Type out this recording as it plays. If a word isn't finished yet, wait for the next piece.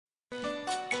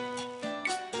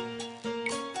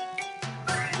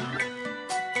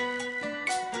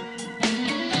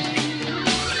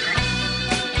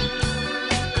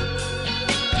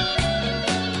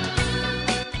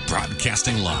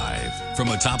Broadcasting live from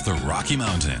atop the Rocky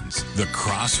Mountains, the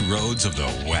crossroads of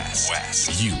the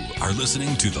West. You are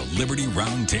listening to the Liberty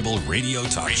Roundtable Radio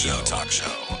Talk Show.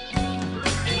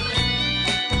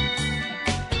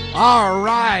 All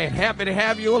right, happy to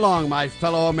have you along, my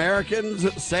fellow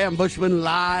Americans. Sam Bushman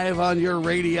live on your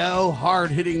radio.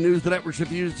 Hard-hitting news the networks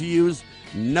refuse to use,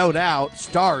 no doubt,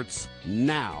 starts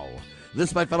now.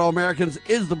 This, my fellow Americans,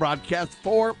 is the broadcast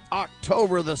for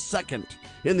October the 2nd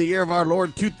in the year of our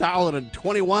Lord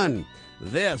 2021.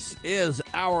 This is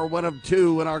our one of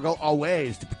two, and our goal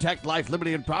always to protect life,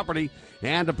 liberty, and property,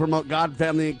 and to promote God,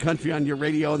 family, and country on your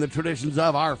radio and the traditions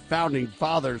of our founding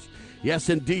fathers. Yes,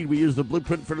 indeed, we use the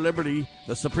blueprint for liberty,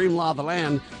 the supreme law of the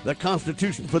land, the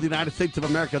Constitution for the United States of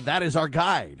America. That is our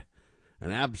guide.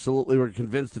 And absolutely, we're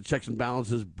convinced the checks and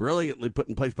balances brilliantly put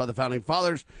in place by the founding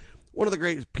fathers, one of the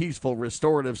great peaceful,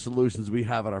 restorative solutions we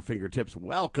have at our fingertips.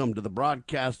 Welcome to the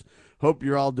broadcast. Hope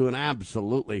you're all doing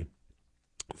absolutely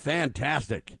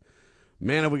fantastic.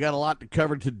 Man, have we got a lot to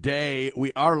cover today.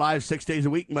 We are live 6 days a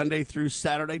week, Monday through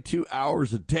Saturday, 2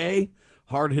 hours a day.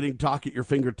 Hard-hitting talk at your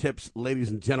fingertips, ladies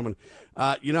and gentlemen.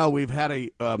 We've had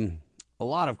a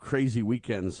lot of crazy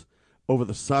weekends over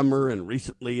the summer and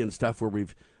recently and stuff where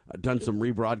we've done some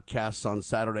rebroadcasts on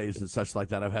Saturdays and such like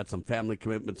that. I've had some family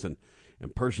commitments and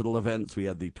personal events. We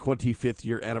had the 25th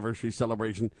year anniversary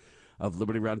celebration of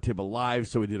Liberty Roundtable Live,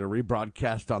 so we did a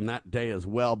rebroadcast on that day as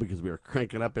well because we were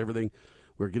cranking up everything.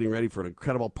 We're getting ready for an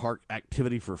incredible park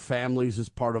activity for families as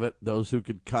part of it, those who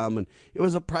could come. And it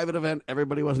was a private event.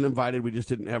 Everybody wasn't invited. We just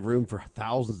didn't have room for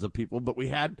thousands of people. But we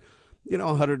had,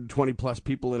 120-plus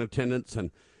people in attendance. And,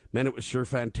 man, it was sure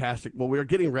fantastic. Well, we were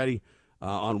getting ready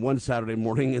on one Saturday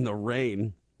morning in the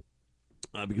rain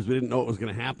because we didn't know what was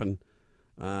going to happen.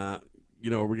 We're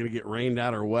going to get rained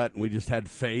out or what. And we just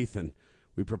had faith. And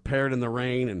we prepared in the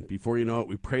rain. And before you know it,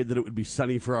 we prayed that it would be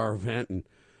sunny for our event. And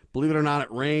believe it or not, it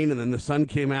rained, and then the sun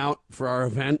came out for our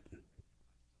event. And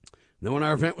then when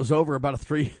our event was over, about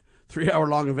a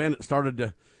three-hour-long event, it started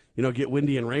to, get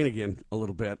windy and rain again a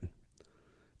little bit.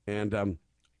 And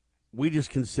we just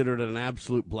considered it an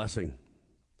absolute blessing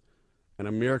and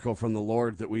a miracle from the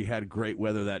Lord that we had great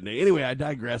weather that day. Anyway, I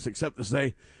digress, except to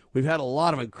say we've had a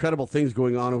lot of incredible things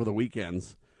going on over the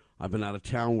weekends. I've been out of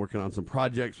town working on some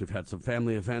projects. We've had some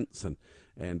family events and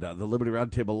the Liberty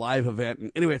Roundtable Live event.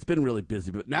 And anyway, it's been really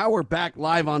busy. But now we're back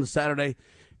live on Saturday.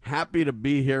 Happy to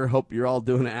be here. Hope you're all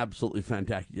doing absolutely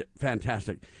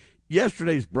fantastic.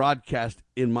 Yesterday's broadcast,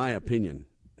 in my opinion,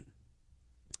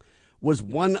 was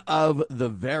one of the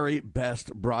very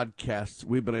best broadcasts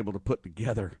we've been able to put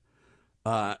together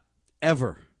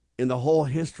ever in the whole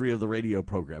history of the radio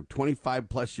program.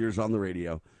 25-plus years on the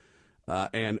radio.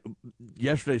 And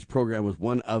yesterday's program was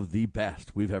one of the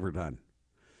best we've ever done.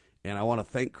 And I want to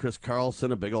thank Chris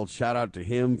Carlson, a big old shout-out to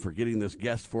him for getting this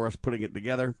guest for us, putting it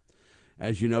together.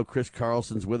 As you know, Chris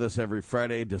Carlson's with us every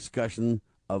Friday, discussion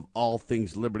of all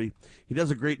things liberty. He does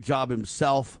a great job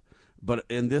himself, but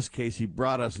in this case, he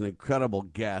brought us an incredible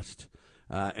guest.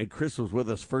 And Chris was with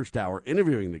us first hour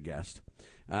interviewing the guest.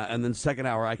 And then second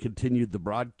hour, I continued the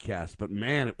broadcast. But,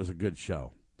 man, it was a good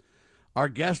show. Our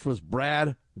guest was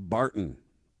Brad Barton.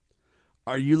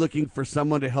 Are you looking for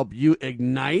someone to help you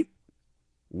ignite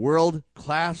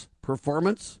world-class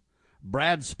performance?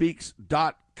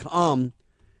 BradSpeaks.com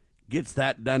gets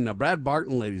that done. Now, Brad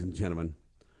Barton, ladies and gentlemen,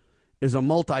 is a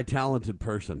multi-talented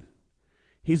person.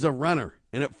 He's a runner,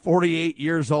 and at 48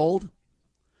 years old,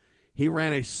 he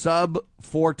ran a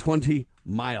sub-420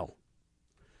 mile.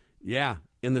 Yeah,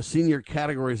 in the senior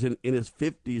categories in his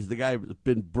 50s, the guy has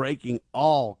been breaking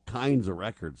all kinds of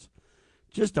records.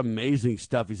 Just amazing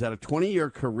stuff. He's had a 20-year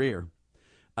career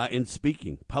in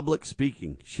speaking, public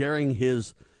speaking, sharing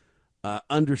his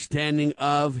understanding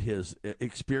of his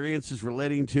experiences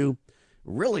relating to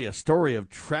really a story of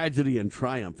tragedy and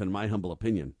triumph, in my humble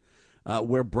opinion,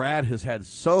 where Brad has had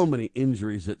so many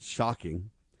injuries, it's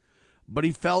shocking, but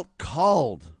he felt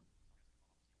called.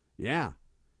 Yeah,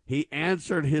 he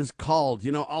answered his call.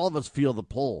 All of us feel the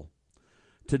pull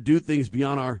to do things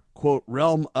beyond our, quote,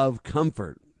 realm of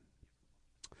comfort.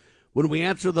 When we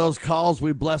answer those calls,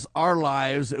 we bless our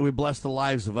lives and we bless the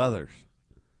lives of others.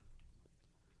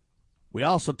 We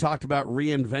also talked about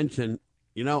reinvention.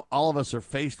 All of us are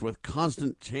faced with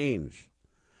constant change.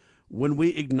 When we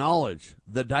acknowledge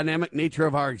the dynamic nature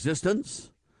of our existence,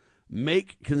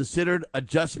 make considered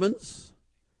adjustments,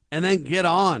 and then get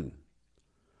on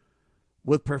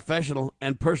with professional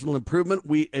and personal improvement,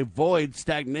 we avoid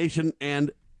stagnation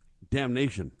and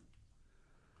damnation.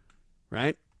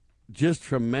 Right? Just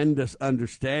tremendous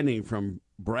understanding from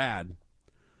Brad.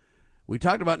 We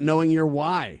talked about knowing your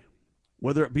why,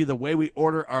 whether it be the way we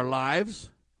order our lives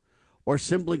or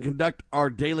simply conduct our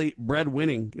daily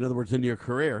breadwinning, in other words, in your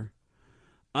career,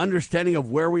 understanding of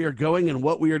where we are going and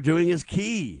what we are doing is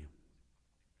key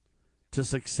to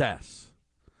success.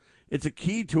 It's a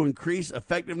key to increase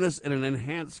effectiveness and an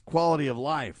enhanced quality of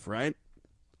life, right?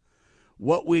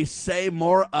 What we say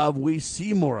more of, we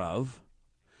see more of.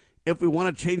 If we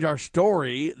want to change our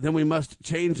story, then we must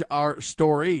change our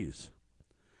stories.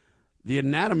 The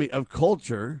anatomy of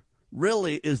culture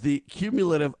really is the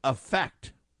cumulative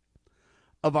effect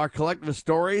of our collective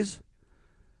stories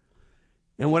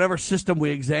and whatever system we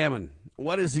examine.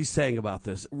 What is he saying about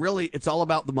this? Really, it's all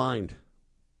about the mind.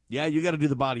 Yeah, you got to do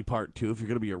the body part too if you're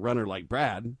going to be a runner like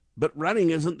Brad. But running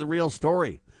isn't the real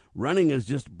story. Running is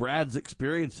just Brad's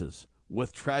experiences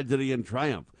with tragedy and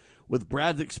triumph, with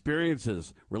Brad's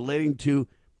experiences relating to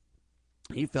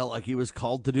he felt like he was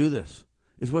called to do this.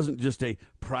 This wasn't just a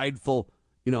prideful,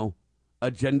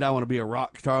 agenda. I want to be a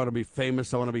rock star. I want to be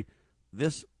famous. I want to be.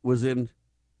 This was in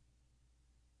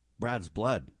Brad's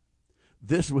blood.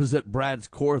 This was at Brad's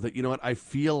core that, you know what, I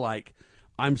feel like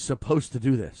I'm supposed to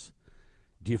do this.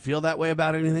 Do you feel that way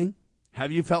about anything?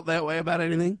 Have you felt that way about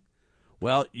anything?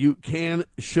 Well, you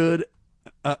should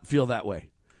feel that way.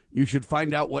 You should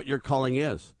find out what your calling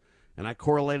is. And I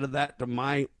correlated that to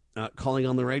my calling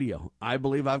on the radio. I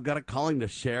believe I've got a calling to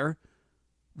share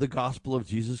the gospel of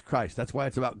Jesus Christ. That's why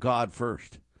it's about God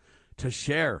first, to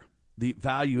share the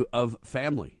value of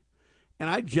family. And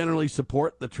I generally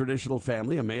support the traditional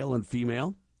family, a male and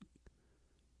female.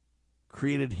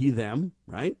 Created he, them,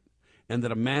 right? And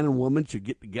that a man and woman should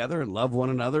get together and love one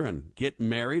another and get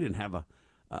married and have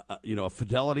a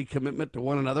fidelity commitment to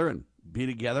one another and be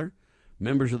together.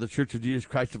 Members of the Church of Jesus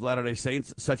Christ of Latter-day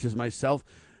Saints, such as myself,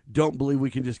 don't believe we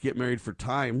can just get married for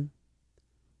time.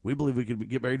 We believe we can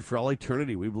get married for all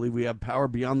eternity. We believe we have power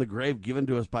beyond the grave given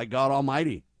to us by God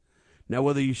Almighty. Now,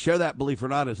 whether you share that belief or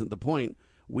not isn't the point.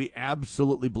 We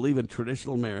absolutely believe in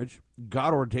traditional marriage,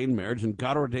 God-ordained marriage, and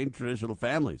God-ordained traditional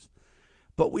families.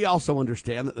 But we also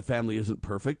understand that the family isn't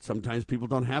perfect. Sometimes people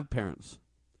don't have parents.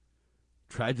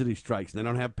 Tragedy strikes and they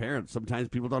don't have parents. Sometimes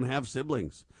people don't have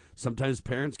siblings. Sometimes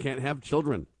parents can't have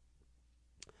children.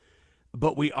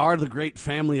 But we are the great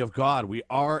family of God. We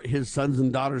are his sons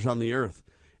and daughters on the earth.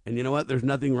 And you know what? There's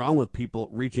nothing wrong with people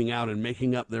reaching out and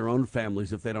making up their own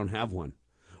families if they don't have one,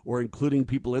 or including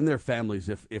people in their families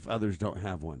if others don't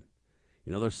have one.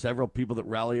 There's several people that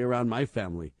rally around my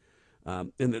family,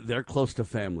 and that they're close to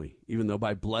family, even though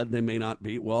by blood they may not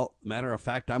be. Well, matter of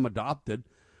fact, I'm adopted.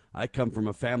 I come from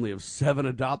a family of 7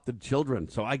 adopted children,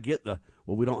 so I get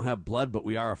we don't have blood, but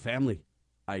we are a family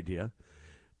idea.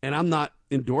 And I'm not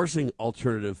endorsing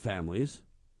alternative families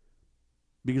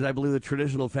because I believe the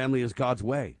traditional family is God's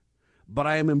way. But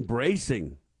I am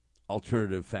embracing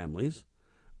alternative families.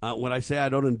 When I say I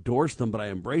don't endorse them, but I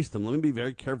embrace them, let me be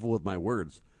very careful with my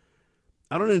words.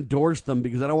 I don't endorse them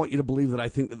because I don't want you to believe that I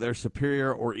think that they're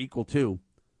superior or equal to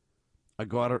a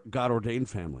God-ordained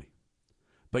family.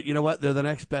 But you know what? They're the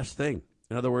next best thing.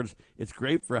 In other words, it's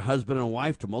great for a husband and a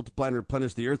wife to multiply and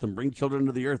replenish the earth and bring children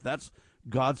into the earth. That's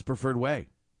God's preferred way.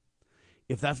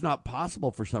 If that's not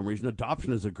possible for some reason,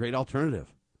 adoption is a great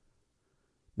alternative.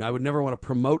 Now, I would never want to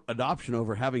promote adoption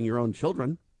over having your own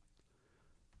children,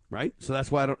 right? So that's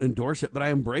why I don't endorse it, but I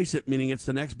embrace it, meaning it's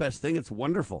the next best thing. It's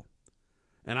wonderful.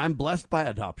 And I'm blessed by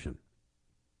adoption.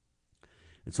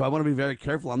 And so I want to be very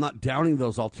careful. I'm not downing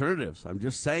those alternatives. I'm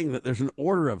just saying that there's an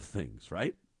order of things,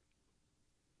 right?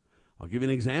 I'll give you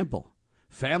an example.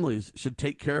 Families should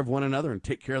take care of one another and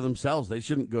take care of themselves. They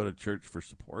shouldn't go to church for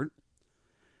support.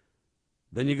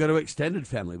 Then you go to extended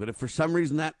family. But if for some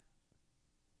reason that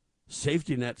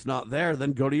safety net's not there,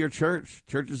 then go to your church.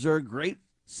 Churches are a great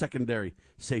secondary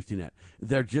safety net.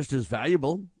 They're just as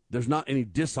valuable. There's not any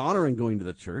dishonor in going to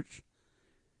the church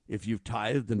if you've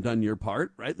tithed and done your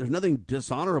part, right? There's nothing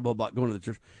dishonorable about going to the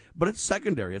church, but it's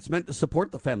secondary. It's meant to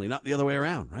support the family, not the other way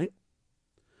around, right?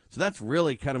 So that's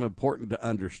really kind of important to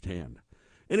understand.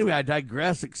 Anyway, I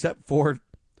digress, except for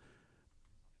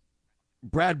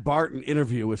Brad Barton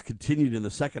interview was continued in the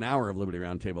second hour of Liberty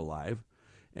Roundtable Live.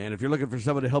 And if you're looking for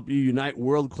someone to help you unite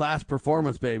world-class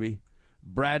performance, baby,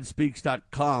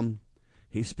 bradspeaks.com.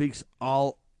 He speaks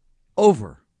all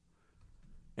over.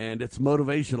 And it's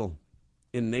motivational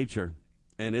in nature.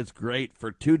 And it's great.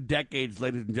 For 2 decades,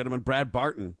 ladies and gentlemen, Brad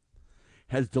Barton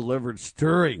has delivered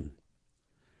stirring,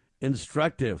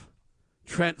 instructive,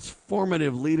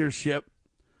 transformative leadership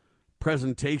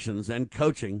presentations and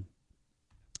coaching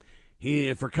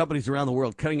for companies around the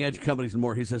world, cutting-edge companies and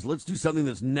more. He says, let's do something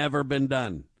that's never been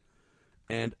done.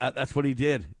 And that's what he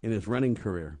did in his running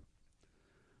career.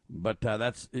 But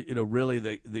that's really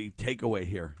the takeaway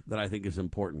here that I think is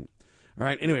important. All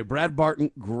right, anyway, Brad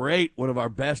Barton, great, one of our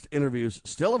best interviews,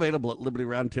 still available at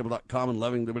libertyroundtable.com and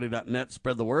lovingliberty.net.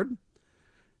 Spread the word.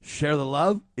 Share the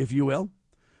love, if you will.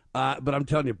 But I'm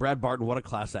telling you, Brad Barton, what a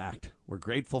class act. We're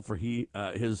grateful for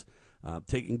his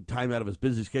taking time out of his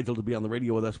busy schedule to be on the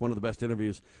radio with us. One of the best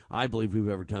interviews I believe we've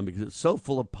ever done, because it's so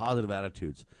full of positive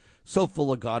attitudes, so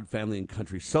full of God, family, and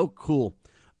country, so cool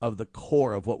of the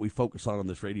core of what we focus on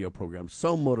this radio program,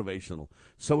 so motivational,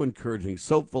 so encouraging,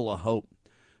 so full of hope,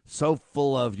 so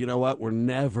full of, you know what, we're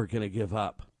never going to give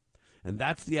up. And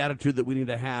that's the attitude that we need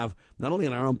to have, not only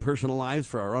in our own personal lives,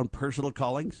 for our own personal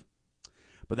callings,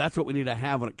 but that's what we need to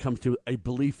have when it comes to a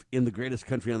belief in the greatest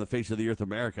country on the face of the earth,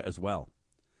 America, as well.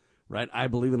 Right? I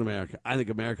believe in America. I think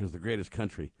America is the greatest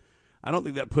country. I don't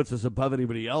think that puts us above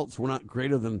anybody else. We're not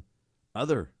greater than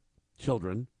other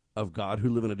children of God who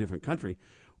live in a different country.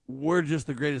 We're just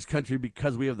the greatest country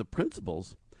because we have the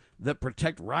principles that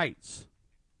protect rights.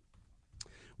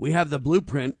 We have the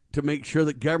blueprint to make sure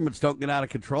that governments don't get out of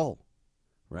control,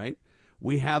 right?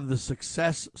 We have the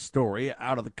success story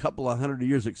out of the couple of 100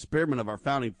 years experiment of our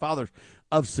founding fathers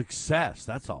of success.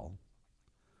 That's all.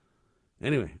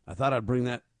 Anyway, I thought I'd bring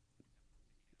that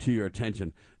to your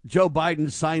attention. Joe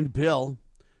Biden signed bill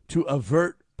to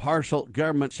avert partial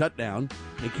government shutdown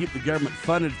and keep the government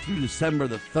funded through December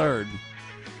the 3rd.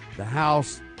 The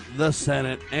House, the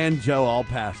Senate, and Joe all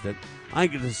passed it. I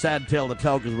think it's a sad tale to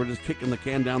tell because we're just kicking the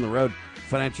can down the road,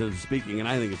 financially speaking, and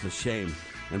I think it's a shame.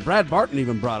 And Brad Barton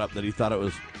even brought up that he thought it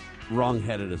was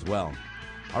wrong-headed as well.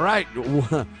 All right,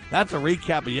 that's a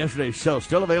recap of yesterday's show.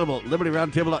 Still available at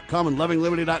libertyroundtable.com and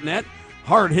lovingliberty.net.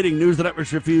 Hard-hitting news that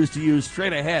others refuse to use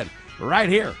straight ahead, right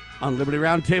here on Liberty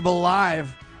Roundtable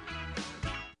Live.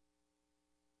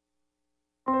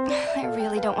 I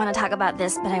really don't want to talk about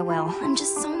this, but I will. I'm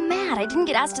just so mad. I didn't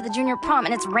get asked to the junior prom,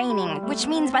 and it's raining, which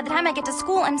means by the time I get to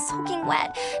school, I'm soaking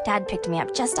wet. Dad picked me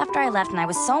up just after I left, and I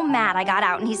was so mad I got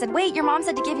out, and he said, wait, your mom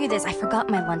said to give you this. I forgot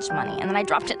my lunch money, and then I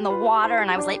dropped it in the water, and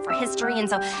I was late for history, and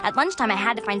so at lunchtime I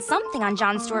had to find something on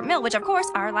John Stuart Mill, which of course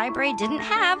our library didn't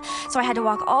have, so I had to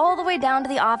walk all the way down to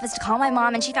the office to call my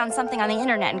mom, and she found something on the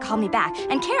internet and called me back.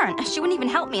 And Karen, she wouldn't even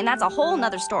help me, and that's a whole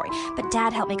nother story. But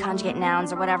Dad helped me conjugate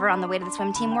nouns or whatever on the way to the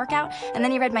swim team workout, and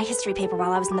then he read my history paper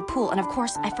while I was in the pool, and of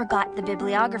course I forgot the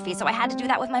bibliography, so I had to do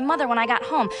that with my mother when I got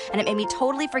home, and it made me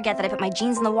totally forget that I put my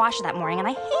jeans in the washer that morning, and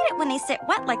I hate it when they sit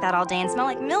wet like that all day and smell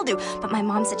like mildew, but my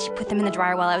mom said she put them in the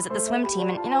dryer while I was at the swim team,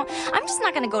 and you know, I'm just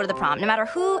not going to go to the prom, no matter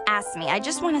who asks me. I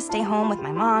just want to stay home with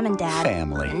my mom and dad.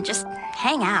 Family. And just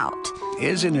hang out.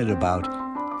 Isn't it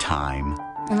about time?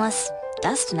 Unless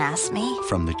Dustin asks me.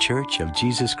 From the Church of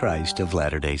Jesus Christ of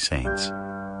Latter-day Saints.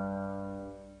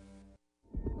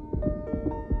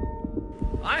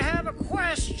 I have a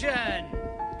question.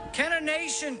 Can a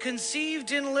nation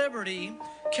conceived in liberty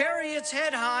carry its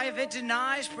head high if it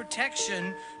denies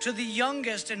protection to the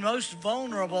youngest and most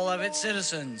vulnerable of its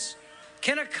citizens?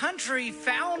 Can a country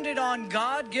founded on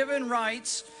God-given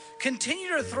rights continue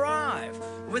to thrive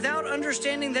without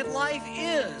understanding that life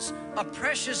is a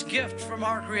precious gift from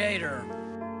our Creator?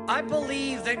 I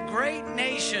believe that great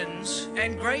nations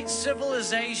and great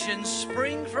civilizations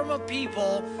spring from a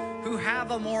people who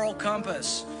have a moral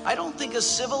compass. I don't think a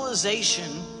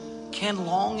civilization can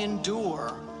long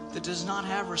endure that does not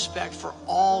have respect for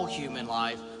all human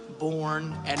life,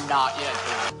 born and not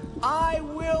yet born. I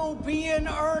will be in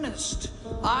earnest.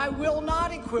 I will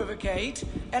not equivocate,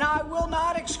 and I will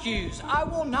not excuse. I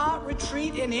will not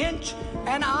retreat an inch,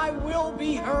 and I will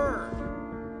be heard.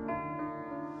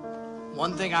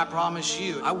 One thing I promise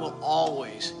you, I will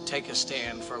always take a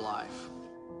stand for life.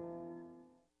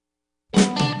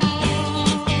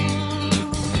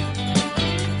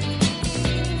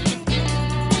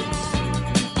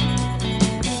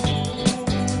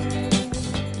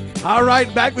 All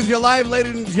right, back with you live,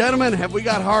 ladies and gentlemen. Have we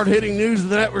got hard-hitting news that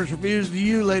the networks refuse to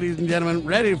you, ladies and gentlemen?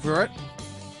 Ready for it?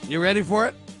 You ready for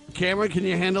it? Cameron, can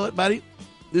you handle it, buddy?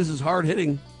 This is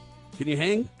hard-hitting. Can you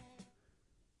hang?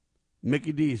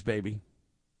 Mickey D's, baby.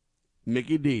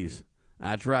 Mickey D's.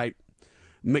 That's right.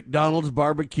 McDonald's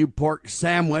barbecue pork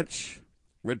sandwich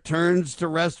returns to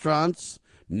restaurants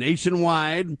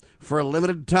nationwide for a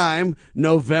limited time,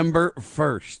 November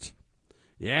 1st.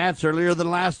 Yeah, it's earlier than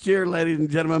last year, ladies and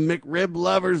gentlemen. McRib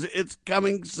lovers, it's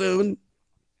coming soon.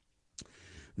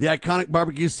 The iconic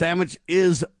barbecue sandwich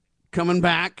is coming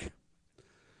back.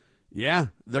 Yeah,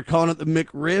 they're calling it the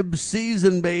McRib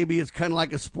season, baby. It's kind of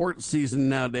like a sports season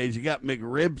nowadays. You got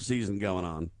McRib season going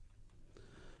on,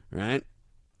 right?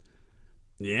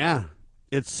 Yeah,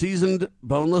 it's seasoned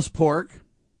boneless pork,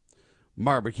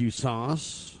 barbecue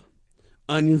sauce,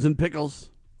 onions and pickles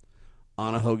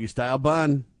on a hoagie-style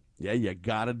bun. Yeah, you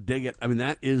gotta dig it. I mean,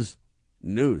 that is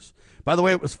news. By the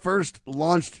way, it was first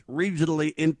launched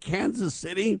regionally in Kansas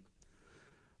City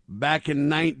back in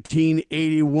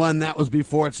 1981. That was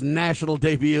before its national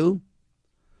debut.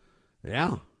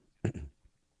 Yeah.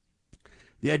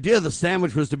 The idea of the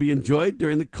sandwich was to be enjoyed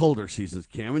during the colder seasons,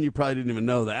 Cameron. You probably didn't even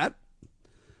know that.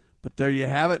 But there you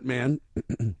have it, man.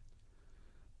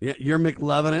 Yeah, you're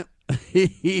McLovin'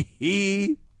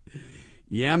 it.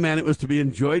 Yeah, man, it was to be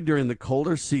enjoyed during the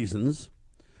colder seasons.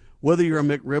 Whether you're a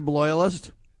McRib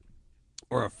loyalist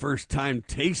or a first-time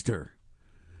taster,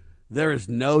 there is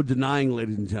no denying,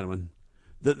 ladies and gentlemen,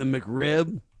 that the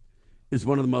McRib is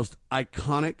one of the most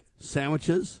iconic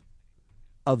sandwiches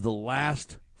of the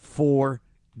last 4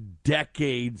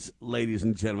 decades, ladies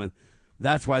and gentlemen.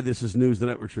 That's why this is news the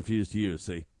networks refuse to use,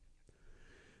 see?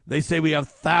 They say we have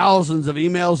thousands of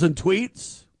emails and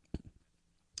tweets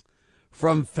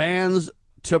from fans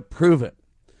to prove it.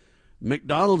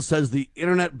 McDonald's says the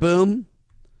internet boom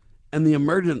and the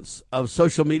emergence of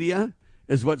social media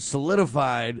is what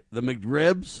solidified the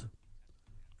McRib's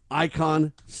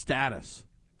icon status.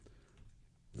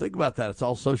 Think about that. It's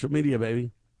all social media,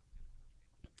 baby.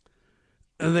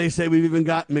 And they say we've even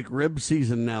got McRib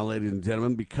season now, ladies and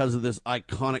gentlemen, because of this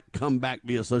iconic comeback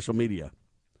via social media.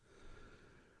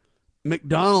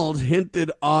 McDonald's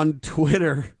hinted on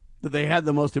Twitter that they had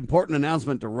the most important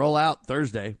announcement to roll out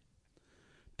Thursday.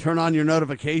 Turn on your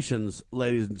notifications,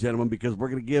 ladies and gentlemen, because we're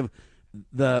going to give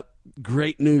the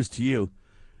great news to you.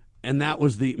 And that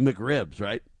was the McRibs,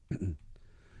 right?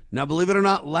 Now, believe it or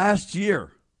not, last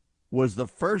year was the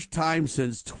first time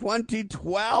since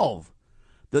 2012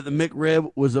 that the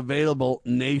McRib was available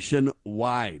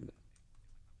nationwide.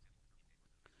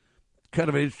 Kind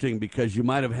of interesting because you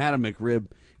might have had a McRib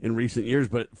in recent years,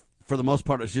 but for the most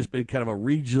part, it's just been kind of a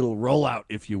regional rollout,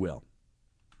 if you will.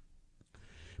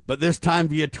 But this time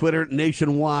via Twitter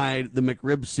nationwide, the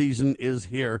McRib season is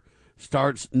here.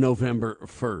 Starts November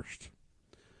 1st.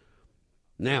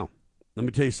 Now, let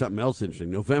me tell you something else interesting.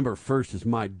 November 1st is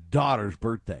my daughter's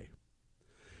birthday.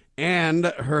 And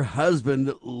her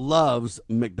husband loves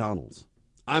McDonald's.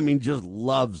 I mean, just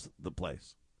loves the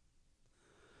place.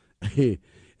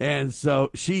 And so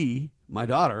she, my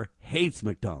daughter, hates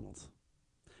McDonald's.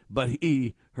 But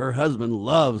her husband,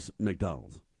 loves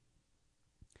McDonald's.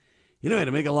 You know,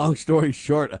 to make a long story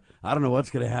short, I don't know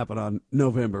what's going to happen on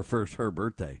November 1st, her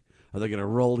birthday. Are they going to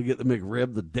roll to get the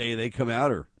McRib the day they come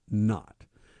out or not?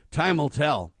 Time will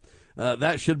tell.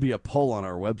 That should be a poll on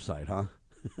our website, huh?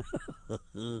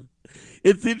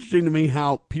 It's interesting to me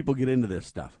how people get into this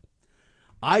stuff.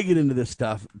 I get into this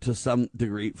stuff to some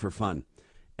degree for fun.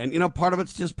 And, you know, part of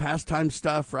it's just pastime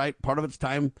stuff, right? Part of it's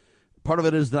time. Part of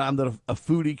it is that I'm a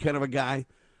foodie kind of a guy.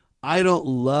 I don't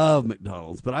love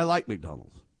McDonald's, but I like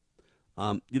McDonald's.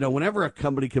 You know, whenever a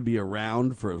company can be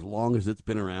around for as long as it's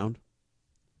been around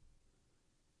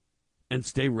and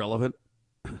stay relevant,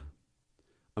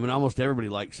 I mean, almost everybody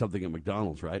likes something at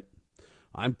McDonald's, right?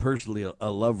 I'm personally a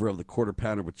lover of the quarter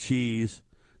pounder with cheese,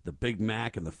 the Big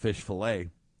Mac, and the fish fillet.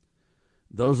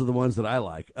 Those are the ones that I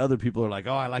like. Other people are like,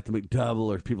 oh, I like the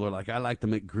McDouble, or people are like, I like the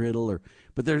McGriddle,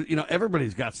 but there's, you know,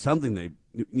 everybody's got something they,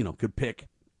 you know, could pick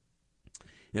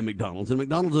at McDonald's. And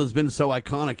McDonald's has been so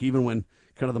iconic, even when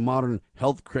kind of the modern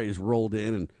health craze rolled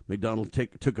in and McDonald's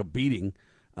took a beating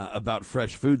about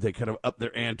fresh food. They kind of upped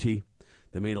their ante.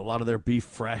 They made a lot of their beef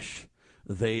fresh.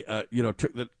 They, you know,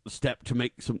 took the step to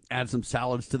add some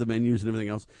salads to the menus and everything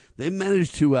else. They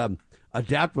managed to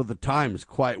adapt with the times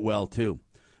quite well, too.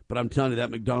 But I'm telling you,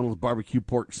 that McDonald's barbecue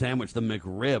pork sandwich, the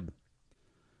McRib,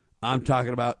 I'm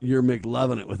talking about, you're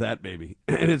McLovin' it with that, baby.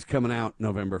 And it's coming out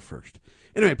November 1st.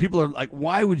 Anyway, people are like,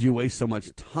 why would you waste so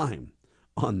much time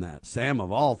on that, Sam,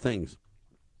 of all things?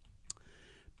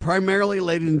 Primarily,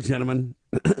 ladies and gentlemen,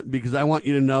 because I want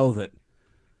you to know that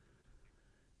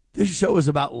this show is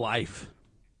about life.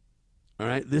 All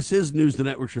right? This is news the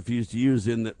networks refuse to use,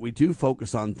 in that we do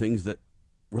focus on things that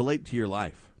relate to your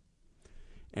life.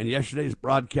 And yesterday's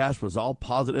broadcast was all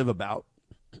positive about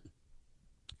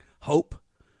hope,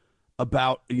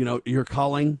 about, you know, your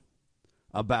calling,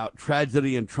 about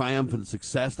tragedy and triumph and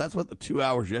success. That's what the 2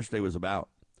 hours yesterday was about.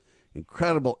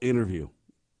 Incredible interview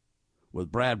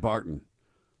with Brad Barton.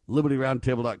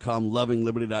 LibertyRoundtable.com,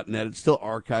 lovingliberty.net. It's still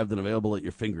archived and available at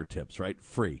your fingertips, right?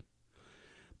 Free.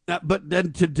 But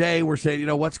then today we're saying, you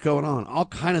know, what's going on? All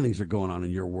kind of things are going on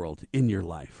in your world, in your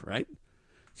life, right?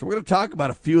 So we're going to talk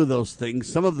about a few of those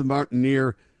things. Some of them aren't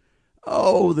near,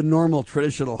 the normal,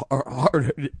 traditional,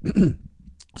 hard-hitting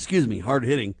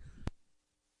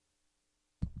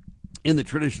in the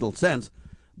traditional sense,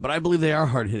 but I believe they are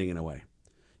hard-hitting in a way.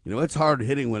 You know, it's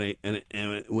hard-hitting when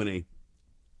a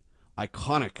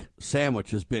iconic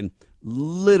sandwich has been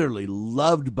literally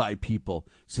loved by people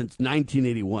since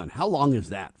 1981. How long is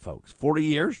that, folks? 40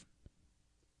 years?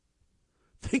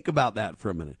 Think about that for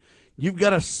a minute. You've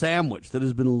got a sandwich that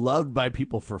has been loved by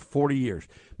people for 40 years.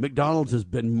 McDonald's has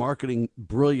been marketing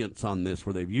brilliance on this,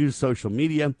 where they've used social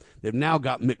media. They've now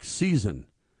got McSeason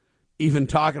even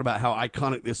talking about how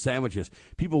iconic this sandwich is.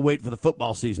 People wait for the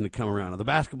football season to come around, or the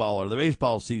basketball, or the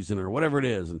baseball season, or whatever it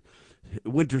is, and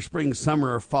winter, spring,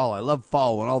 summer, or fall. I love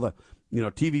fall when all the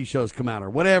TV shows come out, or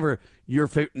whatever your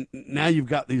favorite. Now you've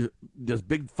got this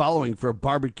big following for a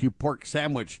barbecue pork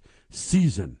sandwich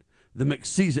season, the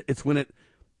McSeason. It's when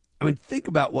think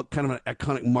about what kind of an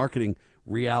iconic marketing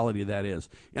reality that is.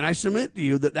 And I submit to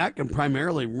you that can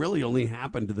primarily really only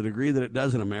happen to the degree that it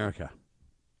does in America.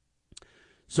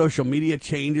 Social media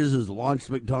changes has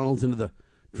launched McDonald's into the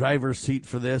driver's seat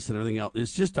for this and everything else.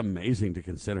 It's just amazing to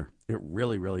consider. It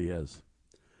really, really is.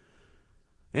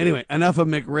 Anyway, enough of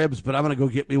McRibs, but I'm going to go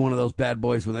get me one of those bad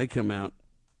boys when they come out.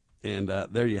 And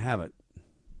there you have it.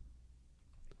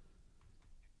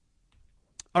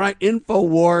 All right,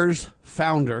 InfoWars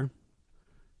founder,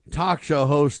 talk show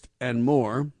host, and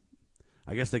more,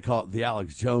 I guess they call it the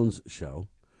Alex Jones Show,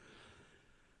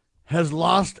 has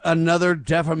lost another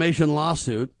defamation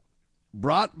lawsuit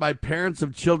brought by parents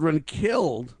of children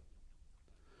killed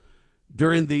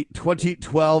during the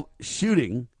 2012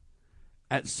 shooting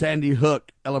at Sandy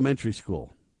Hook Elementary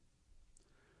School.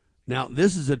 Now,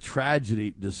 this is a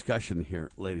tragedy discussion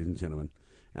here, ladies and gentlemen.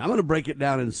 And I'm going to break it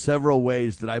down in several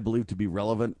ways that I believe to be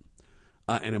relevant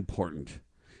and important.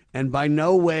 And by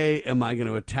no way am I going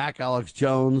to attack Alex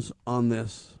Jones on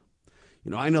this.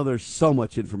 I know there's so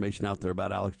much information out there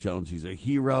about Alex Jones. He's a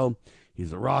hero.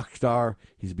 He's a rock star.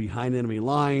 He's behind enemy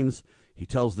lines. He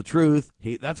tells the truth.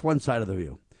 That's one side of the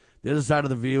view. The other side of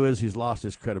the view is he's lost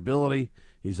his credibility.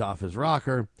 He's off his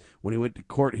rocker. When he went to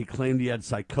court, he claimed he had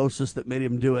psychosis that made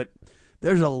him do it.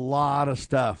 There's a lot of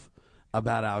stuff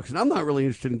about Alex, and I'm not really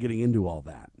interested in getting into all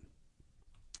that.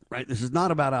 Right? This is not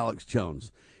about Alex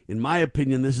Jones. In my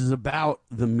opinion, this is about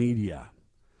the media.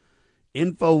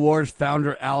 InfoWars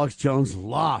founder Alex Jones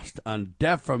lost a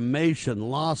defamation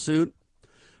lawsuit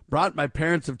brought by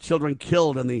parents of children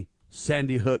killed in the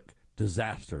Sandy Hook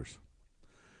disasters.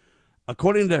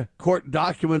 According to court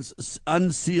documents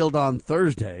unsealed on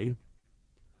Thursday,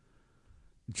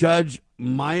 Judge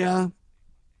Maya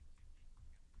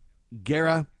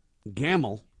Guerra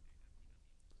Gamble,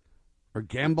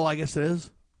 I guess it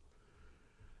is,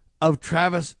 of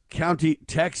Travis County,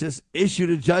 Texas,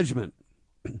 issued a judgment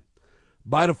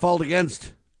by default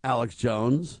against Alex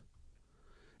Jones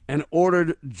and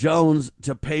ordered Jones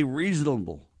to pay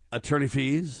reasonable attorney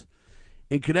fees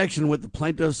in connection with the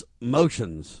plaintiff's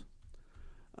motions.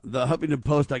 The Huffington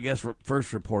Post, I guess,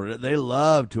 first reported it. They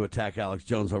love to attack Alex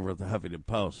Jones over at the Huffington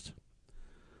Post.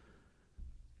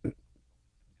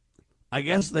 I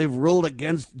guess they've ruled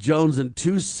against Jones in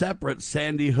two separate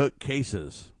Sandy Hook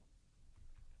cases.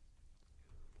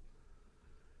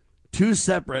 Two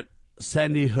separate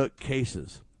Sandy Hook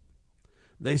cases.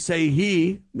 They say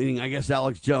he, meaning I guess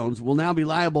Alex Jones, will now be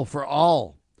liable for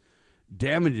all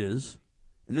damages.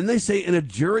 And then they say, and a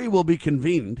jury will be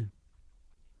convened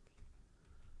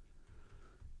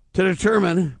to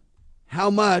determine how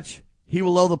much he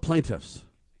will owe the plaintiffs.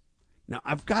 Now,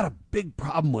 I've got a big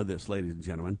problem with this, ladies and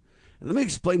gentlemen. And let me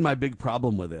explain my big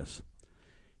problem with this.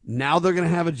 Now they're going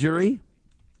to have a jury?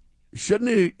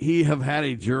 Shouldn't he have had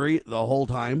a jury the whole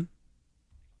time?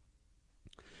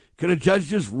 Can a judge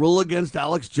just rule against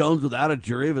Alex Jones without a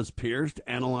jury of his peers to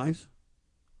analyze?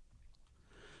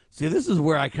 See, this is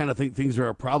where I kind of think things are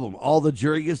a problem. All the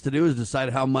jury gets to do is decide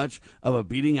how much of a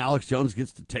beating Alex Jones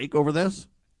gets to take over this.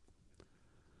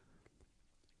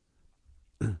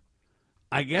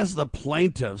 I guess the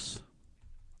plaintiffs,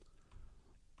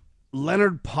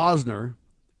 Leonard Posner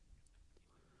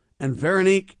and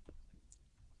Veronique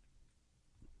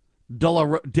De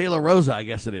La Rosa, I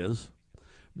guess it is,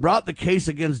 brought the case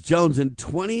against Jones in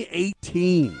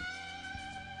 2018.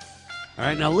 All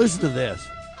right, now listen to this.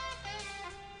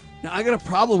 Now, I got a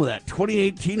problem with that.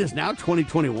 2018 is now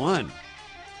 2021.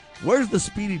 Where's the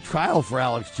speedy trial for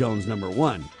Alex Jones, number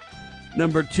one?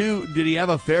 Number two, did he have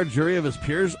a fair jury of his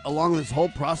peers along this whole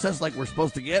process like we're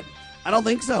supposed to get? I don't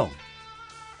think so.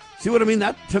 See what I mean?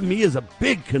 That, to me, is a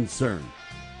big concern.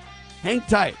 Hang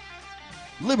tight.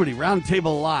 Liberty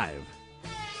Roundtable Live.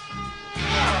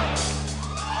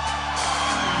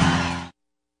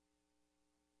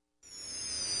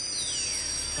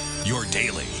 Your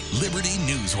daily Liberty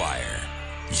News Wire.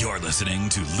 You're listening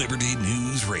to Liberty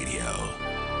News Radio.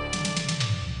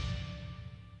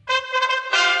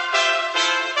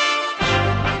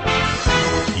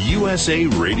 USA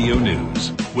Radio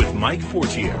News with Mike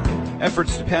Fortier.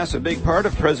 Efforts to pass a big part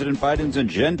of President Biden's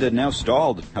agenda now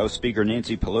stalled. House Speaker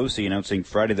Nancy Pelosi announcing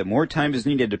Friday that more time is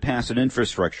needed to pass an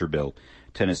infrastructure bill.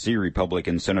 Tennessee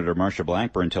Republican Senator Marsha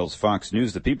Blackburn tells Fox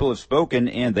News the people have spoken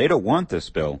and they don't want this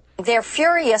bill. They're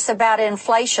furious about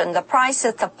inflation, the price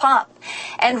at the pump,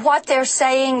 and what they're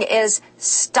saying is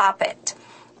stop it.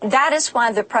 That is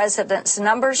why the president's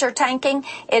numbers are tanking.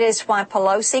 It is why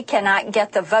Pelosi cannot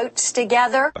get the votes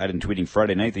together. Biden tweeting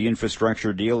Friday night the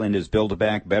infrastructure deal and his Build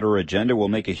Back Better agenda will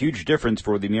make a huge difference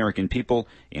for the American people,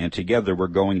 and together we're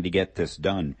going to get this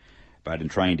done.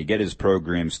 Biden trying to get his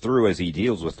programs through as he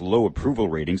deals with low approval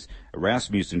ratings. A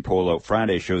Rasmussen poll out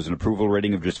Friday shows an approval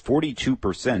rating of just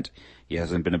 42%. He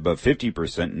hasn't been above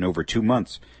 50% in over 2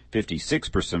 months.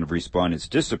 56% of respondents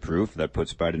disapprove. That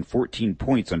puts Biden 14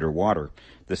 points underwater.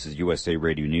 This is USA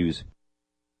Radio News.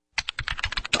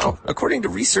 Oh, according to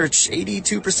research,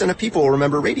 82% of people will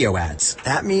remember radio ads.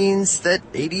 That means that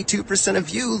 82% of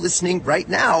you listening right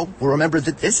now will remember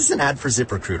that this is an ad for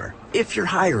ZipRecruiter. If you're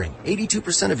hiring,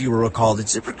 82% of you will recall that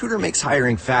ZipRecruiter makes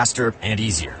hiring faster and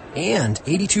easier. And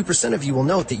 82% of you will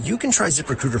note that you can try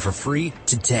ZipRecruiter for free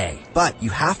today. But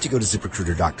you have to go to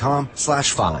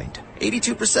ZipRecruiter.com/find.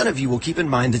 82% of you will keep in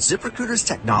mind that ZipRecruiter's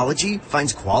technology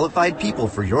finds qualified people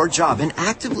for your job and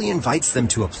actively invites them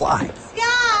to apply.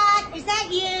 Scott, is that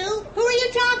you? Who are you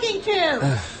talking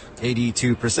to?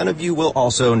 82% of you will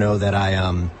also know that I,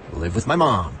 live with my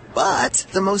mom. But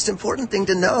the most important thing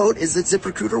to note is that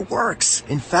ZipRecruiter works.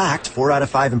 In fact, 4 out of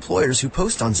 5 employers who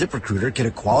post on ZipRecruiter get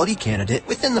a quality candidate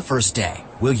within the first day.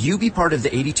 Will you be part of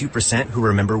the 82% who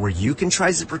remember where you can try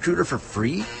ZipRecruiter for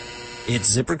free?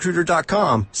 It's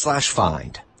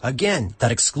ZipRecruiter.com/find. Again,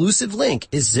 that exclusive link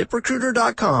is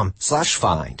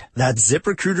ZipRecruiter.com/find. That's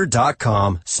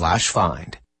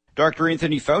ZipRecruiter.com/find. Dr.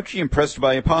 Anthony Fauci impressed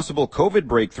by a possible COVID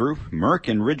breakthrough. Merck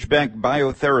and Ridgeback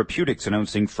Biotherapeutics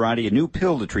announcing Friday a new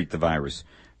pill to treat the virus.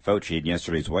 Fauci in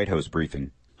yesterday's White House briefing.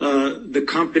 The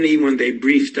company, when they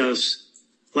briefed us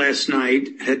last night,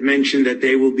 had mentioned that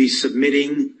they will be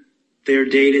submitting their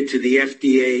data to the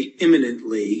FDA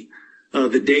imminently.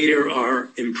 The data are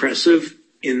impressive.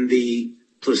 In the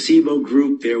placebo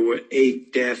group, there were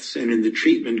 8 deaths, and in the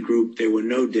treatment group, there were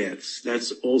no deaths.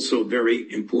 That's also very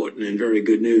important and very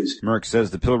good news. Merck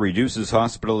says the pill reduces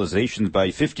hospitalizations by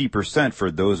 50% for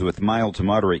those with mild to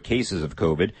moderate cases of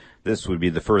COVID. This would be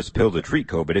the first pill to treat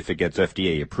COVID if it gets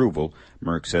FDA approval.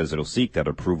 Merck says it'll seek that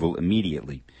approval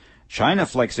immediately. China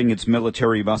flexing its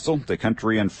military muscle. The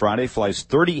country on Friday flies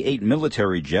 38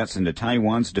 military jets into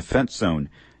Taiwan's defense zone.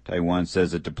 Taiwan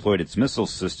says it deployed its missile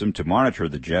system to monitor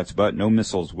the jets, but no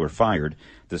missiles were fired.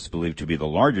 This is believed to be the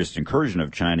largest incursion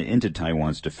of China into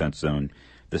Taiwan's defense zone.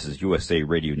 This is USA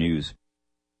Radio News.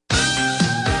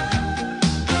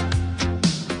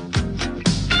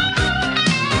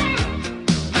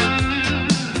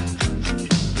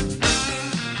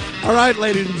 All right,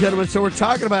 ladies and gentlemen, so we're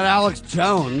talking about Alex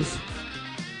Jones.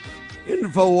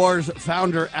 InfoWars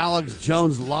founder Alex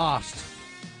Jones lost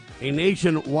a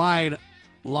nationwide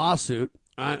lawsuit,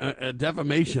 a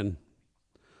defamation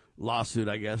lawsuit,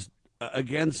 I guess,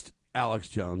 against Alex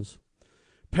Jones.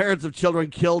 Parents of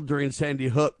children killed during Sandy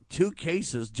Hook, 2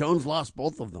 cases. Jones lost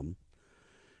both of them.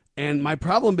 And my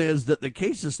problem is that the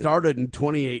cases started in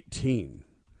 2018,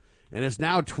 and it's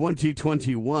now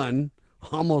 2021,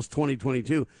 almost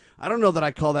 2022. I don't know that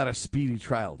I call that a speedy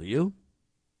trial. Do you?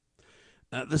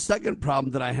 The second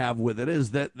problem that I have with it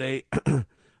is that they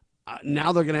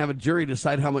now they're going to have a jury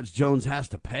decide how much Jones has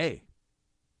to pay.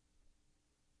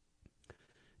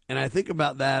 And I think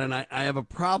about that, and I have a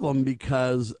problem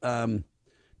because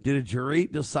did a jury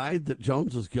decide that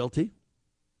Jones was guilty?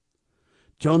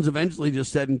 Jones eventually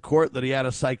just said in court that he had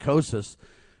a psychosis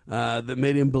that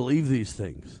made him believe these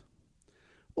things.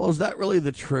 Well, is that really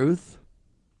the truth?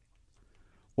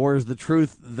 Or is the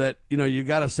truth that, you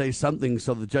got to say something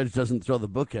so the judge doesn't throw the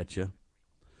book at you?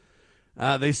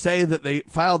 They say that they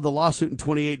filed the lawsuit in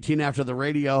 2018 after the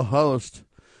radio host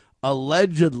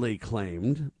allegedly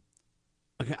claimed,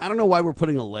 okay, I don't know why we're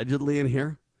putting allegedly in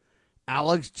here.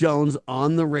 Alex Jones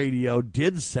on the radio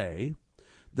did say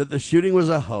that the shooting was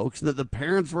a hoax and that the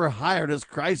parents were hired as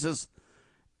crisis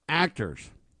actors.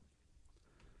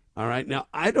 All right. Now,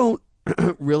 I don't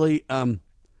really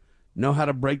know how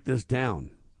to break this down.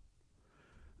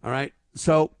 All right.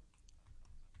 So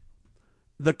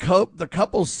the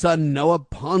couple's son, Noah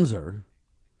Ponzer,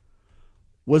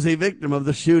 was a victim of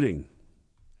the shooting,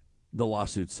 the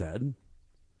lawsuit said.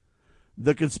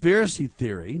 The conspiracy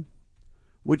theory,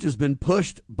 which has been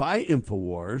pushed by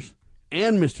InfoWars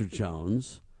and Mr.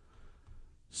 Jones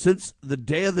since the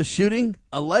day of the shooting,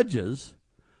 alleges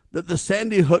that the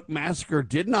Sandy Hook massacre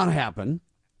did not happen,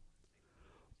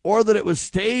 or that it was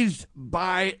staged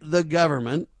by the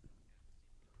government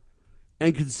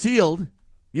and concealed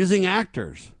using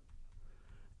actors,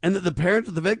 and that the parents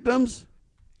of the victims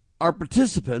are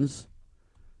participants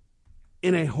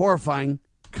in a horrifying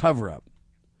cover-up.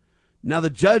 Now,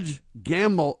 the Judge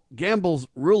Gamble's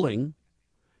ruling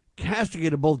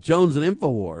castigated both Jones and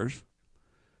InfoWars,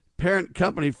 parent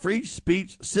company Free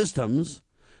Speech Systems,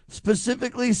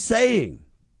 specifically saying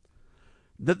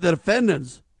that the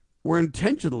defendants were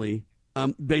intentionally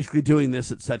basically doing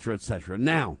this, et cetera, et cetera.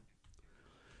 Now,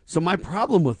 so my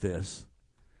problem with this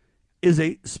is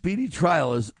a speedy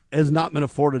trial has not been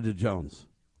afforded to Jones.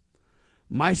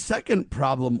 My second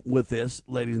problem with this,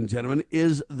 ladies and gentlemen,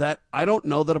 is that I don't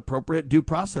know that appropriate due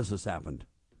process has happened.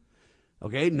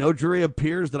 Okay, no jury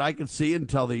appears that I could see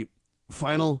until the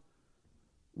final,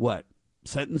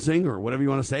 sentencing or whatever you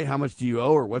want to say. How much do you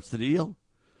owe or what's the deal?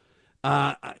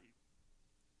 I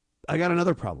got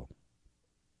another problem.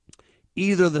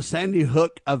 Either the Sandy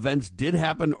Hook events did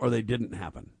happen or they didn't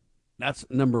happen. That's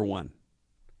number one.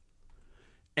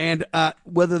 And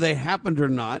whether they happened or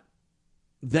not,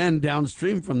 then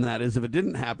downstream from that is if it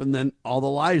didn't happen, then all the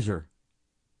lies are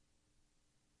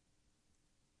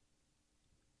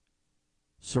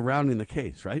surrounding the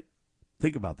case, right?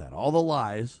 Think about that. All the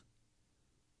lies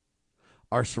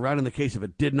are surrounding the case if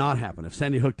it did not happen, if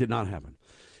Sandy Hook did not happen.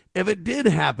 If it did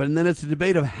happen, then it's a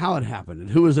debate of how it happened and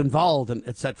who was involved and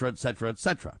et cetera, et cetera, et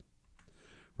cetera.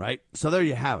 Right? So there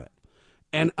you have it.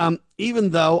 And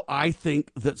even though I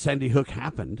think that Sandy Hook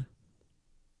happened,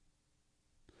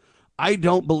 I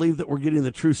don't believe that we're getting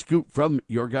the true scoop from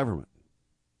your government.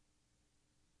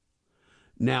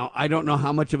 Now, I don't know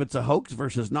how much of it's a hoax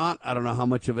versus not. I don't know how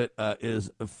much of it is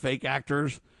fake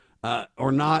actors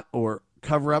or not, or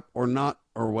cover up or not,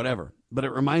 or whatever. But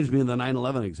it reminds me of the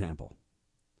 9/11 example,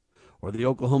 or the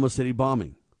Oklahoma City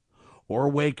bombing, or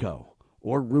Waco,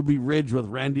 or Ruby Ridge with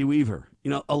Randy Weaver. You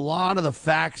know, a lot of the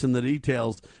facts and the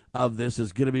details of this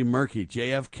is going to be murky.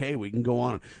 JFK, we can go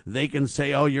on. They can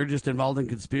say, oh, you're just involved in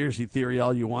conspiracy theory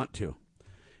all you want to.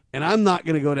 And I'm not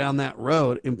going to go down that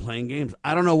road in playing games.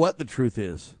 I don't know what the truth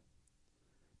is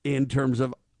in terms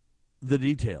of the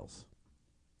details.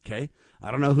 Okay? I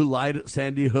don't know who lied at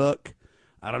Sandy Hook.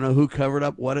 I don't know who covered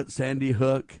up what at Sandy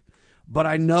Hook. But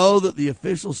I know that the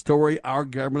official story our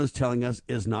government is telling us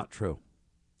is not true.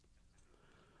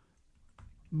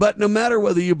 But no matter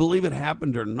whether you believe it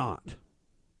happened or not,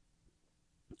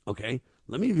 okay,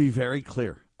 let me be very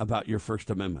clear about your First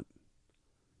Amendment.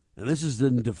 And this is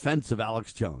in defense of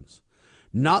Alex Jones.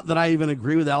 Not that I even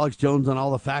agree with Alex Jones on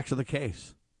all the facts of the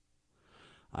case.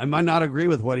 I might not agree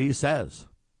with what he says,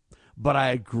 but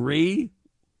I agree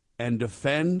and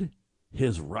defend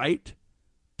his right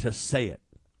to say it.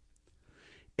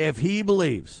 If he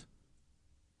believes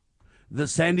that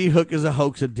Sandy Hook is a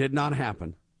hoax, it did not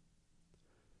happen,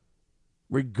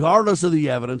 regardless of the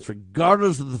evidence,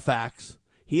 regardless of the facts,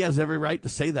 he has every right to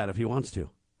say that if he wants to.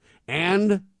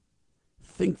 And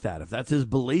think that. If that's his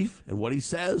belief and what he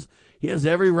says, he has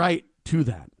every right to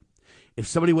that. If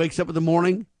somebody wakes up in the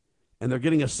morning and they're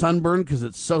getting a sunburn because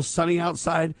it's so sunny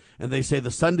outside and they say the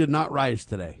sun did not rise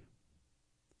today,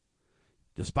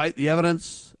 despite the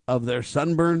evidence of their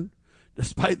sunburn,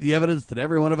 despite the evidence that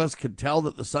every one of us can tell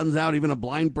that the sun's out, even a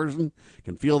blind person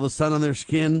can feel the sun on their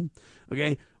skin,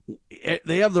 okay,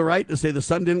 they have the right to say the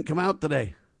sun didn't come out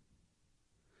today.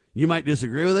 You might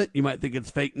disagree with it. You might think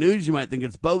it's fake news. You might think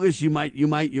it's bogus. You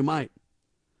might.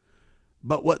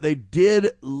 But what they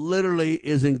did literally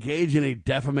is engage in a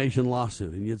defamation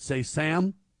lawsuit. And you'd say,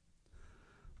 Sam,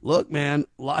 look, man,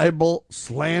 libel,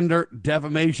 slander,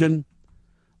 defamation,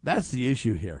 that's the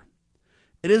issue here.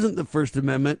 It isn't the First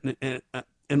Amendment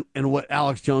and what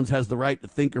Alex Jones has the right to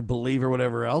think or believe or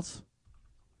whatever else.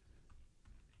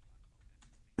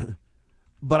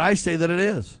 But I say that it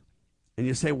is. And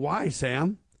you say, why,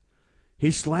 Sam? He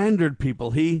slandered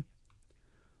people.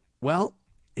 Well,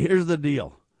 here's the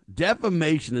deal.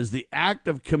 Defamation is the act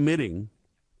of committing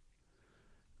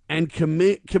and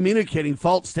communicating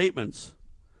false statements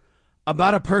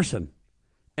about a person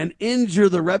and injure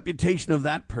the reputation of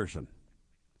that person.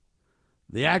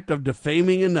 The act of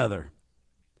defaming another,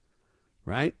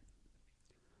 right?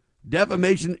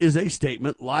 Defamation is a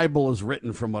statement, libel is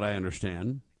written from what I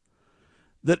understand,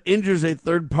 that injures a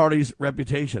third party's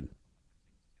reputation.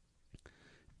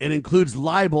 It includes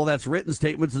libel, that's written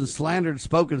statements, and slandered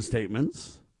spoken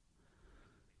statements.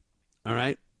 All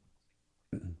right?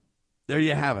 There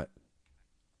you have it.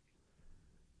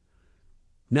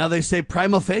 Now they say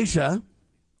prima facie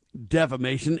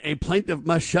defamation, a plaintiff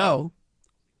must show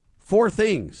 4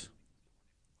 things.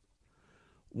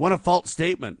 1, a false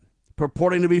statement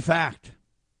purporting to be fact.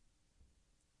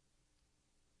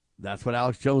 That's what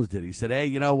Alex Jones did. He said, hey,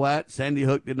 you know what? Sandy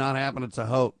Hook did not happen. It's a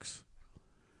hoax.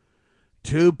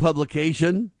 2,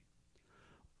 publication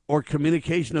or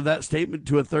communication of that statement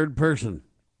to a third person,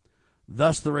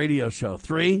 thus the radio show.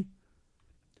 3,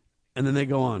 and then they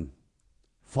go on.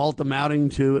 Fault amounting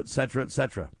to, et cetera, et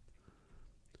cetera.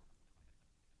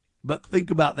 But think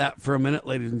about that for a minute,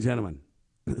 ladies and gentlemen.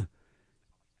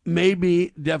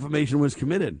 Maybe defamation was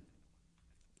committed.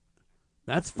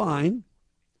 That's fine.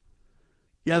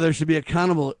 Yeah, there should be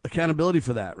accountability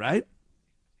for that, right?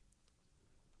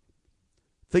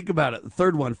 Think about it. The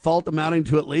third one, fault amounting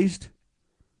to at least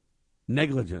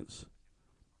negligence.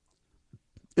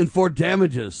 And for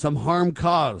damages, some harm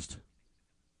caused.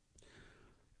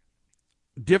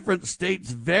 Different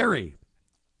states vary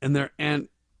in their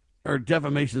or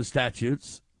defamation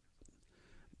statutes.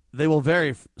 They will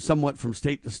vary somewhat from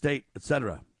state to state,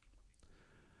 etc.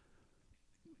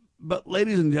 But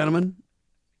ladies and gentlemen,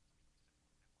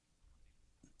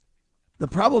 the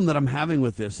problem that I'm having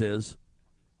with this is,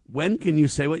 when can you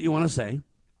say what you want to say,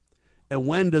 and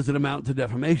when does it amount to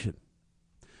defamation?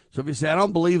 So if you say, I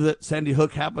don't believe that Sandy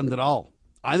Hook happened at all,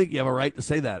 I think you have a right to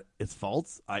say that. It's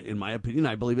false. In my opinion,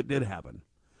 I believe it did happen.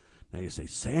 Now you say,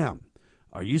 Sam,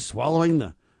 are you swallowing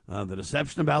the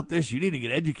deception about this? You need to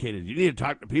get educated. You need to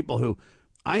talk to people who,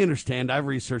 I understand, I've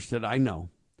researched it, I know.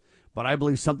 But I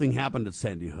believe something happened at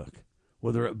Sandy Hook.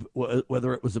 Whether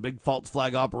it was a big false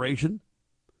flag operation,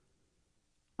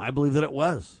 I believe that it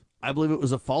was. I believe it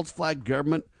was a false flag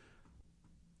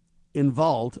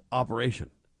government-involved operation.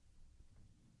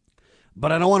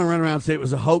 But I don't want to run around and say it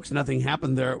was a hoax, nothing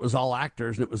happened there, it was all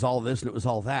actors, and it was all this, and it was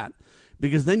all that.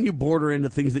 Because then you border into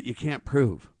things that you can't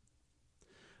prove.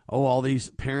 Oh, all these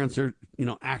parents are,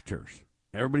 actors.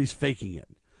 Everybody's faking it.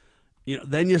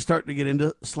 Then you start to get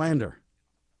into slander,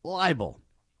 libel,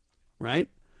 right?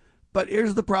 But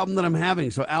here's the problem that I'm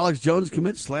having. So Alex Jones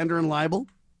commits slander and libel,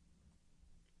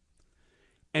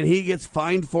 and he gets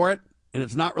fined for it, and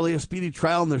it's not really a speedy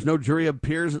trial, and there's no jury of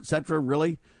peers, etc.,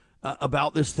 really,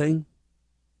 about this thing.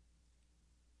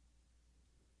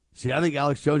 See, I think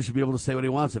Alex Jones should be able to say what he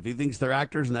wants. If he thinks they're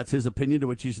actors and that's his opinion to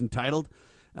which he's entitled,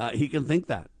 he can think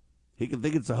that. He can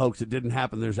think it's a hoax. It didn't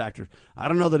happen. There's actors. I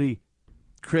don't know that he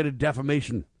created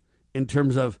defamation in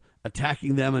terms of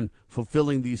attacking them and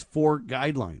fulfilling these 4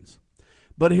 guidelines.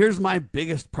 But here's my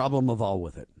biggest problem of all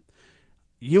with it.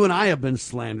 You and I have been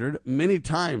slandered many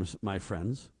times, my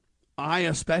friends. I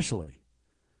especially.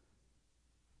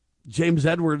 James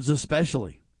Edwards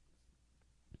especially.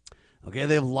 Okay,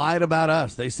 they've lied about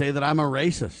us. They say that I'm a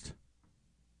racist.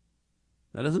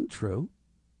 That isn't true.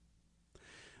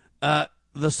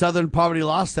 The Southern Poverty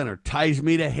Law Center ties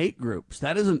me to hate groups.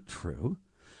 That isn't true.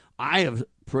 I have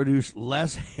produced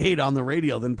less hate on the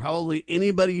radio than probably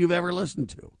anybody you've ever listened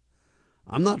to.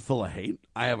 I'm not full of hate.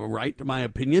 I have a right to my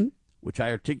opinion, which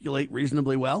I articulate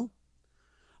reasonably well.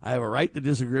 I have a right to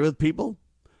disagree with people.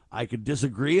 I could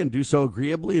disagree and do so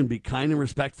agreeably and be kind and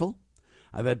respectful.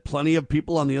 I've had plenty of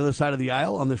people on the other side of the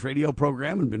aisle on this radio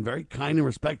program and been very kind and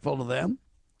respectful to them.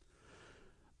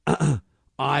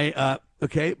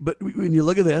 Okay, but when you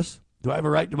look at this, do I have a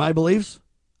right to my beliefs?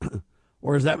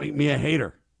 Or does that make me a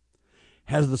hater?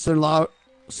 Has the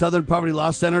Southern Poverty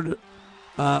Law Center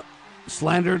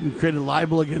slandered and created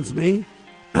libel against me?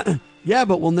 Yeah,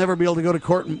 but we'll never be able to go to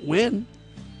court and win.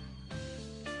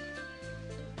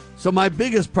 So my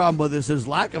biggest problem with this is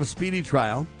lack of speedy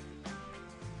trial,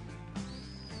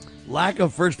 lack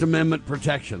of First Amendment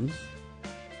protections,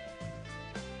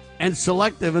 and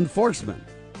selective enforcement.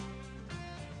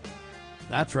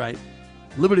 That's right.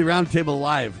 Liberty Roundtable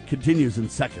Live continues in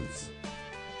seconds.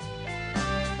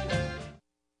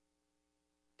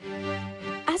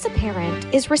 As a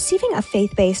parent, is receiving a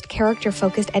faith-based,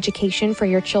 character-focused education for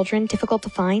your children difficult to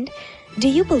find? Do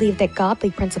you believe that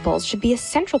godly principles should be a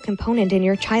central component in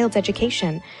your child's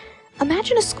education?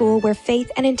 Imagine a school where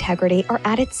faith and integrity are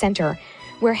at its center,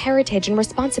 where heritage and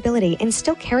responsibility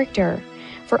instill character.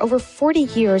 For over 40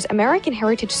 years, American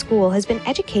Heritage School has been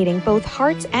educating both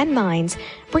hearts and minds,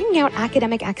 bringing out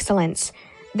academic excellence.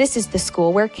 This is the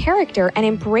school where character and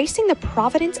embracing the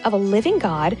providence of a living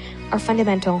God are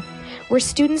fundamental, where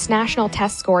students' national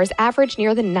test scores average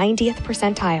near the 90th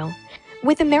percentile.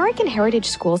 With American Heritage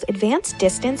School's advanced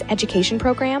distance education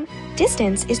program,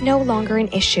 distance is no longer an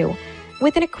issue.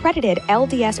 With an accredited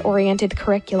LDS-oriented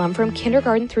curriculum from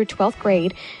kindergarten through 12th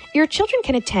grade, your children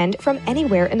can attend from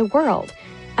anywhere in the world.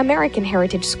 American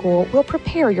Heritage School will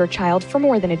prepare your child for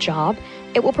more than a job.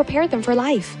 It will prepare them for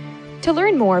life. To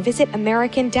learn more, visit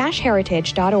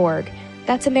american-heritage.org.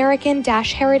 That's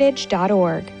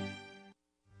american-heritage.org.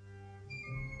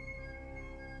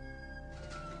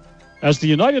 As the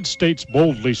United States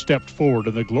boldly stepped forward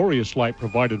in the glorious light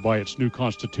provided by its new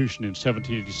Constitution in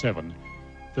 1787,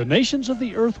 the nations of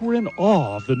the earth were in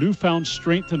awe of the newfound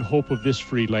strength and hope of this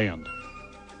free land.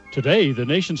 Today, the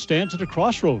nation stands at a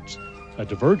crossroads. A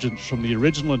divergence from the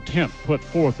original intent put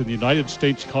forth in the United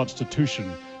States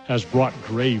Constitution has brought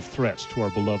grave threats to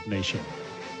our beloved nation.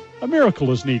 A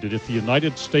miracle is needed if the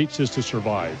United States is to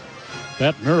survive.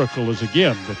 That miracle is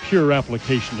again the pure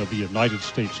application of the United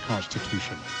States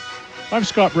Constitution. I'm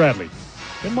Scott Bradley.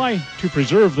 In my To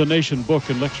Preserve the Nation book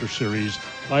and lecture series,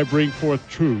 I bring forth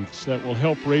truths that will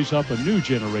help raise up a new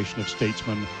generation of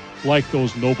statesmen like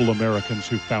those noble Americans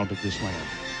who founded this land.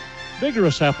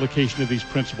 Vigorous application of these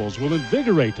principles will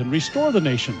invigorate and restore the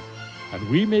nation, and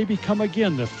we may become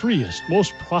again the freest,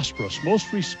 most prosperous,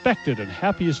 most respected, and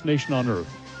happiest nation on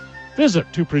earth. Visit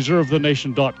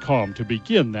topreservethenation.com to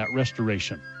begin that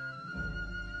restoration.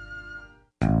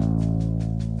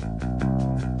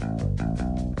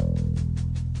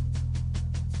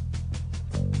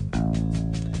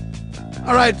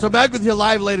 All right, so back with you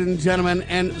live, ladies and gentlemen.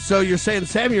 And so you're saying,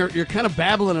 Sam, you're kind of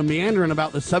babbling and meandering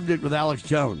about the subject with Alex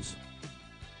Jones.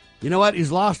 You know what?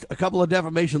 He's lost a couple of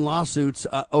defamation lawsuits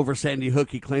over Sandy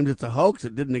Hook. He claims it's a hoax.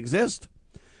 It didn't exist.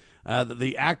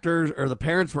 The actors or the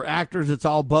parents were actors. It's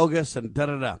all bogus and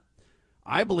da-da-da.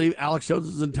 I believe Alex Jones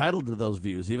is entitled to those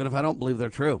views, even if I don't believe they're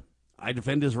true. I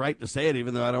defend his right to say it,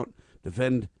 even though I don't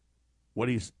defend what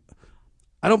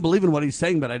I don't believe in what he's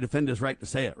saying, but I defend his right to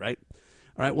say it, right?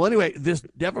 All right, well, anyway, this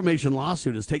defamation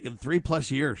lawsuit has taken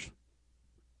 3+ years.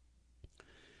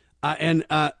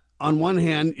 On one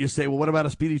hand, you say, well, what about a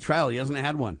speedy trial? He hasn't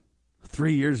had one.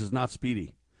 3 years is not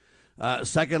speedy.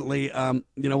 Secondly,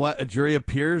 you know what? A jury of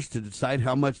peers to decide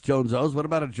how much Jones owes. What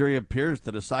about a jury of peers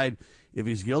to decide if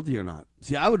he's guilty or not?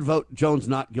 See, I would vote Jones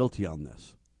not guilty on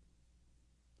this,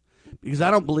 because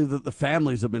I don't believe that the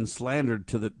families have been slandered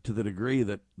to the degree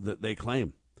that they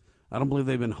claim. I don't believe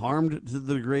they've been harmed to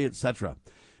the degree, etc.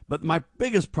 But my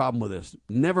biggest problem with this,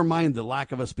 never mind the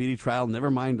lack of a speedy trial,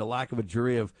 never mind the lack of a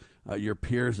jury of your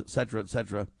peers, etc.,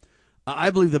 etc. I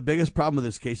believe the biggest problem with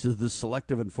this case is this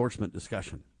selective enforcement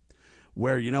discussion,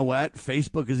 where, you know what,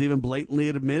 Facebook has even blatantly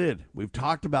admitted. We've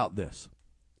talked about this.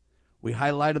 We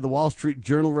highlighted the Wall Street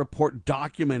Journal report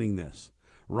documenting this.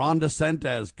 Ron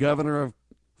DeSantis, governor of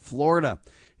Florida,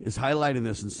 is highlighting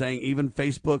this and saying even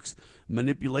Facebook's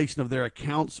manipulation of their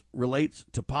accounts relates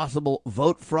to possible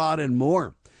vote fraud and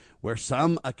more, where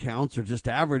some accounts are just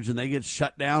average and they get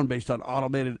shut down based on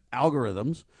automated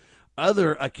algorithms.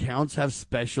 Other accounts have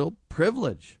special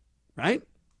privilege, right?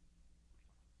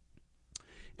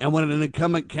 And when an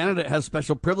incumbent candidate has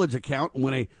special privilege account, and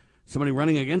when somebody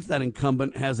running against that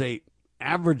incumbent has a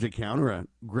average account or a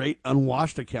great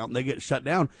unwashed account and they get shut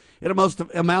down, it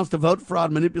amounts to vote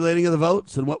fraud, manipulating of the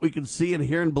votes, and what we can see and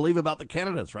hear and believe about the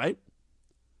candidates, right?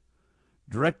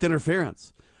 Direct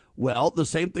interference. Well, the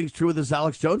same thing's true with this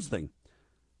Alex Jones thing.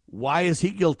 Why is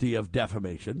he guilty of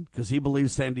defamation? Because he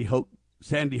believes Sandy Hook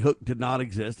did not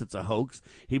exist. It's a hoax.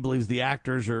 He believes the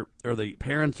actors or the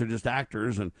parents are just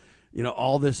actors, and you know,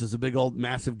 all this is a big old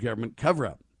massive government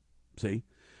cover-up. See?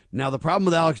 Now, the problem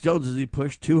with Alex Jones is he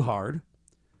pushed too hard,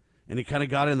 and he kind of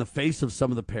got in the face of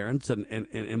some of the parents and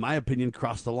in my opinion,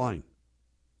 crossed the line,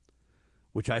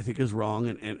 which I think is wrong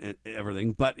and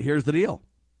everything. But here's the deal.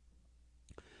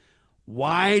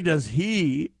 Why does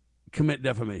he commit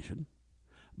defamation,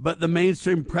 but the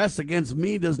mainstream press against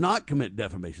me does not commit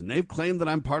defamation? They've claimed that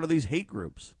I'm part of these hate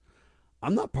groups.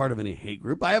 I'm not part of any hate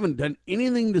group. I haven't done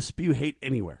anything to spew hate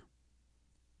anywhere.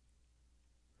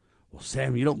 Well,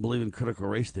 Sam, you don't believe in critical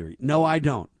race theory. No, I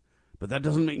don't. But that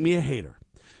doesn't make me a hater.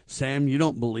 Sam, you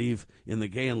don't believe in the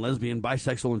gay and lesbian,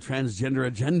 bisexual, and transgender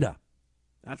agenda.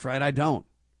 That's right, I don't.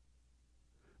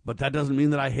 But that doesn't mean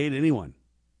that I hate anyone.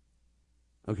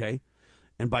 Okay?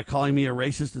 And by calling me a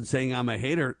racist and saying I'm a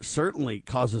hater certainly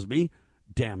causes me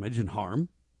damage and harm.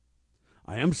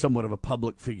 I am somewhat of a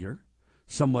public figure,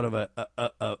 somewhat of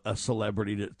a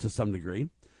celebrity to some degree.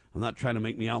 I'm not trying to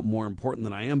make me out more important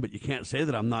than I am, but you can't say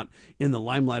that I'm not in the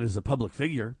limelight as a public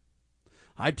figure.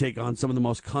 I take on some of the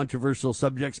most controversial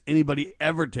subjects anybody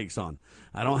ever takes on.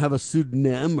 I don't have a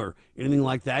pseudonym or anything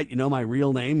like that. You know my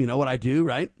real name. You know what I do,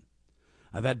 right?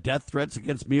 I've had death threats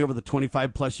against me over the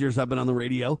 25-plus years I've been on the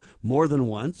radio, more than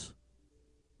once.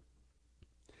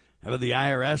 I've had the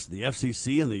IRS, the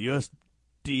FCC, and the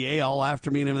USDA all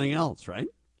after me and everything else, right?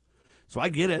 So I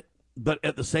get it. But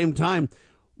at the same time,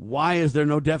 why is there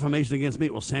no defamation against me?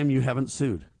 Well, Sam, you haven't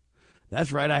sued.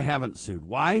 That's right, I haven't sued.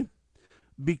 Why?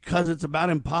 Because it's about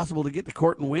impossible to get to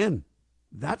court and win.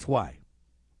 That's why.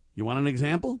 You want an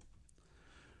example?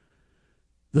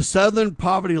 The Southern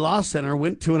Poverty Law Center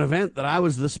went to an event that I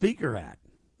was the speaker at.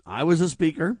 I was a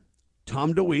speaker.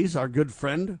 Tom DeWeese, our good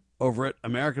friend over at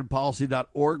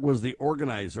AmericanPolicy.org, was the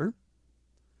organizer.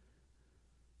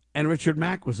 And Richard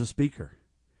Mack was a speaker.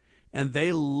 And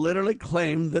they literally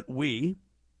claimed that we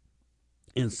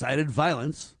incited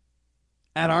violence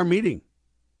at our meeting.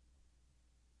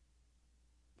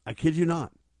 I kid you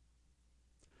not.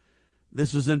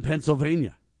 This was in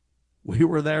Pennsylvania. We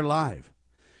were there live.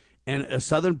 And a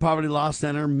Southern Poverty Law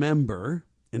Center member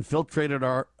infiltrated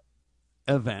our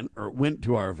event, or went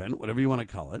to our event, whatever you want to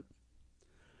call it.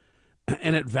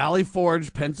 And at Valley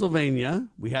Forge, Pennsylvania,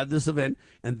 we had this event,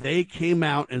 and they came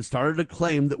out and started to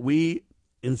claim that we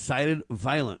incited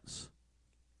violence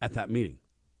at that meeting.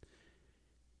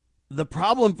 The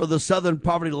problem for the Southern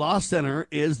Poverty Law Center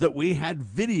is that we had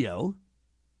video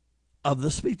of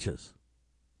the speeches.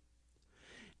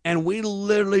 And we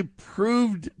literally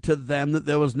proved to them that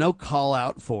there was no call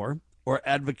out for or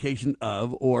advocation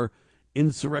of or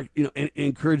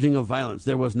encouraging of violence.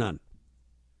 There was none.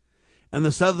 And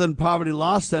the Southern Poverty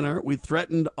Law Center, we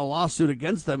threatened a lawsuit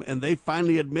against them, and they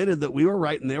finally admitted that we were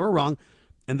right and they were wrong,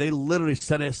 and they literally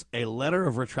sent us a letter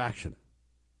of retraction.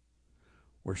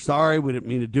 We're sorry, we didn't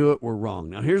mean to do it, we're wrong.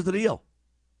 Now, here's the deal.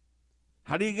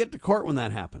 How do you get to court when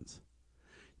that happens?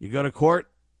 You go to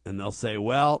court, and they'll say,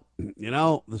 well, you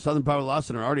know, the Southern Poverty Law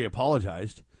Center already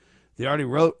apologized. They already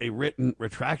wrote a written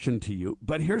retraction to you.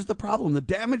 But here's the problem. The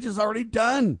damage is already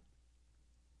done.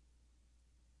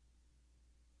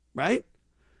 Right?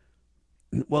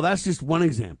 Well, that's just one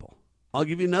example. I'll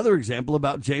give you another example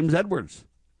about James Edwards,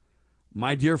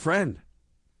 my dear friend.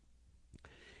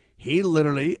 He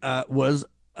literally was,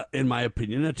 in my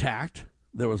opinion, attacked.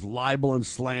 There was libel and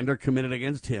slander committed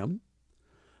against him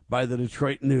by the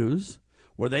Detroit News,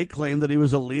 where they claimed that he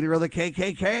was a leader of the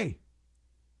KKK.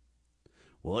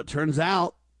 Well, it turns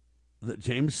out that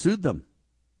James sued them.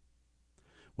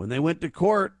 When they went to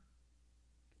court,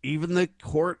 even the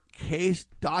court case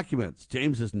documents,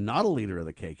 James is not a leader of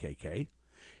the KKK.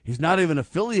 He's not even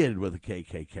affiliated with the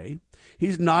KKK.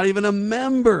 He's not even a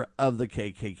member of the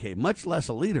KKK, much less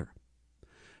a leader.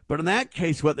 But in that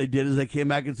case, what they did is they came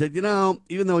back and said, you know,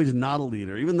 even though he's not a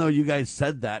leader, even though you guys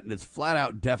said that, and it's flat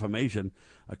out defamation,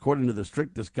 according to the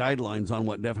strictest guidelines on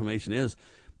what defamation is,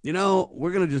 you know,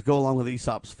 we're going to just go along with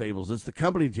Aesop's fables. It's the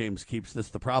company James keeps that's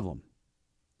the problem.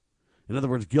 In other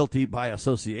words, guilty by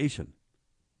association.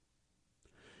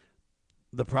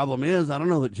 The problem is, I don't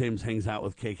know that James hangs out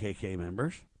with KKK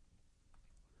members,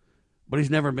 but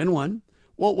he's never been one.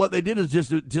 Well, what they did is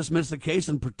just dismiss the case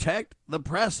and protect the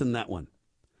press in that one.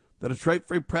 The Detroit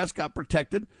Free Press got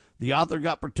protected, the author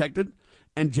got protected,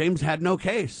 and James had no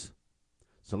case.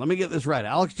 So let me get this right.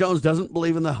 Alex Jones doesn't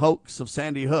believe in the hoax of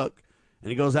Sandy Hook, and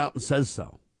he goes out and says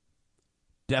so.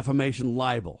 Defamation,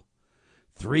 libel.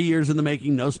 3 years in the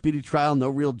making, no speedy trial, no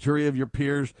real jury of your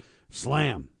peers.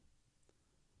 Slam.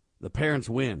 The parents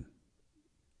win.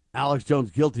 Alex Jones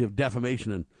guilty of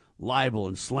defamation and libel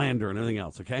and slander and everything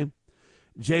else, okay?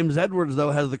 James Edwards,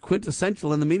 though, has the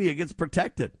quintessential, and the media gets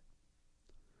protected.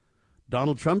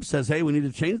 Donald Trump says, hey, we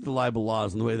need to change the libel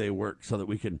laws and the way they work so that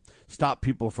we can stop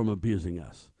people from abusing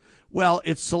us. Well,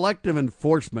 it's selective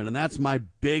enforcement, and that's my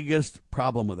biggest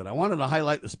problem with it. I wanted to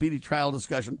highlight the speedy trial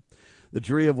discussion, the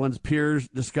jury of one's peers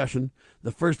discussion,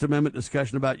 the First Amendment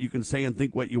discussion about you can say and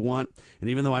think what you want, and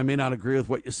even though I may not agree with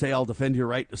what you say, I'll defend your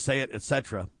right to say it,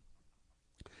 etc.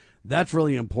 That's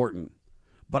really important.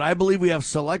 But I believe we have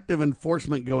selective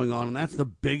enforcement going on, and that's the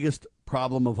biggest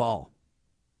problem of all.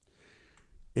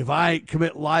 If I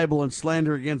commit libel and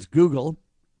slander against Google,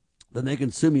 then they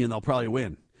can sue me and they'll probably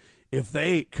win. If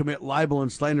they commit libel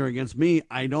and slander against me,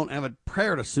 I don't have a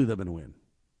prayer to sue them and win.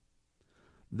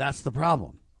 That's the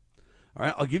problem. All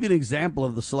right, I'll give you an example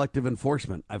of the selective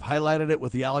enforcement. I've highlighted it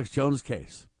with the Alex Jones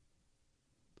case.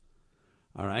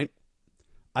 All right.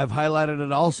 I've highlighted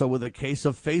it also with a case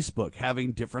of Facebook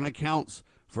having different accounts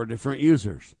for different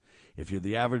users. If you're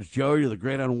the average Joe, you're the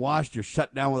great unwashed, you're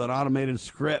shut down with an automated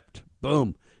script.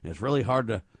 Boom. And it's really hard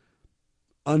to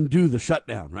undo the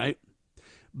shutdown, right?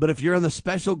 But if you're in the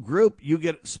special group, you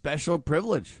get special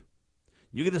privilege.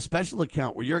 You get a special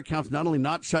account where your account's not only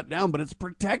not shut down, but it's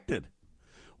protected.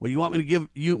 Well, you want me to give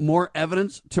you more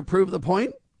evidence to prove the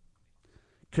point?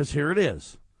 Because here it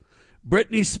is.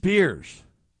 Britney Spears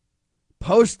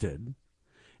posted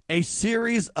a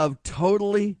series of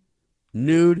totally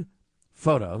nude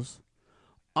photos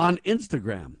on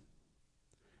Instagram.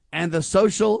 And the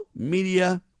social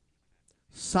media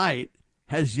site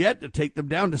has yet to take them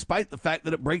down, despite the fact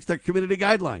that it breaks their community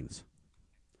guidelines.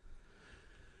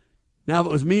 Now, if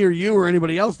it was me or you or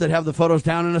anybody else, they'd have the photos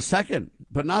down in a second,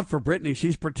 but not for Britney.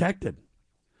 She's protected.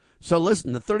 So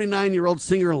listen, the 39-year-old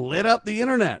singer lit up the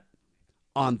internet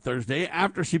on Thursday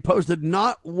after she posted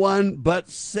not one but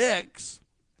 6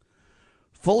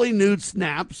 fully nude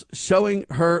snaps showing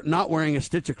her not wearing a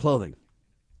stitch of clothing.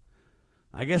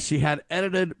 I guess she had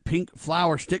edited pink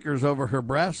flower stickers over her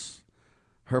breasts,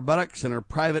 her buttocks, and her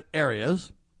private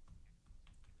areas.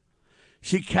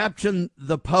 She captioned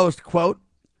the post, quote,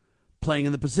 "Playing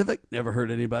in the Pacific, never hurt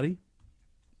anybody."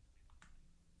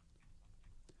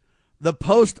 The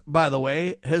post, by the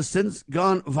way, has since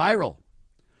gone viral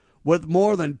with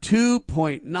more than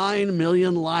 2.9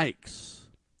 million likes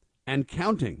and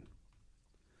counting.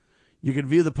 You can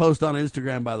view the post on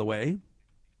Instagram, by the way.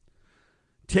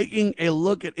 Taking a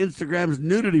look at Instagram's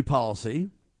nudity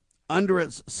policy under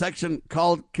its section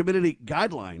called Community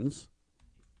Guidelines,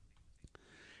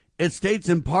 it states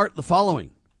in part the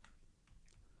following.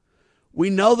 We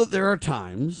know that there are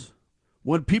times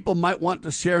when people might want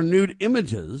to share nude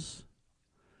images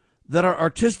that are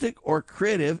artistic or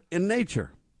creative in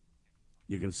nature.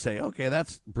 You can say, okay,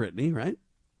 that's Britney, right?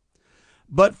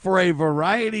 But for a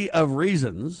variety of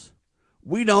reasons,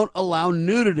 we don't allow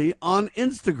nudity on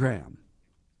Instagram.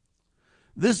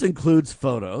 This includes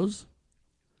photos,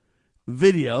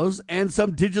 videos, and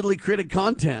some digitally created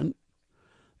content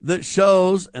that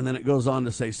shows, and then it goes on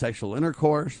to say sexual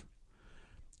intercourse,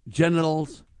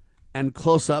 genitals, and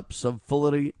close-ups of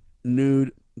fully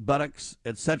nude buttocks,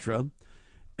 etc.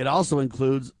 It also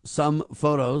includes some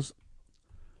photos.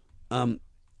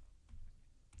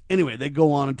 Anyway, they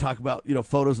go on and talk about,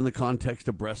 photos in the context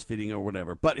of breastfeeding or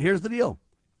whatever. But here's the deal.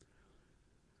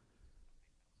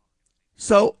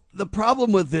 So the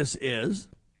problem with this is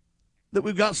that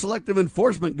we've got selective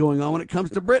enforcement going on when it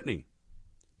comes to Britney.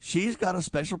 She's got a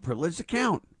special privileged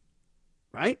account,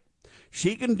 right?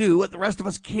 She can do what the rest of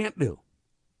us can't do.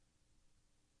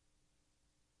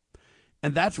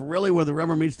 And that's really where the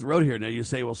rubber meets the road here. Now you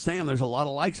say, well, Sam, there's a lot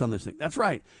of likes on this thing. That's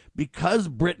right. Because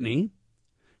Britney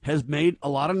has made a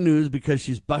lot of news because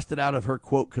she's busted out of her,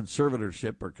 quote,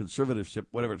 conservatorship,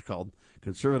 whatever it's called,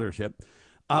 conservatorship,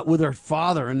 with her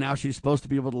father, and now she's supposed to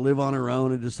be able to live on her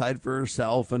own and decide for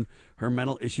herself, and her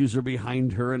mental issues are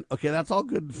behind her. And okay, that's all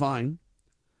good and fine.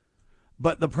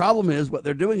 But the problem is what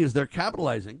they're doing is they're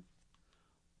capitalizing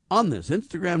on this.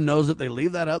 Instagram knows that they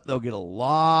leave that up, they'll get a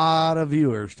lot of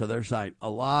viewers to their site. A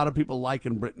lot of people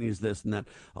liking Britney's this and that.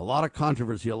 A lot of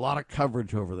controversy, a lot of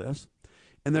coverage over this.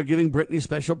 And they're giving Britney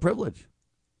special privilege.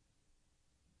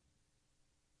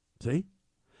 See?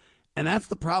 And that's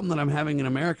the problem that I'm having in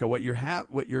America. What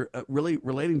you're really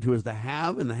relating to is the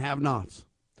have and the have-nots.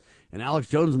 And Alex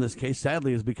Jones, in this case,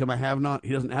 sadly, has become a have-not.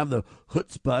 He doesn't have the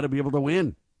chutzpah to be able to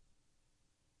win.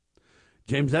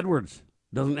 James Edwards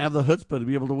doesn't have the chutzpah to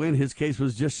be able to win. His case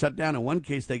was just shut down. In one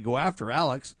case, they go after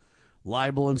Alex.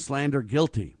 Libel and slander,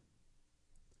 guilty.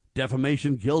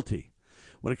 Defamation, guilty.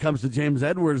 When it comes to James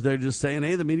Edwards, they're just saying,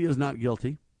 hey, the media is not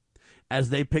guilty, as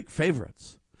they pick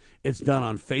favorites. It's done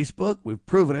on Facebook. We've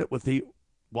proven it with the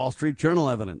Wall Street Journal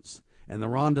evidence and the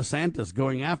Ron DeSantis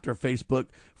going after Facebook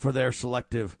for their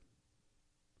selective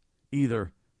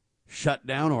either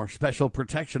shutdown or special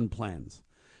protection plans.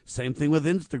 Same thing with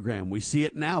Instagram. We see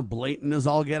it now, blatant as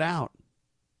all get out.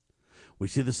 We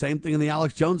see the same thing in the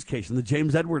Alex Jones case and the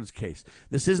James Edwards case.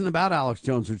 This isn't about Alex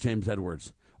Jones or James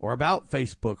Edwards or about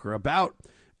Facebook or about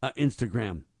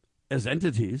Instagram as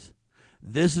entities.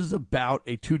 This is about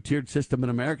a two-tiered system in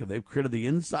America. They've created the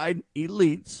inside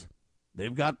elites.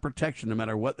 They've got protection no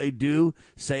matter what they do,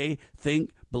 say,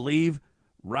 think, believe,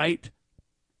 write.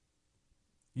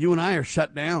 You and I are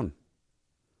shut down.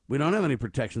 We don't have any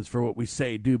protections for what we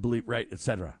say, do, believe, write,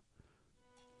 etc.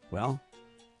 Well,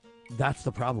 that's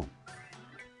the problem.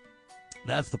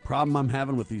 That's the problem I'm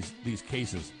having with these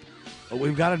cases. But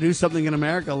we've got to do something in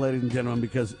America, ladies and gentlemen,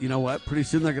 because you know what? Pretty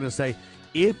soon they're going to say,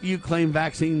 if you claim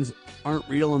vaccines aren't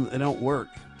real and they don't work,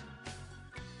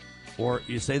 or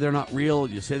you say they're not real,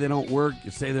 you say they don't work,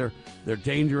 you say they're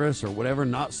dangerous or whatever,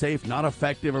 not safe, not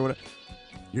effective or whatever,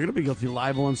 you're going to be guilty of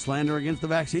libel and slander against the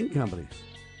vaccine companies.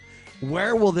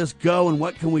 Where will this go and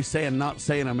what can we say and not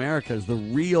say in America is the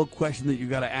real question that you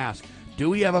got to ask. Do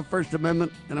we have a First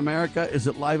Amendment in America? Is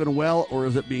it live and well, or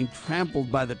is it being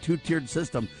trampled by the two-tiered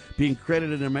system being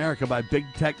created in America by big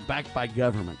tech backed by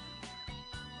government?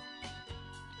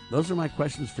 Those are my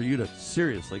questions for you to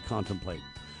seriously contemplate.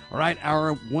 All right,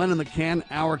 hour 1 in the can,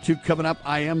 hour 2 coming up.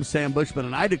 I am Sam Bushman,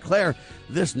 and I declare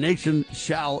this nation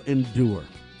shall endure.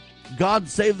 God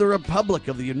save the Republic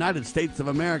of the United States of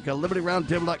America.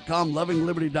 LibertyRoundtable.com,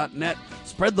 LovingLiberty.net.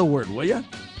 Spread the word, will you?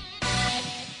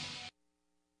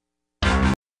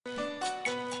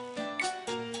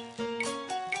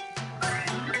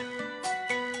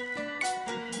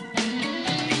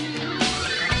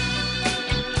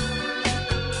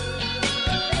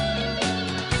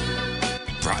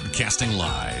 Broadcasting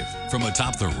live from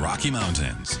atop the Rocky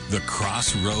Mountains, the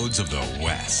crossroads of the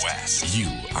West. You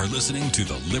are listening to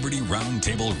the Liberty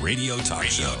Roundtable Radio Talk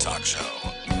Show.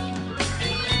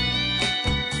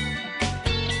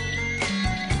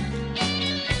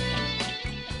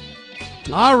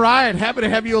 All right, happy to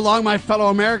have you along, my fellow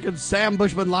Americans. Sam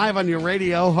Bushman live on your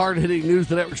radio. Hard-hitting news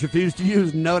the networks refuse to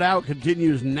use, no doubt,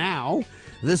 continues now.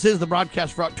 This is the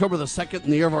broadcast for October the 2nd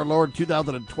in the year of our Lord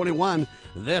 2021.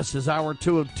 This is hour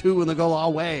 2 of 2, and the goal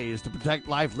always to protect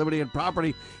life, liberty, and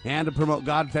property, and to promote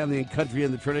God, family, and country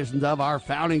and the traditions of our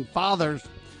founding fathers.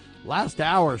 Last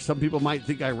hour, some people might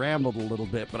think I rambled a little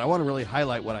bit, but I want to really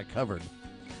highlight what I covered.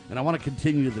 And I want to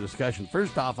continue the discussion.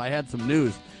 First off, I had some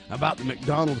news about the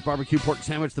McDonald's barbecue pork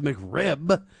sandwich, the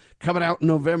McRib, coming out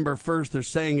November 1st. They're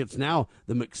saying it's now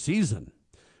the McSeason.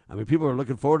 I mean, people are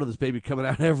looking forward to this baby coming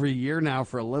out every year now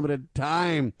for a limited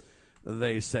time,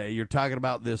 they say. You're talking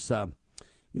about this,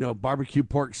 barbecue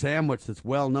pork sandwich that's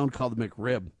well known called the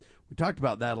McRib. We talked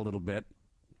about that a little bit.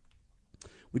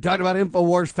 We talked about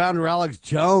InfoWars founder Alex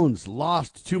Jones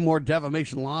lost 2 more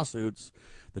defamation lawsuits.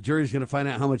 The jury's going to find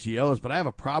out how much he owes, but I have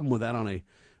a problem with that on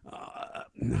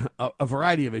a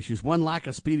variety of issues. One, lack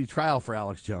of speedy trial for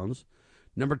Alex Jones.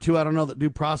 Number 2, I don't know that due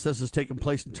process has taken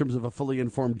place in terms of a fully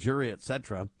informed jury,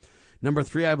 etc. Number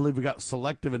 3, I believe we got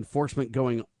selective enforcement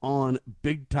going on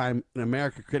big time in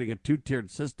America, creating a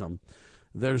 2-tiered system.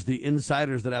 There's the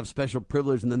insiders that have special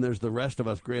privilege, and then there's the rest of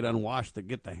us great unwashed that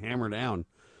get the hammer down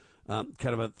kind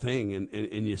of a thing.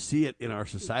 And you see it in our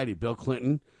society. Bill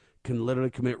Clinton can literally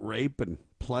commit rape and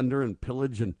plunder and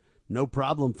pillage, and no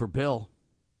problem for Bill.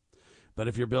 But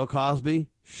if you're Bill Cosby,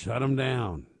 shut him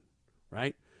down,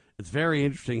 right? It's very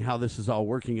interesting how this is all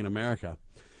working in America.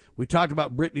 We talked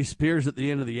about Britney Spears at the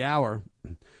end of the hour.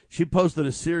 She posted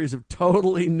a series of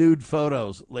totally nude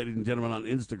photos, ladies and gentlemen, on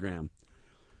Instagram.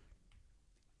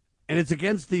 And it's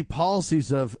against the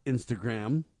policies of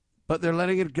Instagram, but they're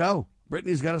letting it go.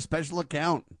 Britney's got a special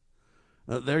account.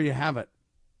 There you have it.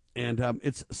 And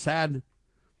it's sad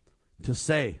to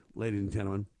say, ladies and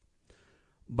gentlemen,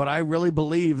 but I really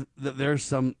believe that there's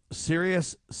some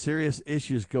serious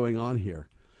issues going on here.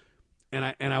 And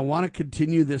I want to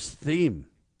continue this theme,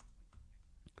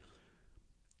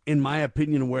 in my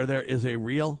opinion, where there is a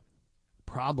real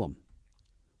problem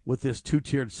with this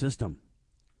 2-tiered system.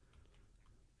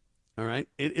 All right?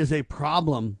 It is a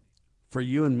problem for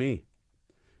you and me.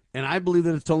 And I believe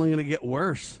that it's only going to get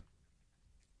worse.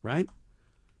 Right?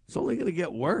 It's only going to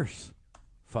get worse,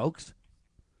 folks,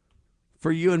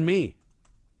 for you and me.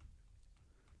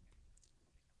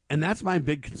 And that's my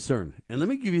big concern. And let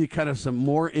me give you kind of some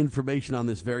more information on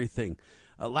this very thing.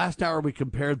 Last hour, we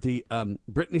compared the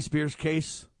Britney Spears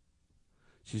case.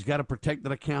 She's got a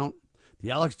protected account.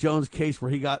 The Alex Jones case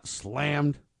where he got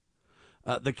slammed.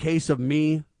 The case of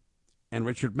me and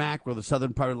Richard Mack, where the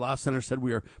Southern Poverty Law Center said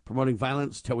we are promoting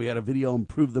violence till we had a video and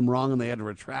proved them wrong and they had to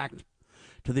retract.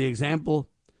 To the example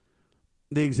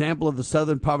of the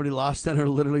Southern Poverty Law Center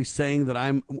literally saying that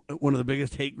I'm one of the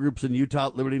biggest hate groups in Utah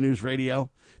at Liberty News Radio,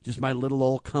 just my little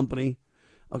old company.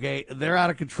 Okay, they're out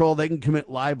of control. They can commit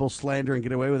libel, slander, and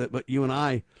get away with it. But you and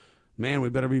I, man, we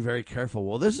better be very careful.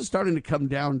 Well, this is starting to come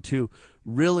down to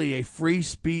really a free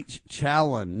speech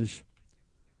challenge.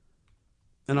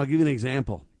 And I'll give you an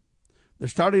example. They're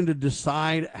starting to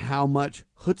decide how much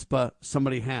chutzpah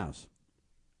somebody has.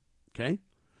 Okay?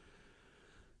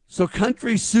 So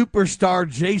country superstar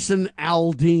Jason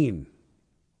Aldean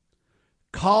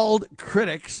called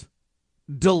critics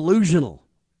delusional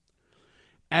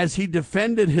as he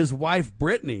defended his wife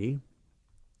Britney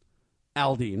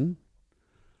Aldean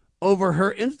over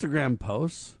her Instagram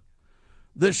posts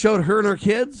that showed her and her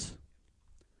kids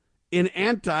in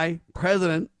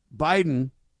anti-President Biden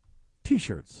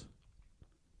T-shirts.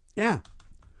 Yeah.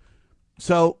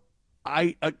 So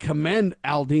I commend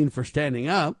Aldean for standing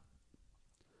up.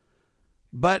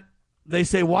 But they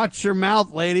say, watch your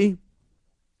mouth, lady.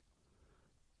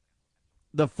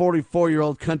 The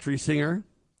 44-year-old country singer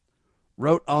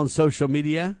wrote on social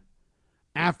media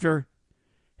after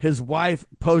his wife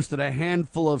posted a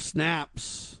handful of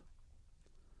snaps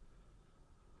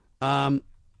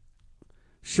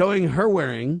showing her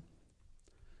wearing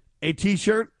a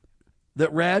T-shirt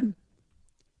that read,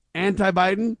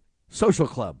 Anti-Biden Social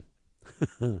Club.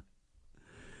 And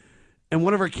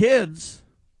one of her kids,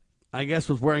 I guess,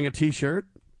 was wearing a T-shirt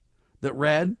that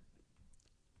read,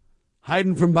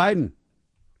 hiding from Biden.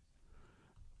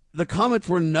 The comments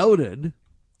were noted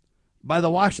by the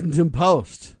Washington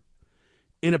Post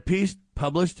in a piece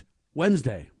published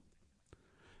Wednesday.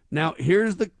 Now,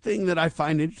 here's the thing that I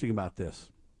find interesting about this.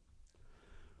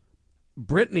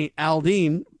 Britney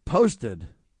Aldean posted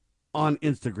on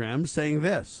Instagram saying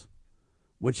this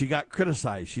when she got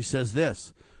criticized. She says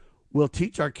this: "We'll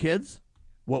teach our kids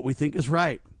what we think is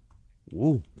right."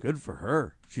 Ooh, good for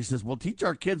her. She says, "We'll teach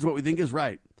our kids what we think is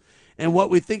right and what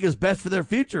we think is best for their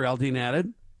future," Aldean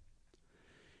added.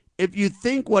 If you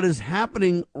think what is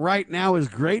happening right now is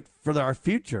great for our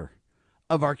future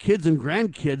of our kids and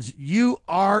grandkids, you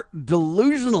are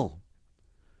delusional,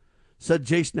 said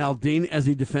Jason Aldean as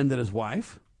he defended his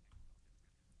wife.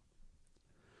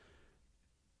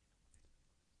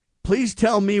 "Please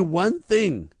tell me one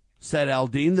thing," said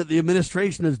Aldean, "that the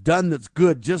administration has done that's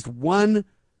good. Just one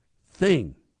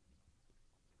thing."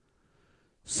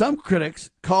 Some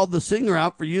critics called the singer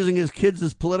out for using his kids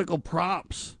as political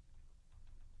props.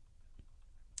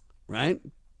 Right?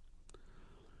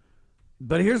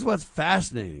 But here's what's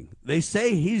fascinating. They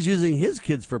say he's using his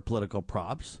kids for political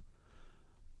props.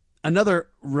 Another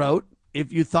wrote,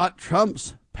 "If you thought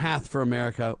Trump's path for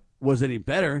America was any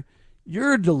better,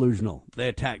 you're delusional." They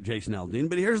attacked Jason Aldean.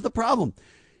 But here's the problem.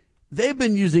 They've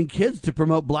been using kids to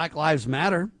promote Black Lives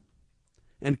Matter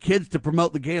and kids to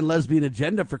promote the gay and lesbian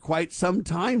agenda for quite some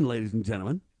time, ladies and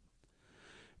gentlemen.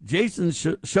 Jason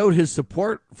showed his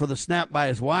support for the snap by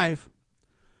his wife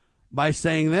by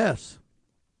saying this: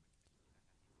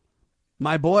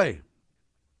 "My boy,"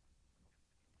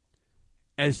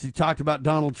 as he talked about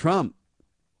Donald Trump.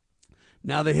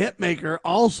 Now, the hit maker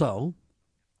also,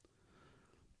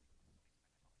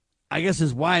 I guess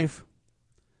his wife,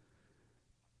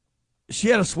 she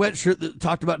had a sweatshirt that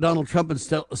talked about Donald Trump and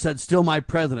said, "Still my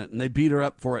president," and they beat her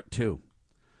up for it too.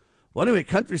 Well, anyway,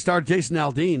 country star Jason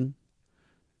Aldean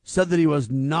said that he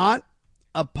was not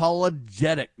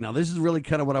apologetic. Now, this is really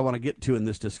kind of what I want to get to in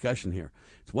this discussion here.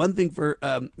 It's one thing for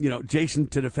Jason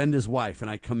to defend his wife, and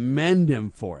I commend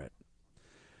him for it.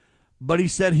 But he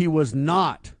said he was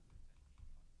not.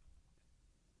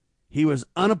 He was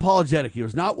unapologetic. He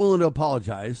was not willing to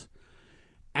apologize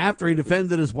after he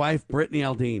defended his wife, Brittany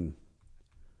Aldean,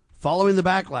 following the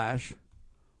backlash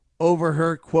over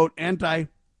her, quote,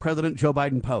 anti-President Joe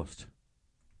Biden post.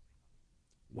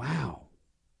 Wow.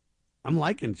 I'm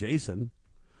liking Jason.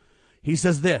 He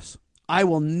says this: "I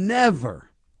will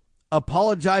never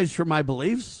apologize for my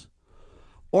beliefs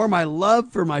or my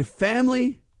love for my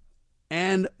family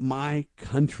and my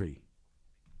country,"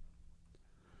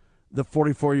 the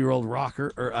 44-year-old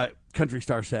rocker or country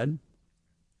star said.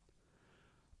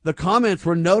 The comments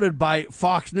were noted by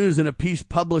Fox News in a piece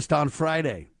published on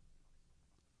Friday.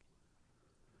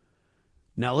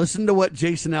 Now listen to what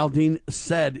Jason Aldean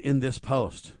said in this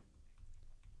post.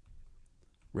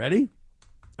 Ready?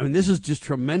 I mean, this is just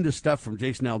tremendous stuff from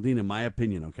Jason Aldean, in my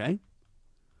opinion, okay?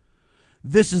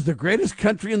 "This is the greatest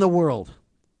country in the world,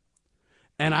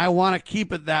 and I want to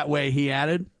keep it that way," he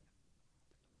added.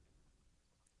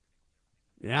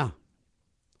 Yeah.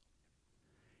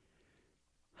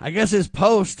 I guess his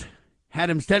post had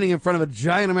him standing in front of a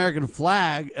giant American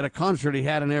flag at a concert he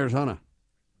had in Arizona.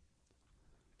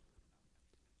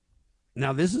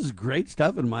 Now, this is great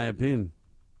stuff, in my opinion.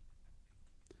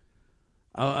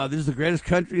 This is the greatest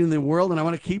country in the world, and I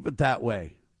want to keep it that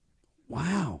way.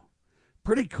 Wow.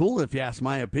 Pretty cool, if you ask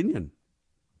my opinion.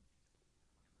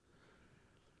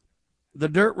 The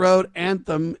Dirt Road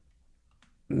Anthem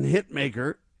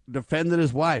hitmaker defended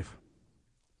his wife.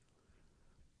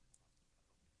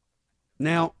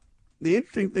 Now, the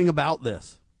interesting thing about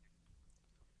this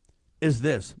is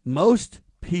this: most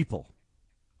people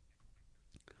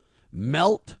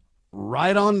melt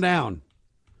right on down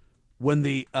when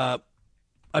the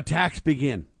attacks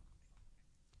begin.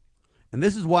 And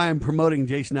this is why I'm promoting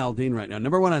Jason Aldean right now.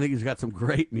 Number one, I think he's got some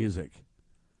great music.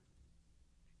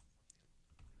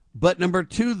 But number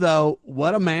two, though,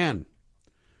 what a man.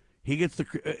 He gets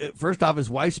the, first off, his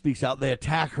wife speaks out. They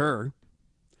attack her.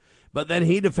 But then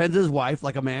he defends his wife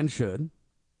like a man should.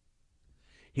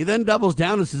 He then doubles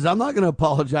down and says, "I'm not going to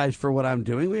apologize for what I'm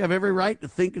doing. We have every right to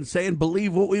think and say and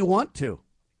believe what we want to."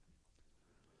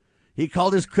 He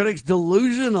called his critics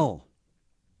delusional.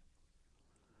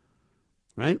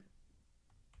 Right?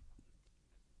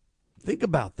 Think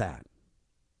about that.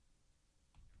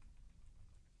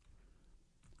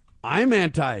 I'm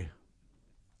anti-Biden.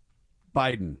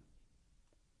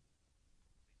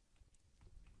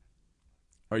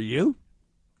 Are you?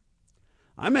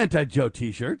 I'm anti-Joe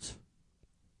t-shirts.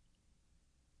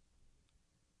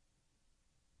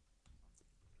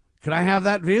 Can I have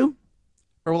that view?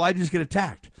 Or will I just get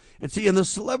attacked? And see, in the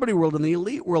celebrity world, in the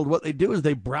elite world, what they do is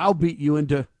they browbeat you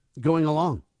into going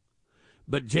along.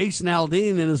 But Jason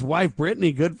Aldean and his wife,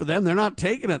 Brittany, good for them. They're not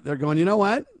taking it. They're going, you know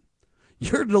what?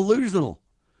 You're delusional.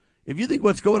 If you think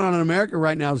what's going on in America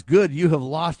right now is good, you have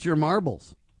lost your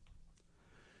marbles.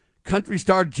 Country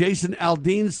star Jason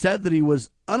Aldean said that he was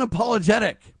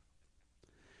unapologetic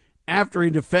after he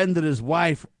defended his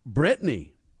wife,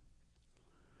 Britney,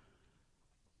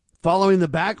 following the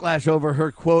backlash over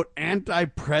her, quote,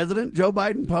 anti-president Joe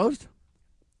Biden post.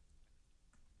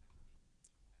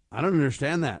 I don't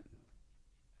understand that.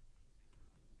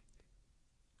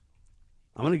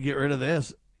 I'm going to get rid of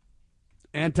this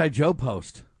anti-Joe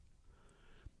post.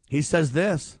 He says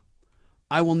this: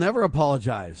 I will never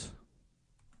apologize.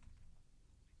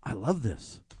 I love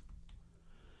this.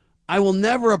 I will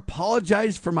never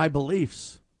apologize for my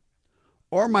beliefs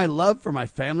or my love for my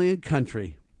family and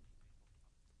country.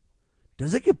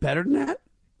 Does it get better than that?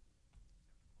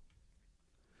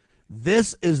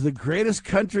 This is the greatest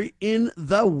country in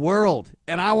the world,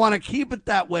 and I want to keep it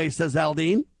that way, says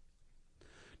Aldean.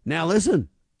 Now listen,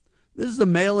 this is a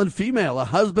male and female, a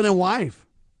husband and wife.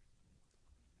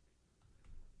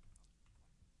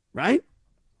 Right?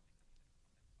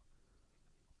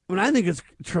 I mean, I think it's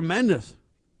tremendous.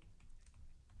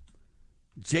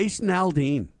 Jason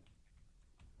Aldean.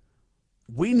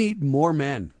 We need more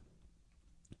men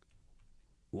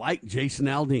like Jason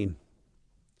Aldean.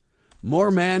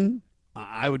 More men,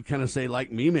 I would kind of say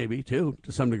like me maybe too,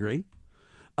 to some degree,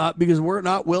 because we're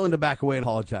not willing to back away and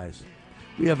apologize.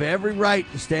 We have every right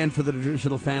to stand for the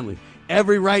traditional family.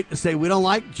 Every right to say we don't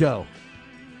like Joe.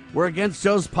 We're against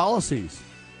Joe's policies.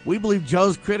 We believe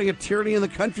Joe's creating a tyranny in the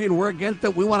country and we're against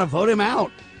it. We want to vote him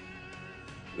out.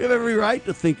 We have every right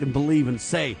to think and believe and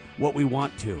say what we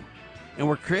want to. And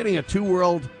we're creating a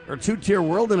two-tier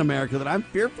world in America that I'm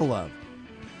fearful of.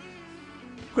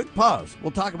 Quick pause.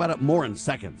 We'll talk about it more in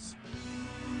seconds.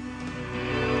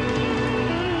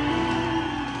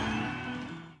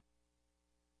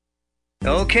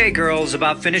 Okay, girls,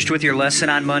 about finished with your lesson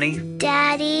on money?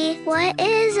 Daddy, what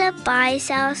is a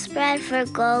buy-sell spread for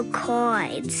gold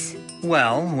coins?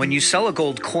 Well, when you sell a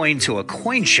gold coin to a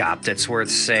coin shop that's worth,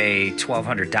 say,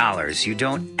 $1,200, you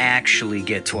don't actually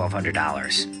get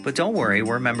 $1,200. But don't worry,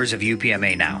 we're members of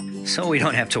UPMA now, so we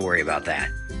don't have to worry about that.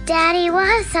 Daddy,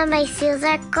 what if somebody steals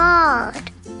our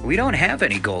gold? We don't have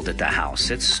any gold at the house.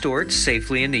 It's stored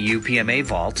safely in the UPMA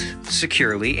vault,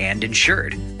 securely and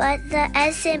insured. But the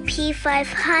S&P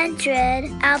 500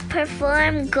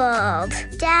 outperformed gold.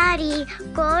 Daddy,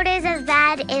 gold is a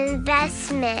bad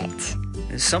investment.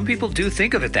 Some people do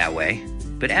think of it that way,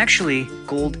 but actually,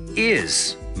 gold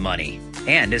is money.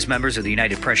 And as members of the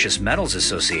United Precious Metals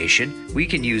Association, we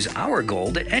can use our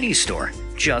gold at any store,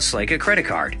 just like a credit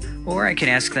card. Or I can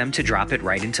ask them to drop it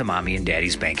right into Mommy and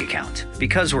Daddy's bank account,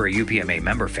 because we're a UPMA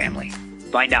member family.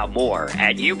 Find out more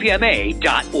at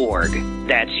upma.org.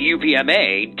 That's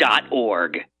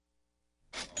upma.org.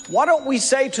 Why don't we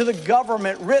say to the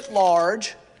government writ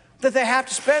large that they have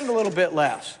to spend a little bit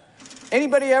less?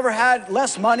 Anybody ever had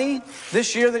less money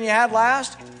this year than you had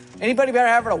last? Anybody ever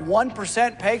having a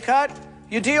 1% pay cut?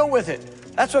 You deal with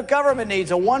it. That's what government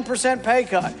needs, a 1% pay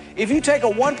cut. If you take a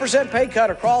 1% pay cut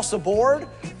across the board,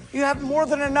 you have more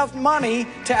than enough money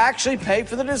to actually pay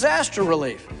for the disaster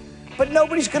relief. But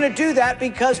nobody's going to do that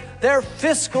because they're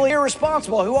fiscally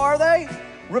irresponsible. Who are they?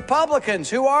 Republicans.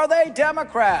 Who are they?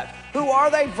 Democrats. Who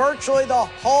are they? Virtually the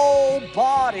whole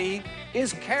body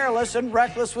is careless and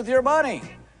reckless with your money.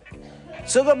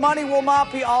 So the money will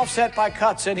not be offset by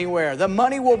cuts anywhere. The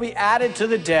money will be added to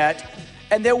the debt,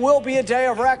 and there will be a day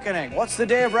of reckoning. What's the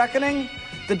day of reckoning?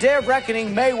 The day of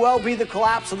reckoning may well be the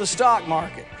collapse of the stock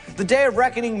market. The day of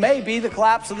reckoning may be the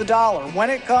collapse of the dollar. When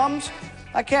it comes,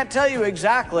 I can't tell you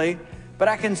exactly, but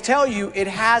I can tell you it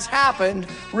has happened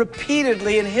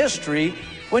repeatedly in history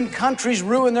when countries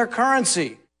ruin their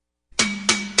currency.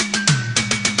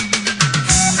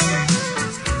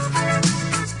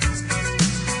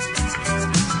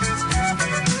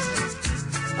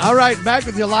 All right, back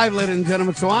with you live, ladies and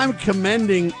gentlemen. So I'm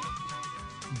commending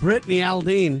Britney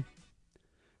Aldean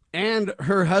and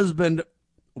her husband,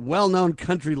 well-known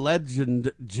country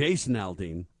legend Jason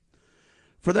Aldean,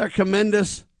 for their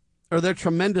tremendous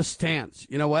stance.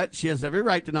 You know what? She has every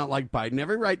right to not like Biden,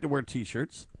 every right to wear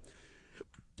T-shirts.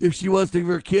 If she wants to give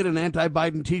her kid an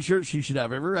anti-Biden T-shirt, she should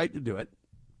have every right to do it.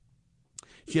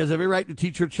 She has every right to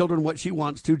teach her children what she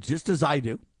wants to, just as I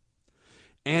do.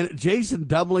 And Jason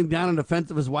doubling down in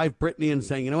defense of his wife, Britney, and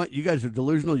saying, you know what, you guys are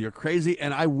delusional, you're crazy,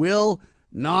 and I will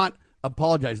not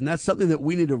apologize. And that's something that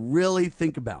we need to really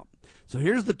think about. So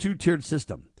here's the two-tiered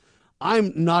system.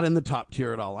 I'm not in the top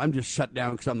tier at all. I'm just shut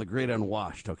down because I'm the great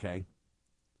unwashed, okay?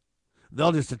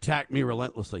 They'll just attack me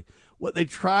relentlessly. What they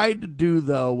tried to do,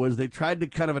 though, was they tried to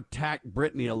kind of attack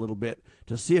Britney a little bit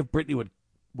to see if Britney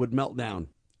would melt down,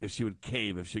 if she would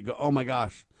cave, if she'd go, oh, my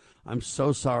gosh, I'm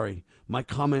so sorry. My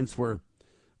comments were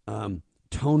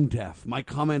tone deaf. My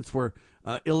comments were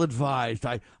ill-advised.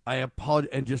 I apologize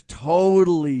and just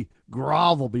totally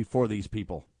grovel before these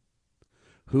people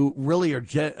who really are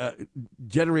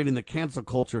generating the cancel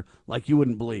culture like you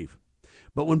wouldn't believe.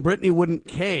 But when Britney wouldn't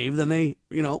cave, then they,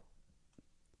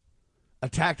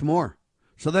 attacked more.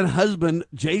 So then husband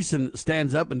Jason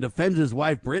stands up and defends his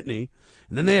wife Britney,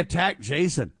 and then they attack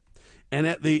Jason. And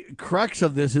at the crux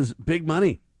of this is big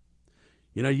money.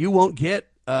 You won't get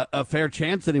a fair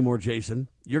chance anymore, Jason.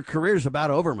 Your career's about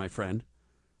over, my friend.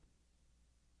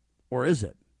 Or is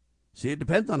it? See, it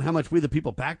depends on how much we the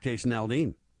people back Jason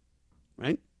Aldean,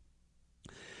 right?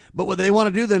 But what they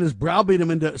want to do then is browbeat him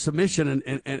into submission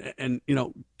and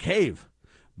cave.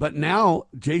 But now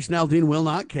Jason Aldean will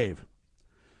not cave.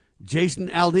 Jason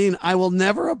Aldean, I will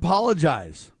never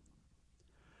apologize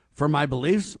for my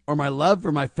beliefs or my love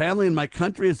for my family and my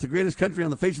country. It's the greatest country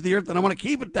on the face of the earth, and I want to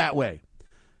keep it that way.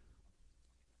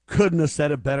 Couldn't have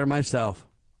said it better myself.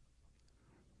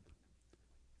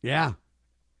 Yeah.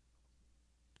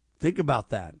 Think about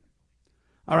that.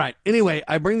 All right. Anyway,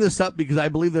 I bring this up because I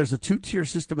believe there's a two-tier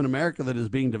system in America that is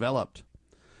being developed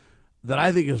that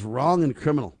I think is wrong and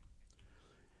criminal.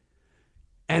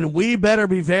 And we better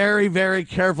be very, very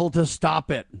careful to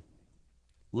stop it,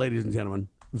 ladies and gentlemen.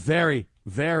 Very,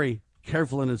 very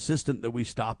careful and insistent that we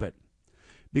stop it.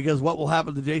 Because what will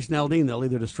happen to Jason Aldean? They'll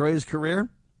either destroy his career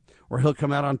or he'll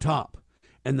come out on top.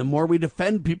 And the more we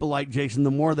defend people like Jason,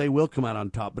 the more they will come out on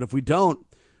top. But if we don't,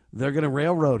 they're going to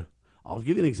railroad. I'll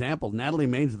give you an example. Natalie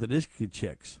Maines of the Dixie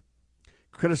Chicks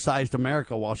criticized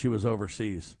America while she was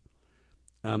overseas,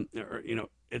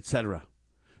 etc.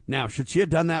 Now, should she have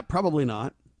done that? Probably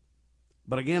not.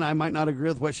 But again, I might not agree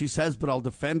with what she says, but I'll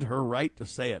defend her right to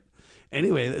say it.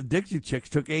 Anyway, the Dixie Chicks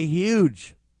took a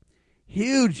huge,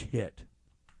 huge hit.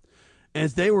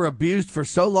 As they were abused for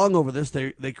so long over this,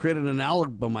 they created an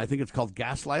album, I think it's called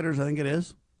Gaslighters, I think it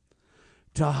is,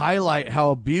 to highlight how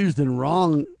abused and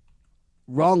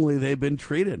wrongly they've been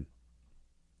treated.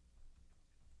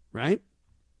 Right?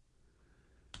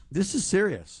 This is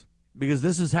serious because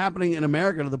this is happening in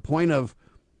America to the point of,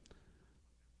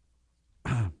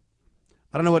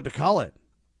 I don't know what to call it,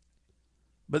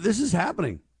 but this is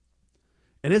happening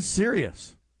and it's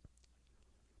serious.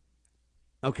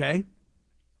 Okay?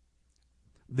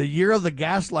 The Year of the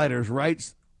Gaslighters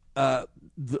writes, what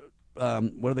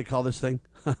do they call this thing?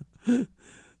 The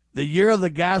Year of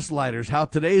the Gaslighters, how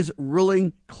today's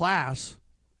ruling class,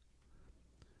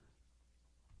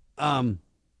 they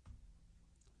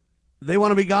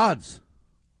want to be gods.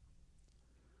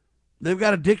 They've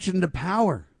got addiction to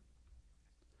power.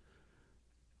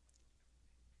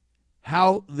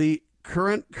 How the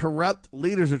current corrupt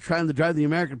leaders are trying to drive the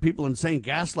American people insane.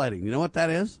 Gaslighting. You know what that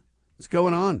is? What's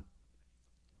going on?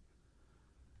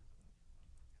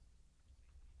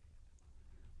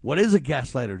 What is a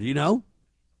gaslighter? Do you know?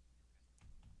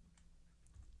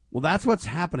 Well, that's what's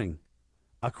happening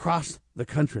across the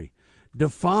country.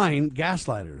 Define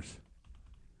gaslighters.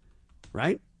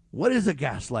 Right? What is a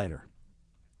gaslighter?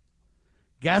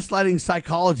 Gaslighting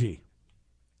psychology.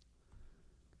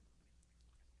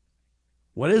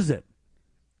 What is it?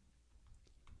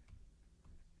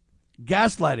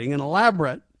 Gaslighting, an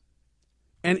elaborate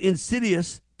and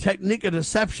insidious technique of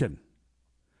deception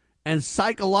and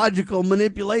psychological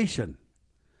manipulation,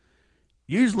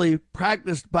 usually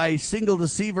practiced by a single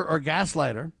deceiver or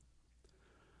gaslighter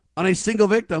on a single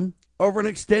victim over an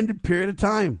extended period of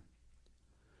time.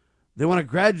 They want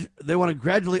to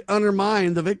gradually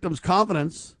undermine the victim's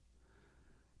confidence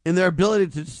in their ability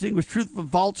to distinguish truth from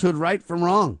falsehood, right from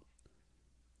wrong.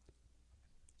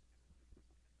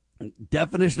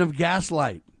 Definition of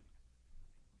gaslight.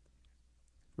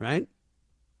 Right?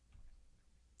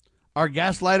 Are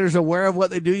gaslighters aware of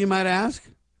what they do, you might ask?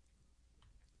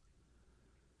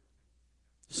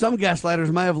 Some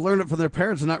gaslighters might have learned it from their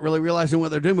parents and not really realizing what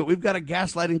they're doing, but we've got a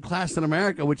gaslighting class in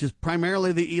America, which is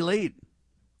primarily the elite.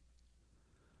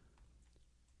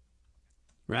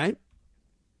 Right?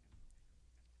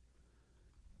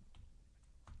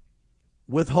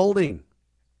 Withholding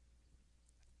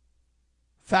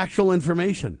factual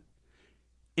information,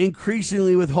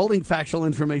 increasingly withholding factual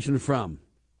information from,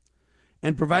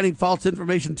 and providing false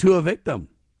information to a victim.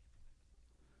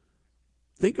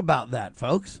 Think about that,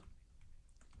 folks.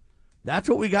 That's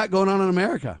what we got going on in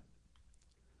America.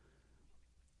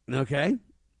 Okay?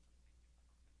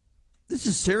 This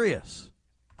is serious.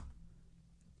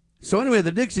 So anyway,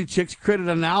 the Dixie Chicks created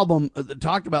an album that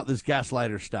talked about this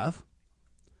gaslighter stuff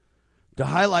to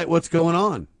highlight what's going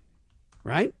on,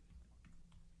 right?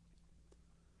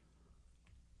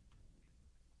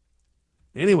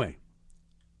 Anyway,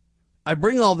 I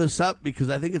bring all this up because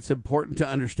I think it's important to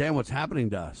understand what's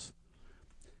happening to us.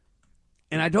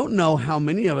 And I don't know how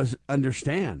many of us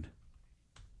understand.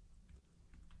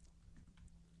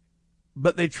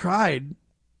 But they tried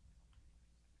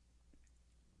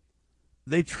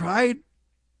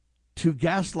to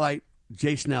gaslight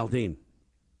Jason Aldean.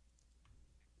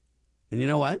 And you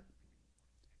know what?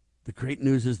 The great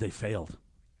news is they failed.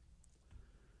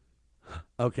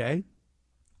 Okay?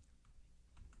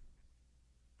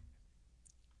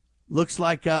 Looks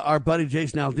like our buddy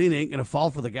Jason Aldean ain't going to fall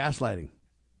for the gaslighting.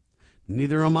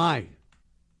 Neither am I.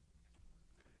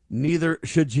 Neither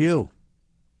should you.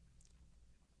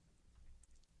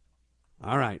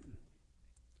 All right.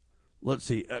 Let's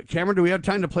see. Cameron, do we have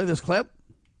time to play this clip?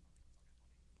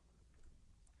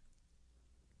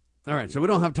 All right, so we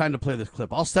don't have time to play this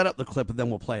clip. I'll set up the clip and then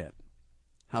we'll play it.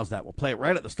 How's that? We'll play it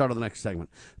right at the start of the next segment.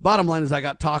 Bottom line is I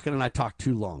got talking and I talked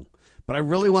too long. But I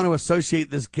really want to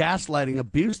associate this gaslighting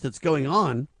abuse that's going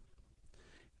on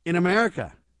in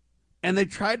America. And they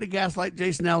tried to gaslight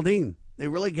Jason Aldean. They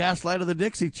really gaslighted the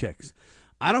Dixie Chicks.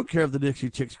 I don't care if the Dixie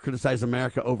Chicks criticize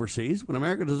America overseas. When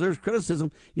America deserves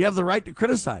criticism, you have the right to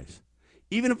criticize.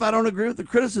 Even if I don't agree with the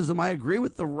criticism, I agree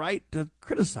with the right to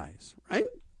criticize, right?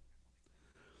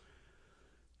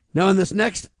 Now, in this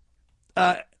next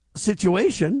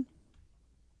situation,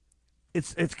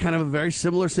 it's kind of a very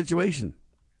similar situation.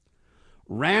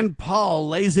 Rand Paul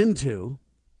lays into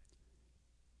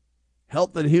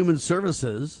Health and Human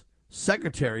Services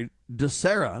Secretary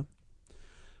DeSera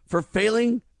for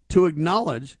failing to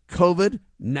acknowledge COVID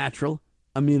natural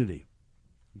immunity.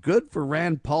 Good for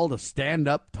Rand Paul to stand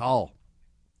up tall.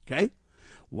 Okay?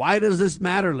 Why does this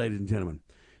matter, ladies and gentlemen?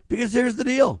 Because here's the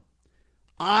deal.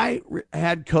 I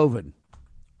had COVID.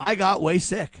 I got way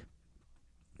sick.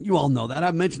 You all know that.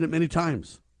 I've mentioned it many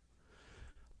times.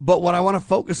 But what I want to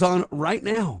focus on right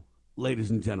now,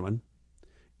 ladies and gentlemen,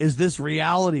 is this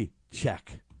reality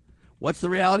check. What's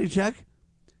the reality check?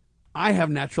 I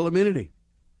have natural immunity.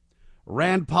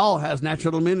 Rand Paul has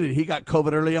natural immunity. He got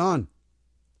COVID early on.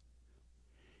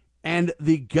 And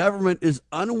the government is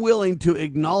unwilling to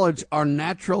acknowledge our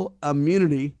natural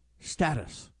immunity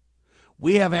status.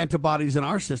 We have antibodies in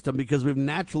our system because we've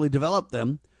naturally developed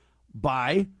them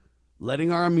by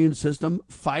letting our immune system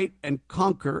fight and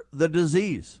conquer the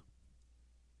disease.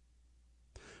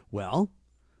 Well,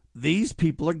 these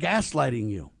people are gaslighting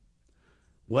you.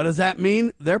 What does that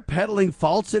mean? They're peddling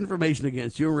false information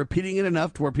against you and repeating it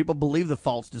enough to where people believe the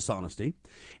false dishonesty,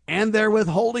 and they're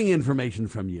withholding information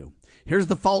from you. Here's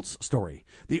the false story.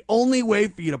 The only way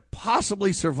for you to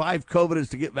possibly survive COVID is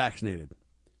to get vaccinated.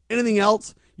 Anything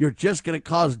else, you're just going to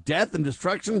cause death and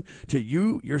destruction to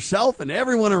you, yourself, and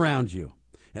everyone around you.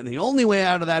 And the only way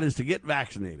out of that is to get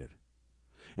vaccinated.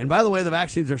 And by the way, the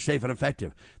vaccines are safe and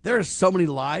effective. There are so many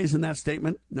lies in that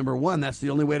statement. Number one, that's the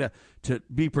only way to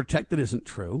be protected isn't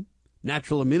true.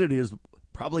 Natural immunity is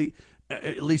probably,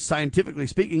 at least scientifically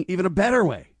speaking, even a better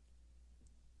way.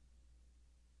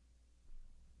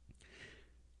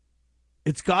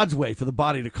 It's God's way for the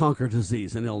body to conquer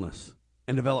disease and illness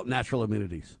and develop natural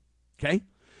immunities. Okay?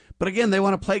 But again, they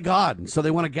want to play God, and so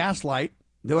they want to gaslight.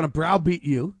 They want to browbeat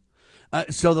you.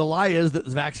 So the lie is that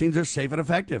the vaccines are safe and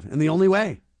effective, and the only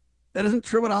way. That isn't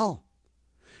true at all.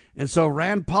 And so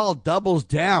Rand Paul doubles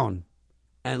down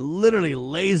and literally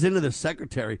lays into the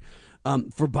secretary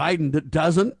for Biden that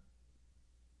doesn't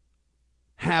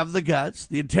have the guts,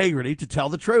 the integrity to tell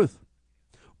the truth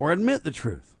or admit the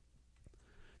truth.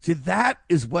 See, that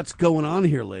is what's going on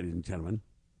here, ladies and gentlemen.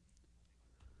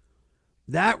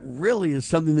 That really is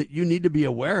something that you need to be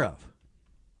aware of.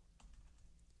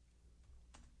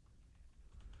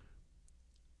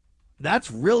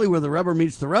 That's really where the rubber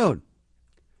meets the road.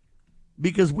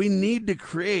 Because we need to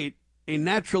create a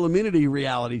natural immunity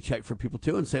reality check for people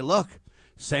too and say, look,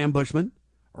 Sam Bushman,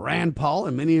 Rand Paul,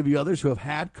 and many of you others who have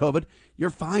had COVID,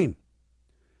 you're fine.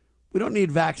 We don't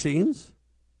need vaccines.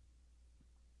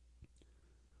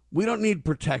 We don't need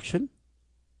protection.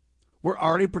 We're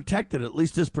already protected, at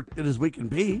least as protected as we can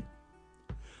be.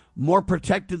 More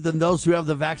protected than those who have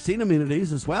the vaccine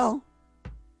immunities as well.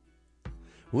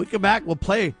 When we come back, we'll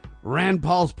play Rand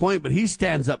Paul's point, but he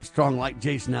stands up strong like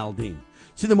Jason Aldean.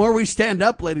 See, the more we stand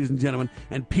up, ladies and gentlemen,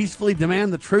 and peacefully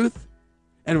demand the truth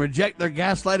and reject their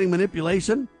gaslighting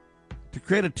manipulation to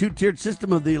create a two-tiered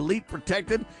system of the elite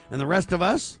protected and the rest of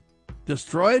us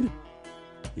destroyed,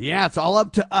 yeah, it's all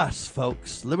up to us,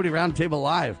 folks. Liberty Roundtable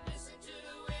Live.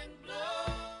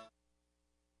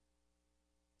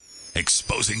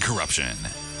 Exposing corruption,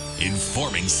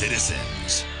 informing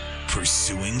citizens,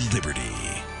 pursuing liberty.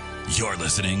 You're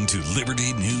listening to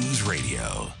Liberty News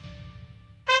Radio.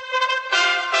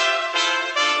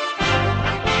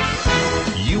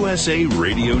 USA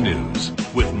Radio News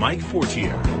with Mike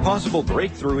Fortier. Possible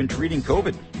breakthrough in treating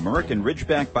COVID. Merck and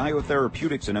Ridgeback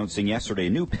Biotherapeutics announcing yesterday a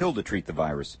new pill to treat the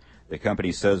virus. The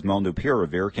company says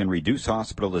molnupiravir can reduce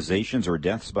hospitalizations or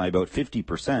deaths by about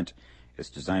 50%. It's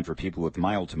designed for people with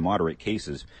mild to moderate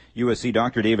cases. USC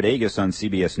Dr. David Agus on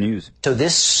CBS News. So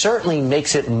this certainly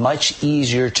makes it much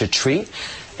easier to treat,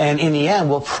 and in the end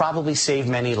will probably save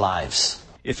many lives.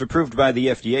 If approved by the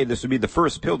FDA, this would be the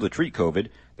first pill to treat COVID.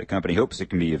 The company hopes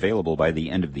it can be available by the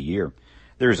end of the year.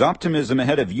 There's optimism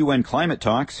ahead of UN climate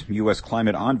talks. U.S.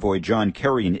 climate envoy John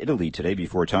Kerry in Italy today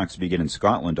before talks begin in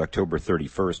Scotland October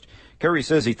 31st. Kerry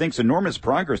says he thinks enormous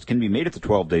progress can be made at the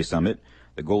 12-day summit.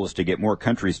 The goal is to get more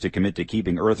countries to commit to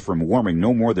keeping Earth from warming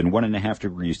no more than 1.5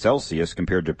 degrees Celsius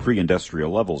compared to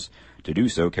pre-industrial levels. To do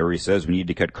so, Kerry says we need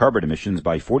to cut carbon emissions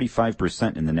by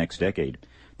 45% in the next decade.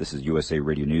 This is USA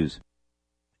Radio News.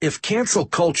 If cancel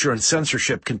culture and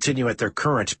censorship continue at their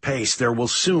current pace, there will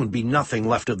soon be nothing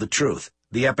left of the truth.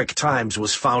 The Epoch Times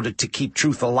was founded to keep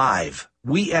truth alive.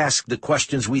 We ask the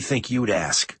questions we think you'd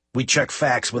ask. We check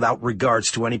facts without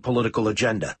regards to any political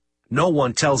agenda. No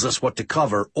one tells us what to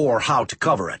cover or how to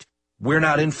cover it. We're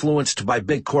not influenced by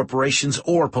big corporations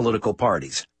or political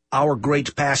parties. Our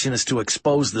great passion is to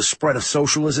expose the spread of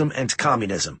socialism and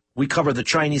communism. We cover the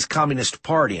Chinese Communist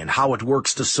Party and how it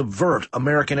works to subvert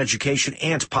American education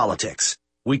and politics.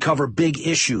 We cover big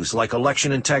issues like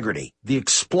election integrity, the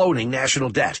exploding national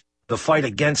debt, the fight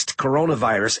against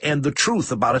coronavirus, and the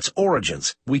truth about its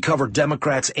origins. We cover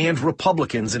Democrats and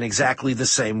Republicans in exactly the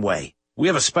same way. We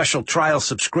have a special trial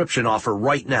subscription offer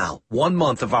right now. 1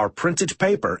 month of our printed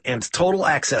paper and total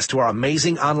access to our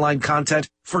amazing online content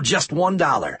for just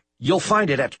 $1. You'll find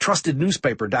it at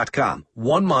trustednewspaper.com.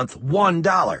 1 month,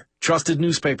 $1.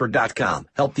 Trustednewspaper.com.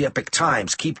 Help the Epoch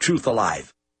Times keep truth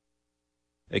alive.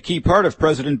 A key part of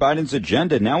President Biden's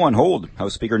agenda now on hold.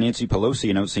 House Speaker Nancy Pelosi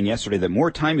announcing yesterday that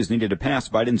more time is needed to pass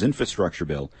Biden's infrastructure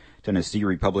bill. Tennessee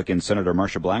Republican Senator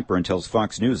Marsha Blackburn tells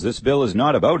Fox News this bill is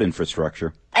not about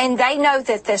infrastructure. And they know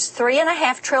that this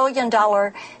 $3.5 trillion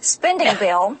spending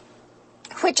bill,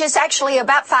 which is actually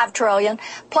about $5 trillion,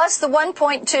 plus the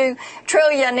 $1.2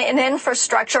 trillion in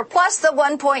infrastructure, plus the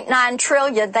 $1.9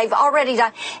 trillion they've already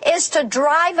done, is to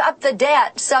drive up the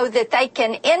debt so that they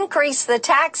can increase the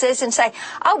taxes and say,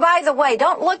 oh, by the way,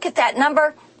 don't look at that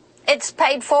number. It's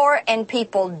paid for, and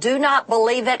people do not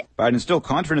believe it. Biden's still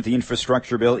confident the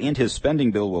infrastructure bill and his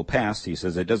spending bill will pass. He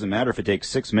says it doesn't matter if it takes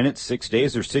 6 minutes, 6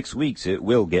 days, or 6 weeks. It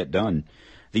will get done.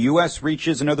 The U.S.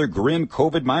 reaches another grim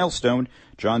COVID milestone.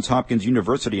 Johns Hopkins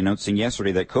University announcing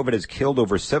yesterday that COVID has killed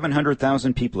over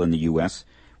 700,000 people in the U.S.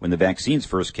 When the vaccines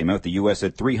first came out, the U.S.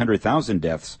 had 300,000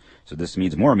 deaths. So this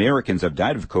means more Americans have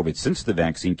died of COVID since the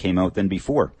vaccine came out than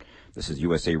before. This is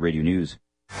USA Radio News.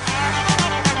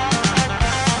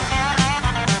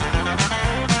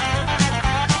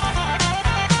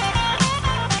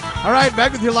 All right,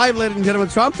 back with you live, ladies and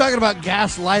gentlemen. So I'm talking about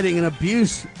gaslighting and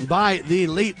abuse by the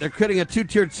elite. They're creating a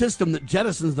two-tiered system that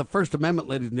jettisons the First Amendment,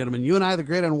 ladies and gentlemen. You and I, the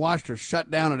great unwashed, are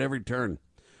shut down at every turn.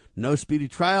 No speedy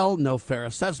trial, no fair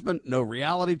assessment, no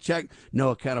reality check, no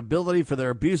accountability for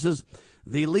their abuses.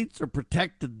 The elites are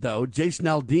protected, though. Jason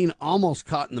Aldean almost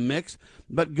caught in the mix,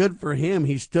 but good for him.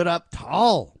 He stood up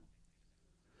tall.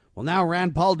 Well, now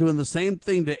Rand Paul doing the same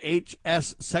thing to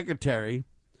HS Secretary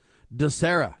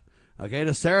DeSera. Okay,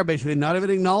 DeSera basically not even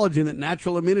acknowledging that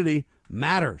natural immunity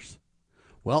matters.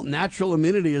 Well, natural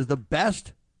immunity is the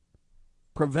best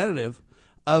preventative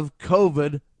of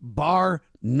COVID, bar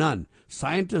none.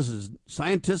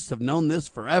 Scientists have known this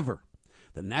forever,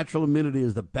 that natural immunity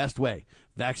is the best way.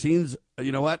 Vaccines,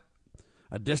 you know what?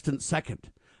 A distant second.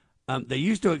 They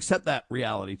used to accept that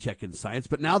reality check in science,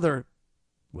 but now they're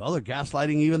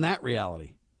gaslighting even that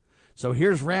reality. So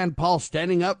here's Rand Paul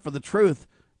standing up for the truth,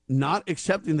 not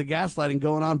accepting the gaslighting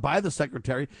going on by the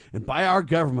secretary and by our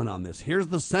government on this. Here's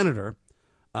the senator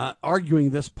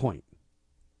arguing this point.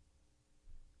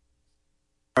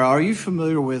 Are you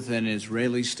familiar with an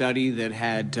Israeli study that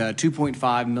had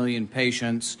 2.5 million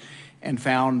patients and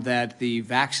found that the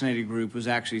vaccinated group was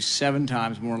actually 7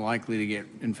 times more likely to get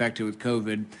infected with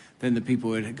COVID than the people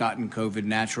who had gotten COVID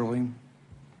naturally?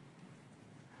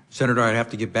 Senator, I'd have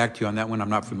to get back to you on that one. I'm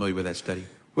not familiar with that study.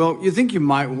 Well, you think you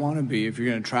might want to be if you're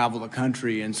going to travel the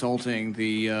country insulting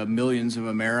the millions of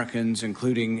Americans,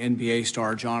 including NBA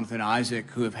star Jonathan Isaac,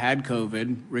 who have had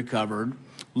COVID, recovered,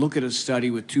 look at a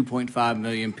study with 2.5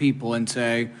 million people and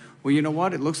say, well, you know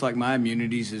what? It looks like my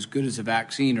immunity is as good as a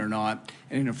vaccine or not.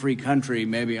 And in a free country,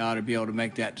 maybe I ought to be able to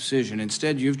make that decision.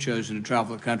 Instead, you've chosen to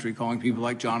travel the country calling people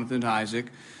like Jonathan Isaac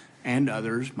and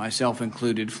others, myself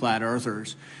included, flat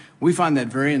earthers. We find that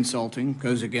very insulting,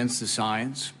 goes against the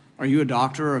science. Are you a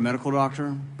doctor or a medical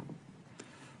doctor?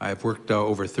 I've worked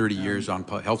over 30 years on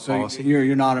health policy.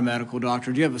 You're not a medical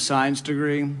doctor. Do you have a science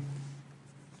degree?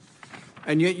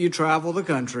 And yet you travel the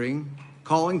country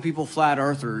calling people flat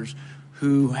earthers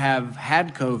who have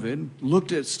had COVID,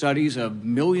 looked at studies of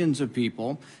millions of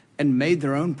people, and made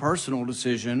their own personal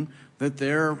decision that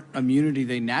their immunity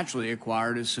they naturally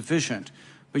acquired is sufficient.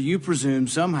 But you presume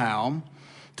somehow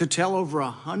to tell over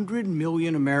 100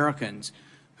 million Americans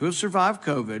who have survived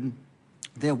COVID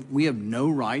that we have no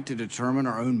right to determine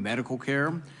our own medical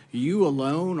care. You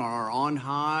alone are on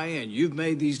high, and you've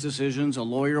made these decisions, a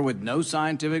lawyer with no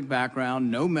scientific background,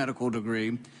 no medical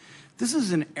degree. This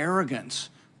is an arrogance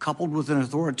coupled with an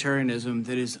authoritarianism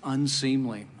that is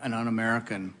unseemly and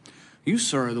un-American. You,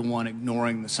 sir, are the one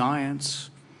ignoring the science.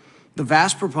 The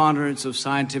vast preponderance of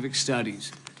scientific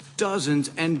studies, dozens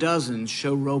and dozens,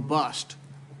 show robust,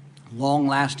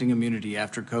 long-lasting immunity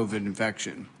after COVID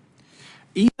infection.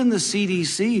 Even the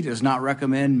CDC does not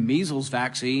recommend measles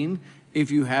vaccine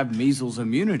if you have measles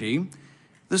immunity.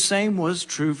 The same was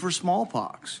true for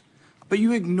smallpox. But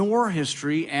you ignore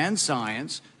history and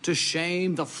science to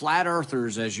shame the flat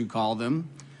earthers, as you call them.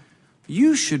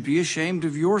 You should be ashamed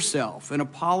of yourself and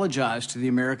apologize to the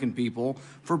American people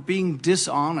for being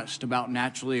dishonest about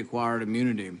naturally acquired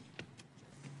immunity.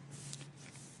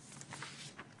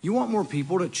 You want more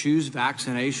people to choose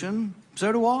vaccination?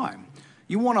 So do I.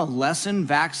 You want to lessen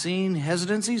vaccine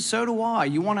hesitancy? So do I.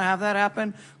 You want to have that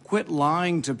happen? Quit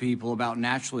lying to people about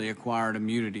naturally acquired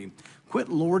immunity. Quit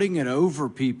lording it over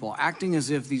people, acting as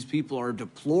if these people are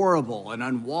deplorable and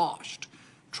unwashed.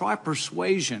 Try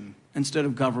persuasion instead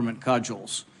of government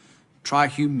cudgels. Try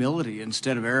humility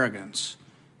instead of arrogance.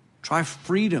 Try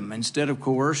freedom instead of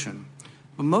coercion.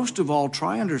 But most of all,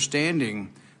 try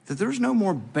understanding that there's no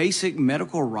more basic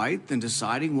medical right than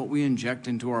deciding what we inject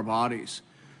into our bodies.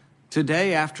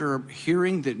 Today, after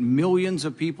hearing that millions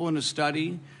of people in a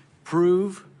study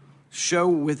show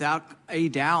without a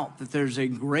doubt that there's a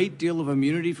great deal of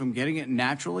immunity from getting it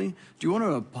naturally, do you want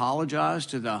to apologize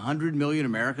to the 100 million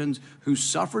Americans who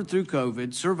suffered through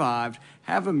COVID, survived,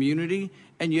 have immunity,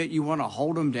 and yet you want to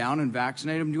hold them down and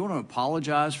vaccinate them? Do you want to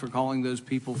apologize for calling those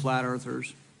people flat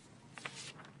earthers?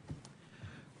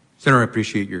 Senator, I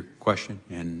appreciate your question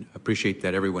and appreciate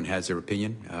that everyone has their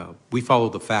opinion. We follow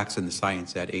the facts and the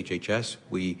science at HHS.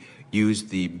 We use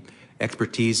the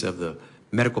expertise of the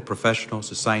medical professionals,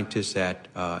 the scientists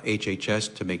at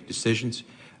HHS to make decisions.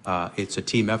 It's a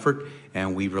team effort,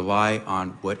 and we rely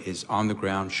on what is on the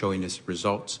ground showing us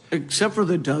results. Except for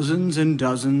the dozens and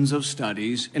dozens of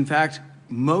studies. In fact,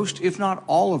 most, if not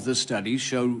all of the studies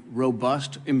show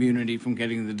robust immunity from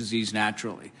getting the disease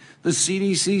naturally. The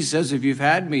CDC says if you've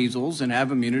had measles and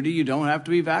have immunity, you don't have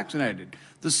to be vaccinated.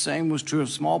 The same was true of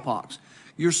smallpox.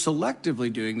 You're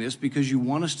selectively doing this because you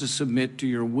want us to submit to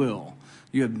your will.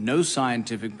 You have no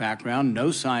scientific background,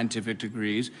 no scientific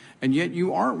degrees, and yet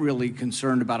you aren't really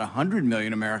concerned about 100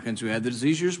 million Americans who had the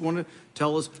disease. You just want to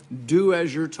tell us, do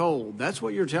as you're told. That's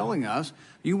what you're telling us.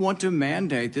 You want to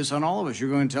mandate this on all of us.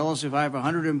 You're going to tell us if I have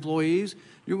 100 employees,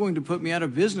 you're going to put me out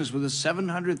of business with a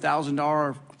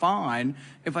 $700,000 fine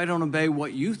if I don't obey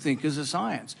what you think is a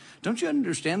science. Don't you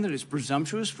understand that it's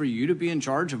presumptuous for you to be in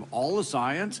charge of all the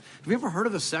science? Have you ever heard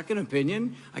of a second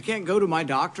opinion? I can't go to my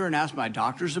doctor and ask my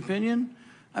doctor's opinion.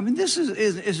 I mean, this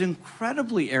is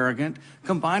incredibly arrogant,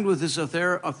 combined with this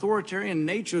authoritarian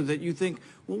nature that you think,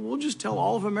 well, we'll just tell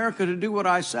all of America to do what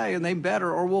I say, and they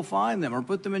better, or we'll fine them, or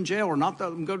put them in jail, or not let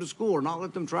them go to school, or not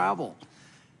let them travel.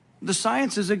 The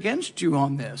science is against you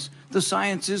on this. The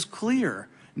science is clear.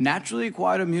 Naturally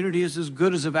acquired immunity is as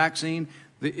good as a vaccine.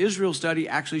 The Israel study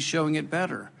actually showing it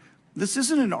better. This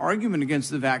isn't an argument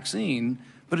against the vaccine,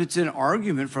 but it's an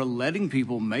argument for letting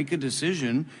people make a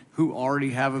decision who already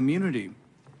have immunity.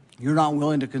 You're not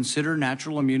willing to consider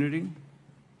natural immunity?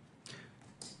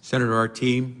 Senator, our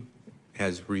team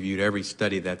has reviewed every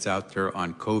study that's out there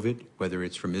on COVID, whether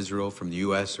it's from Israel, from the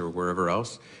U.S., or wherever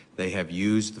else. They have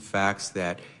used the facts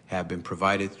that have been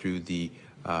provided through the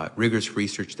rigorous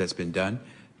research that's been done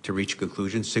to reach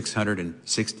conclusions.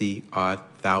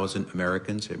 660,000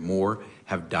 Americans and more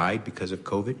have died because of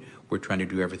COVID. We're trying to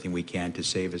do everything we can to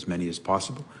save as many as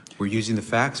possible. We're using the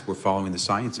facts, we're following the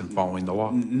science, and following the law.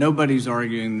 Nobody's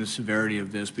arguing the severity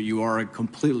of this, but you are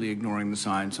completely ignoring the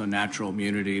science on natural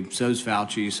immunity. So's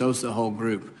Fauci, so's the whole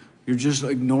group. You're just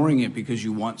ignoring it because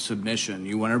you want submission.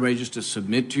 You want everybody just to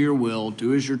submit to your will,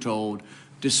 do as you're told,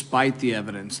 despite the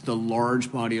evidence, the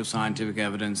large body of scientific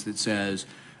evidence that says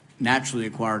naturally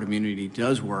acquired immunity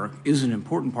does work, is an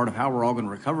important part of how we're all going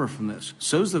to recover from this.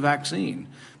 So's the vaccine.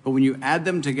 But when you add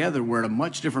them together, we're at a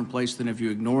much different place than if you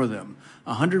ignore them.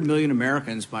 100 million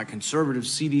Americans, by conservative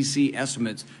CDC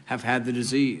estimates, have had the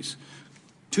disease.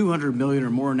 200 million or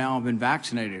more now have been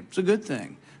vaccinated. It's a good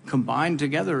thing. Combined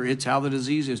together, it's how the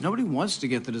disease is. Nobody wants to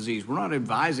get the disease. We're not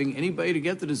advising anybody to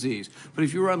get the disease. But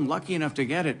if you're unlucky enough to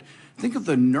get it, think of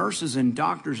the nurses and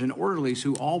doctors and orderlies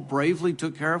who all bravely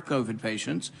took care of COVID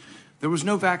patients. There was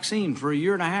no vaccine for a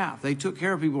year and a half. They took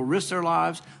care of people, risked their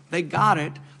lives. They got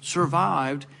it,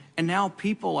 survived. And now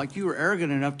people like you are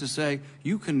arrogant enough to say,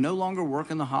 you can no longer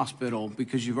work in the hospital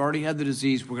because you've already had the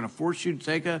disease. We're going to force you to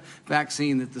take a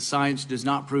vaccine that the science does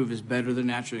not prove is better than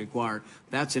naturally acquired.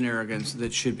 That's an arrogance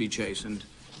that should be chastened.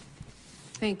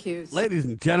 Thank you. Ladies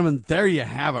and gentlemen, there you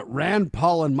have it. Rand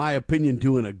Paul, in my opinion,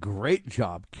 doing a great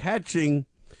job catching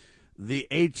the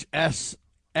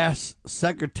HSS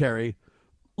secretary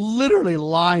literally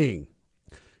lying.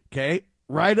 Okay?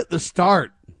 Right at the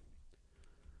start.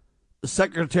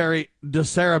 Secretary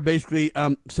DeSera basically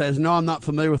says, no, I'm not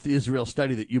familiar with the Israel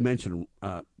study that you mentioned,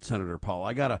 Senator Paul.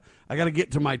 I gotta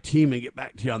get to my team and get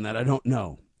back to you on that. I don't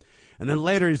know. And then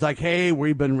later he's like, hey,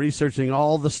 we've been researching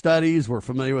all the studies. We're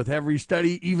familiar with every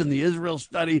study, even the Israel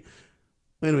study.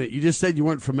 Wait a minute, you just said you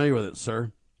weren't familiar with it,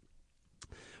 sir.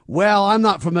 Well, I'm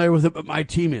not familiar with it, but my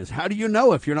team is. How do you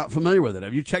know if you're not familiar with it?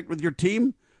 Have you checked with your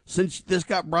team since this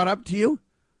got brought up to you?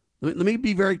 Let me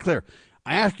be very clear.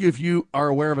 I ask you if you are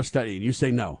aware of a study, and you say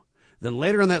no. Then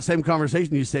later in that same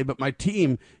conversation, you say, but my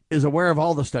team is aware of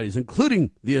all the studies,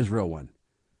 including the Israel one.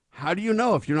 How do you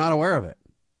know if you're not aware of it?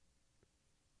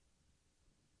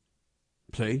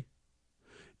 See?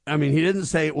 I mean, he didn't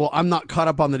say, well, I'm not caught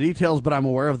up on the details, but I'm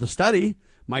aware of the study.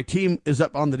 My team is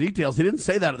up on the details. He didn't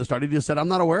say that at the start. He just said, I'm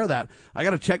not aware of that. I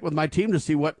got to check with my team to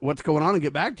see what's going on and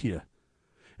get back to you.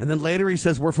 And then later he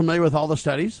says, we're familiar with all the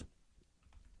studies.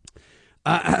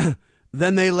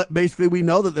 Then basically we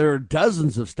know that there are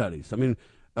dozens of studies. I mean,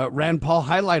 Rand Paul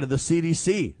highlighted the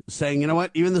CDC, saying, you know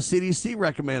what, even the CDC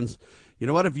recommends, you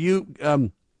know what, if you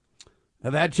have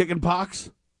had chicken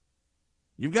pox,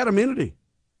 you've got immunity.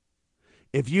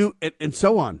 If you, and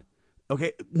so on.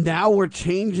 Okay, now we're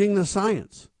changing the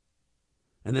science.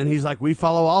 And then he's like, we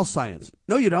follow all science.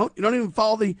 No, you don't. You don't even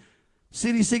follow the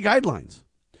CDC guidelines.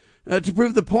 To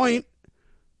prove the point,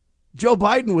 Joe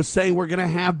Biden was saying we're going to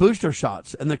have booster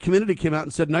shots, and the community came out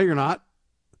and said, no, you're not.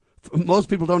 Most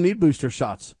people don't need booster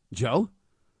shots, Joe.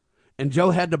 And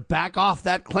Joe had to back off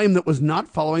that claim that was not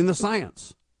following the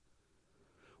science.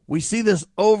 We see this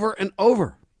over and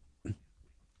over.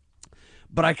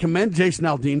 But I commend Jason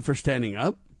Aldean for standing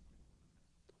up.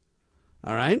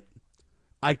 All right?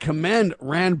 I commend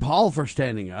Rand Paul for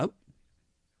standing up.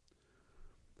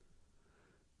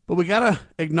 But we got to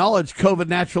acknowledge COVID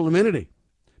natural immunity.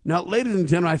 Now, ladies and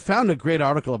gentlemen, I found a great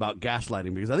article about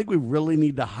gaslighting because I think we really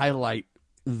need to highlight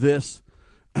this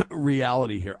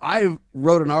reality here. I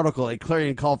wrote an article, A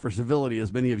Clarion Call for Civility,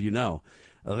 as many of you know.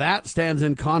 That stands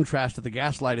in contrast to the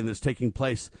gaslighting that's taking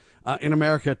place in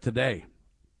America today.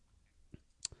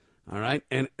 All right?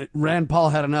 And Rand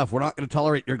Paul had enough. We're not going to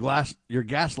tolerate your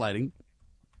gaslighting,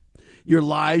 your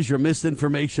lies, your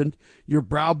misinformation, your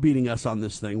browbeating us on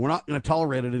this thing. We're not going to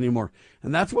tolerate it anymore.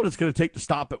 And that's what it's going to take to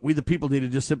stop it. We, the people, need to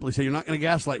just simply say, you're not going to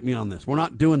gaslight me on this. We're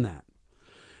not doing that.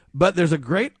 But there's a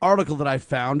great article that I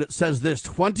found. It says this,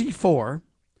 24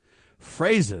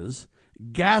 phrases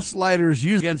gaslighters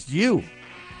use against you.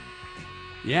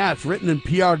 Yeah, it's written in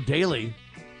PR Daily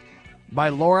by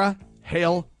Laura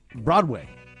Hale Broadway.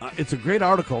 It's a great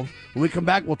article. When we come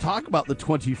back, we'll talk about the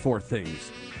 24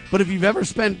 things. But if you've ever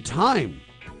spent time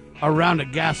around a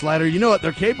gaslighter, you know what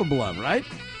they're capable of, right?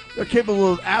 They're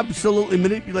capable of absolutely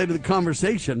manipulating the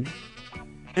conversation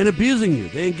and abusing you.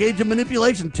 They engage in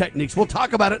manipulation techniques. We'll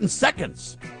talk about it in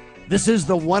seconds. This is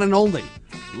the one and only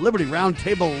Liberty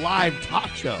Roundtable Live Talk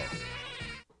Show.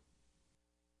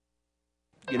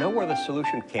 You know where the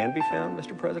solution can be found,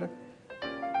 Mr. President?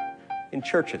 In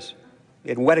churches,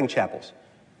 in wedding chapels,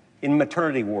 in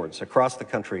maternity wards across the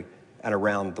country and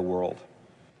around the world.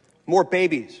 More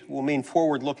babies will mean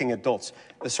forward-looking adults,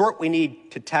 the sort we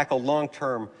need to tackle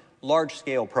long-term,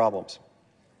 large-scale problems.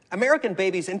 American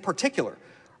babies in particular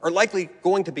are likely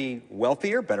going to be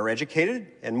wealthier, better educated,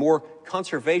 and more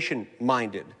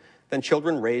conservation-minded than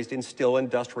children raised in still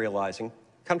industrializing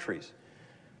countries.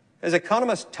 As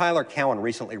economist Tyler Cowen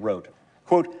recently wrote,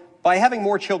 quote, by having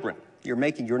more children, you're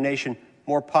making your nation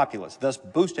more populous, thus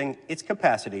boosting its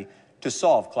capacity to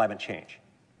solve climate change.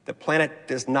 The planet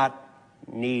does not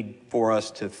need for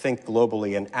us to think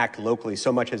globally and act locally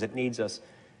so much as it needs us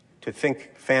to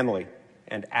think family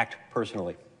and act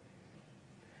personally.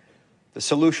 The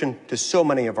solution to so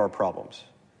many of our problems,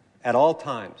 at all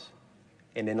times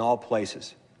and in all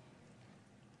places,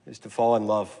 is to fall in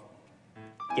love,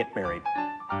 get married,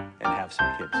 and have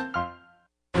some kids.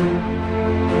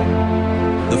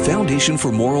 The Foundation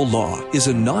for Moral Law is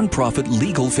a nonprofit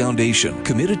legal foundation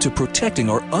committed to protecting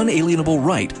our unalienable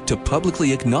right to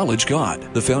publicly acknowledge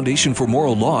God. The Foundation for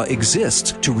Moral Law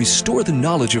exists to restore the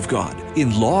knowledge of God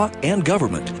in law and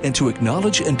government and to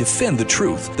acknowledge and defend the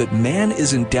truth that man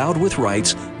is endowed with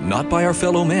rights not by our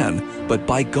fellow man, but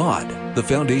by God. The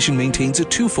foundation maintains a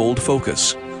twofold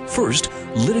focus. First,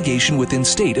 litigation within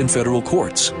state and federal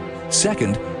courts.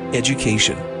 Second,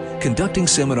 education, conducting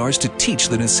seminars to teach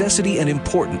the necessity and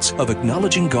importance of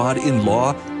acknowledging God in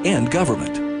law and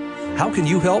government. How can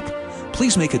you help?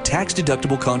 Please make a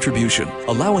tax-deductible contribution,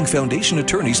 allowing foundation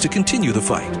attorneys to continue the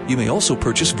fight. You may also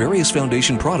purchase various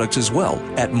foundation products as well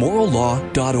at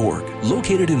morallaw.org.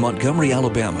 Located in Montgomery,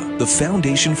 Alabama, the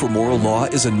Foundation for Moral Law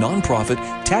is a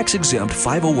nonprofit, tax-exempt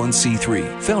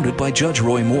 501c3 founded by Judge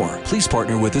Roy Moore. Please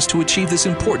partner with us to achieve this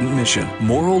important mission.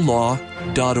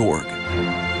 morallaw.org.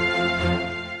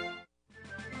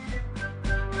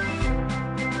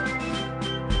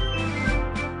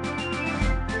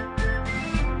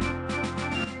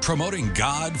 Promoting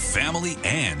God, family,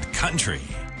 and country.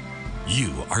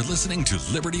 You are listening to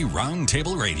Liberty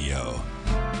Roundtable Radio.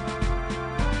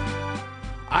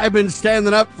 I've been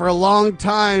standing up for a long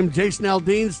time. Jason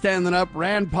Aldean standing up.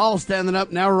 Rand Paul standing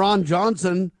up. Now Ron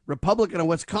Johnson, Republican of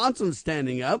Wisconsin,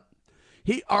 standing up.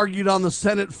 He argued on the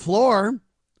Senate floor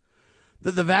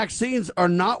that the vaccines are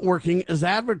not working as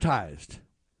advertised.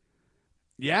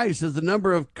 Yeah, he says the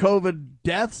number of COVID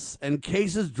deaths and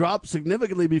cases dropped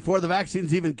significantly before the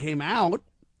vaccines even came out.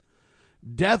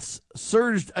 Deaths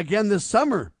surged again this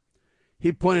summer,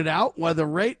 he pointed out, while the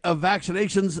rate of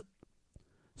vaccinations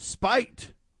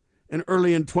spiked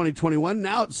early in 2021.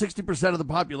 Now at 60% of the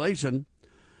population.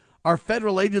 Our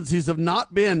federal agencies have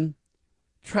not been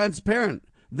transparent.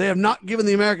 They have not given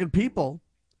the American people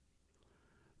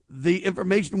the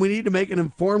information we need to make an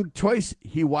informed choice,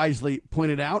 he wisely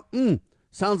pointed out.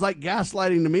 Sounds like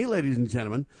gaslighting to me, ladies and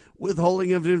gentlemen.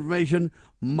 Withholding of information,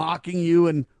 mocking you,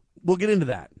 and we'll get into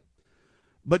that.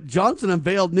 But Johnson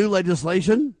unveiled new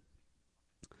legislation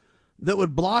that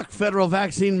would block federal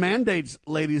vaccine mandates,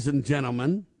 ladies and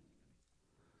gentlemen,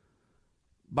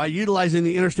 by utilizing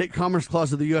the Interstate Commerce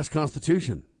Clause of the U.S.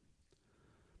 Constitution.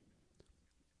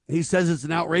 He says it's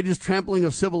an outrageous trampling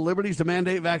of civil liberties to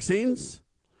mandate vaccines.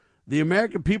 The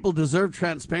American people deserve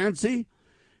transparency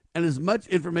and as much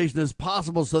information as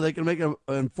possible so they can make an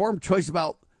informed choice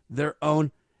about their own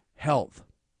health.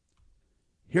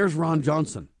 Here's Ron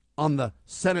Johnson on the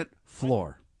Senate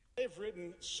floor. I've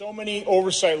written so many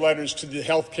oversight letters to the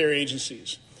healthcare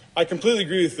agencies. I completely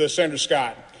agree with Senator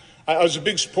Scott. I was a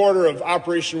big supporter of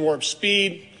Operation Warp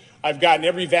Speed. I've gotten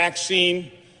every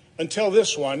vaccine until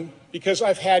this one because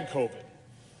I've had COVID.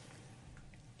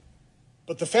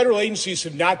 But the federal agencies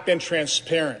have not been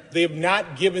transparent. They have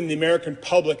not given the American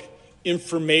public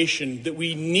information that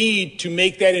we need to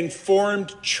make that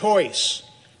informed choice.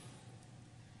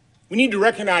 We need to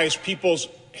recognize people's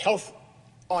health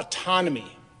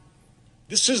autonomy.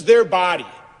 This is their body.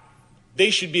 They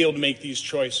should be able to make these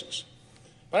choices.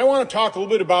 But I want to talk a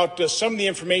little bit about some of the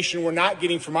information we're not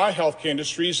getting from our healthcare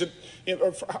industries,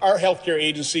 our healthcare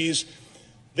agencies,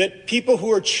 that people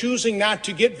who are choosing not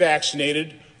to get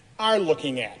vaccinated are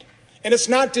looking at. And it's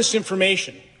not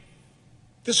disinformation.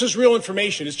 This is real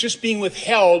information. It's just being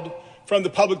withheld from the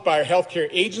public by our healthcare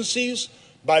agencies,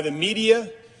 by the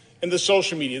media, and the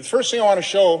social media. The first thing I want to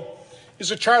show is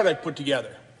a chart I put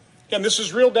together. Again, this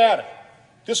is real data.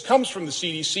 This comes from the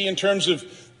CDC in terms of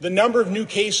the number of new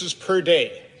cases per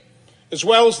day, as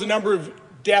well as the number of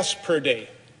deaths per day.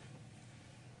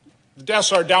 The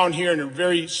deaths are down here in a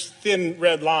very thin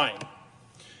red line.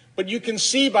 But you can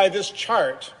see by this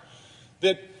chart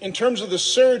that in terms of the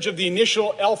surge of the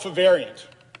initial Alpha variant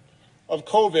of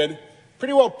COVID,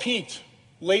 pretty well peaked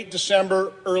late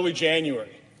December, early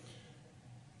January.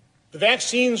 The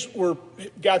vaccines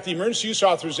got the emergency use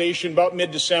authorization about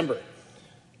mid-December.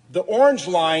 The orange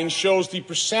line shows the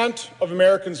percent of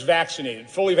Americans vaccinated,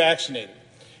 fully vaccinated.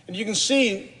 And you can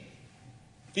see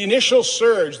the initial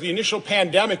surge, the initial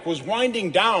pandemic was winding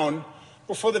down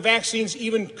before the vaccines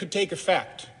even could take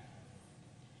effect.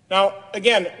 Now,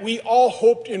 again, we all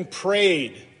hoped and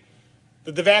prayed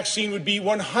that the vaccine would be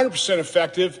 100%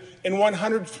 effective and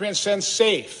 100%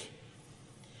 safe.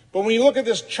 But when you look at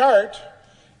this chart,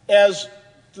 as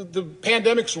the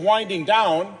pandemic's winding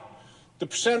down, the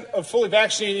percent of fully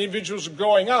vaccinated individuals are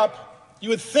going up, you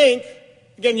would think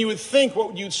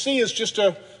what you'd see is just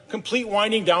a complete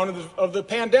winding down of the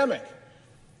pandemic.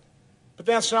 But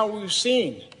that's not what we've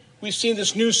seen. We've seen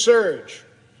this new surge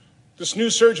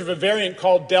of a variant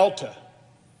called Delta.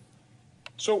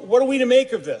 So what are we to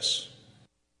make of this?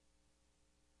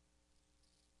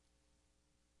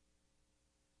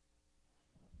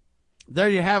 There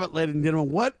you have it, ladies and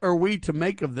gentlemen. What are we to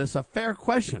make of this? A fair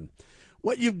question.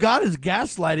 What you've got is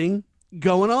gaslighting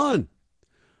going on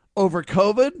over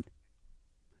COVID,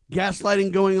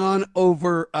 gaslighting going on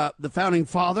over the founding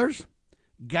fathers,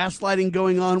 gaslighting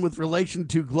going on with relation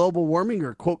to global warming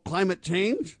or, quote, climate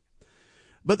change.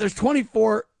 But there's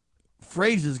 24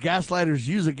 phrases gaslighters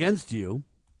use against you.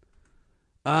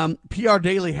 PR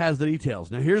Daily has the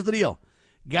details. Now, here's the deal.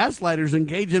 Gaslighters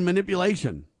engage in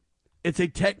manipulation. It's a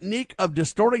technique of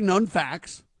distorting known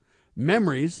facts,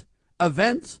 memories,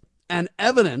 events, and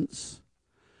evidence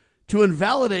to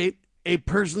invalidate a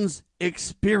person's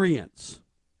experience.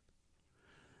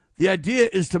 The idea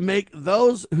is to make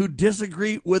those who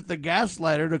disagree with the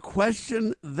gaslighter to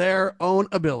question their own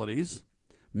abilities,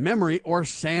 memory, or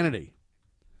sanity.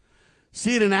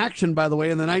 See it in action, by the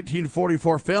way, in the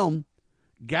 1944 film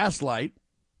Gaslight,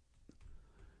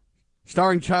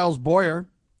 starring Charles Boyer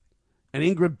and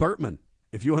Ingrid Bergman.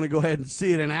 If you want to go ahead and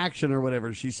see it in action or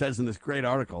whatever she says in this great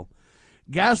article.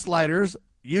 Gaslighters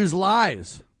use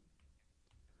lies,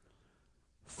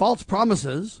 false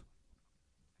promises,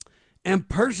 and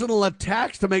personal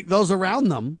attacks to make those around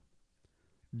them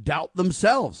doubt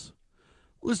themselves.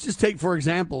 Let's just take, for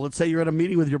example, let's say you're at a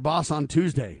meeting with your boss on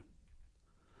Tuesday.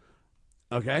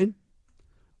 Okay?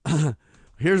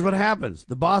 Here's what happens.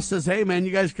 The boss says, hey, man,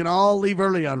 you guys can all leave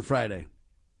early on Friday.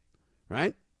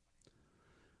 Right?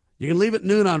 You can leave at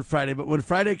noon on Friday, but when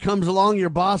Friday comes along, your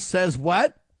boss says,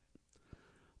 what?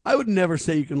 I would never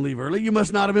say you can leave early. You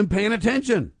must not have been paying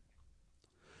attention.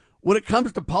 When it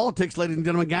comes to politics, ladies and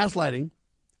gentlemen, gaslighting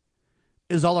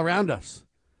is all around us.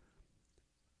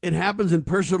 It happens in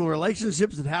personal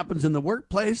relationships. It happens in the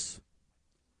workplace.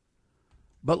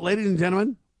 But, ladies and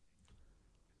gentlemen,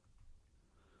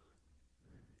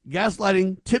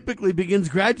 gaslighting typically begins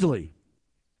gradually.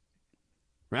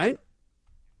 Right?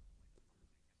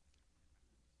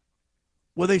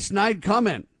 With a snide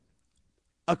comment,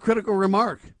 a critical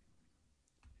remark.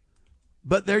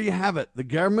 But there you have it. The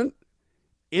government,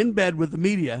 in bed with the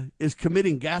media, is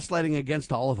committing gaslighting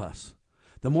against all of us.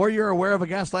 The more you're aware of a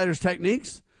gaslighter's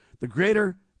techniques, the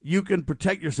greater you can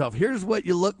protect yourself. Here's what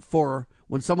you look for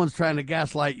when someone's trying to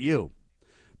gaslight you.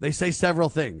 They say several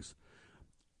things.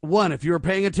 One, if you were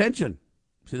paying attention.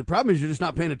 See, the problem is you're just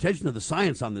not paying attention to the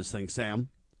science on this thing, Sam.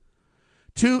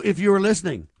 Two, if you were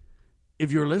listening.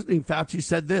 If you were listening, Fauci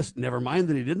said this. Never mind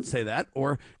that he didn't say that.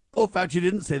 Or, oh, Fauci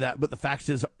didn't say that, but the fact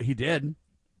is he did.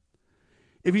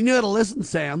 If you knew how to listen,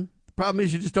 Sam, the problem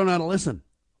is you just don't know how to listen.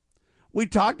 We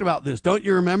talked about this. Don't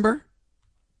you remember?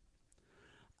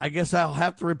 I guess I'll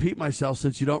have to repeat myself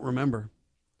since you don't remember.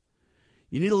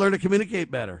 You need to learn to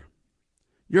communicate better.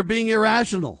 You're being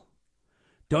irrational.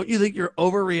 Don't you think you're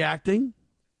overreacting?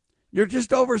 You're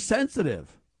just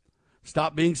oversensitive.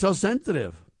 Stop being so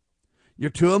sensitive. You're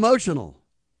too emotional.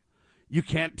 You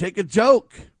can't take a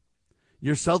joke.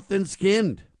 You're so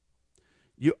thin-skinned.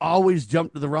 You always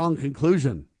jump to the wrong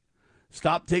conclusion.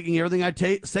 Stop taking everything I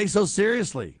say so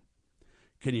seriously.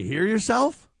 Can you hear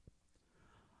yourself?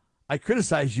 I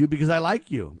criticize you because I like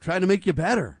you. I'm trying to make you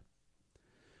better.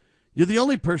 You're the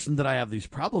only person that I have these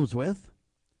problems with.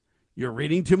 You're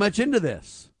reading too much into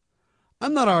this.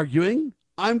 I'm not arguing.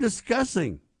 I'm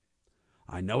discussing.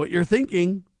 I know what you're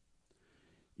thinking.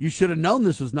 You should have known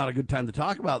this was not a good time to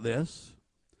talk about this.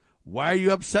 Why are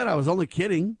you upset? I was only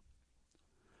kidding.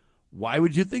 Why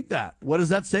would you think that? What does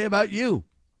that say about you?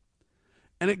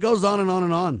 And it goes on and on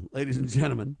and on, ladies and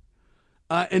gentlemen.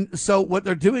 And so what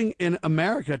they're doing in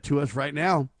America to us right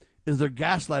now is they're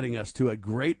gaslighting us to a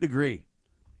great degree.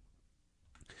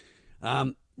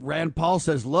 Rand Paul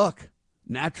says, look,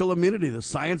 natural immunity, the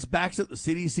science backs it, the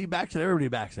CDC backs it, everybody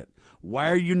backs it.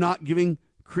 Why are you not giving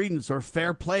credence or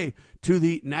fair play to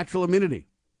the natural immunity?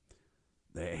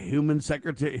 The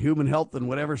human health and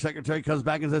whatever secretary comes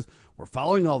back and says, we're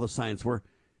following all the science.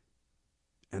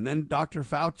 And then Dr.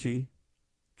 Fauci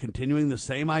continuing the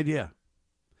same idea.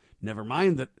 Never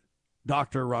mind that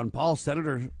Dr. Ron Paul,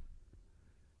 Senator,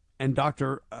 and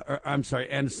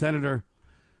Senator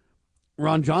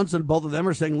Ron Johnson, both of them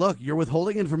are saying, look, you're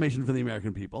withholding information from the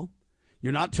American people.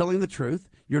 You're not telling the truth.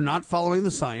 You're not following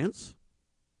the science.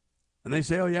 And they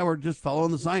say, oh, yeah, we're just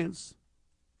following the science.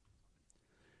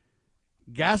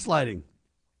 Gaslighting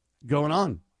going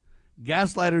on.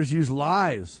 Gaslighters use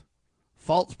lies,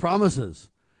 false promises,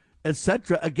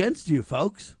 etc. against you,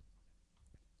 folks.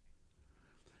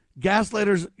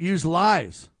 Gaslighters use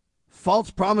lies, false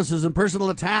promises, and personal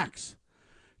attacks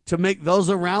to make those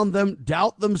around them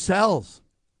doubt themselves.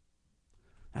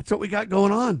 That's what we got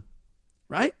going on,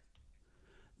 right?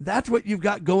 That's what you've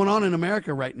got going on in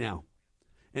America right now.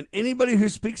 And anybody who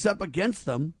speaks up against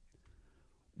them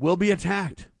will be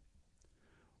attacked.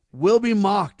 will be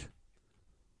mocked,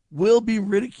 will be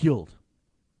ridiculed.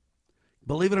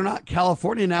 Believe it or not,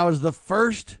 California now is the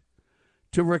first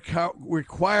to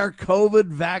require COVID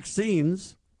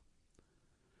vaccines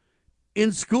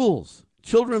in schools.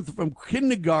 Children from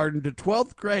kindergarten to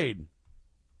 12th grade,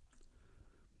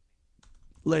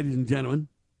 ladies and gentlemen,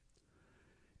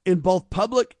 in both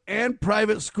public and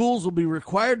private schools will be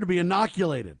required to be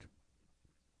inoculated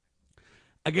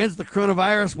against the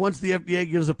coronavirus once the FDA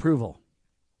gives approval.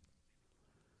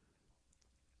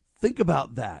 Think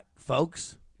about that,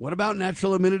 folks. What about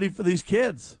natural immunity for these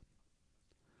kids?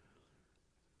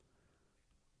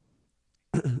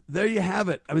 There you have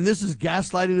it. I mean, this is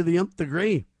gaslighting to the nth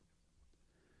degree.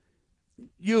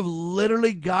 You've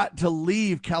literally got to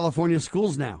leave California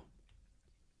schools now.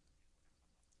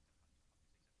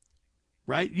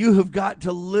 Right? You have got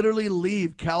to literally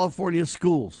leave California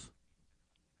schools.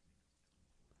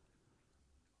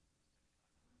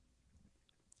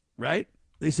 Right?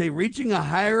 They say reaching a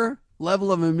higher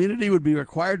level of immunity would be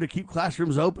required to keep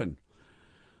classrooms open.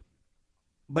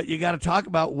 But you got to talk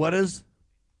about, what does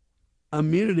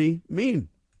immunity mean?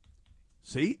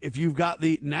 See, if you've got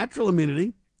the natural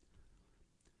immunity,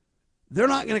 they're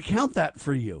not going to count that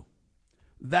for you.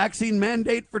 Vaccine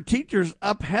mandate for teachers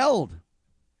upheld.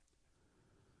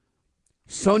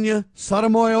 Sonia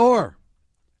Sotomayor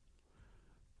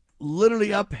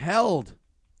literally upheld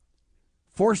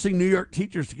forcing New York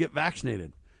teachers to get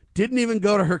vaccinated. Didn't even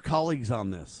go to her colleagues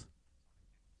on this.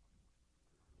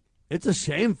 It's a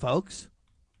shame, folks.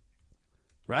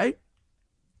 Right?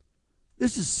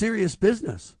 This is serious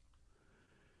business.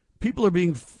 People are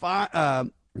being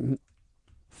fired,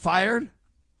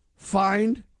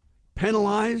 fined,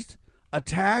 penalized,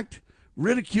 attacked,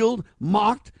 ridiculed,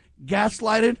 mocked,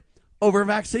 gaslighted over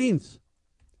vaccines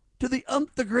to the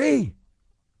nth degree.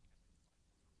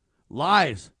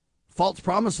 Lies, false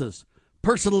promises,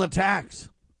 personal attacks.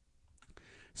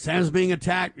 Sam's being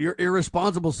attacked. You're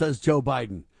irresponsible, says Joe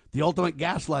Biden, the ultimate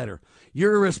gaslighter.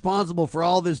 You're irresponsible for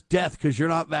all this death because you're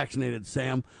not vaccinated,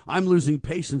 Sam. I'm losing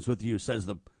patience with you, says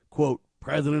the, quote,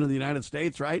 President of the United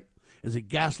States, right? As he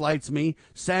gaslights me.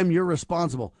 Sam, you're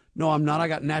responsible. No, I'm not. I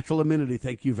got natural immunity.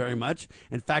 Thank you very much.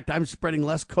 In fact, I'm spreading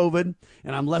less COVID,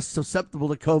 and I'm less susceptible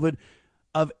to COVID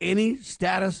of any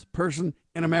status person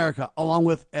in America, along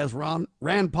with, as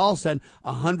Rand Paul said,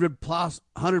 100 plus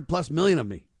million of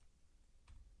me.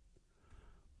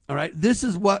 All right, this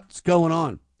is what's going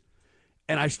on.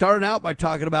 And I started out by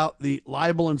talking about the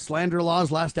libel and slander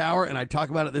laws last hour, and I talk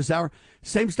about it this hour.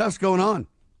 Same stuff's going on.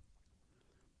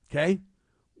 Okay?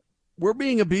 We're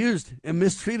being abused and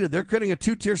mistreated. They're creating a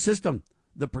two-tier system,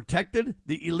 the protected,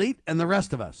 the elite, and the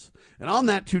rest of us. And on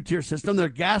that two-tier system, they're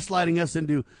gaslighting us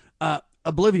into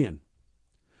oblivion.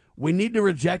 We need to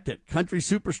reject it. Country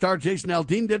superstar Jason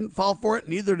Aldean didn't fall for it,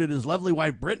 neither did his lovely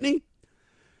wife Brittany.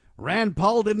 Rand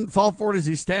Paul didn't fall for it as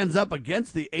he stands up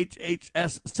against the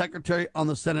HHS secretary on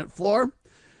the Senate floor.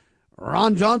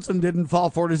 Ron Johnson didn't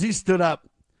fall for it as he stood up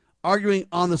arguing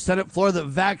on the Senate floor that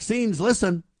vaccines,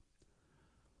 listen,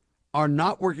 are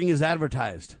not working as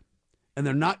advertised, and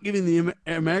they're not giving the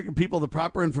American people the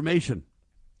proper information.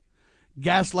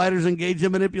 Gaslighters engage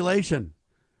in manipulation,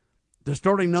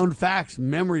 distorting known facts,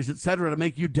 memories, etc., to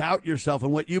make you doubt yourself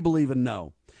and what you believe and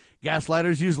know.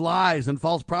 Gaslighters use lies and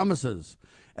false promises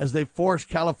as they force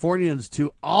Californians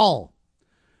to all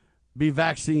be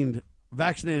vaccinated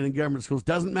in government schools.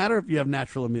 Doesn't matter if you have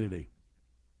natural immunity.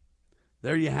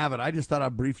 There you have it. I just thought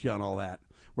I'd brief you on all that.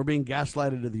 We're being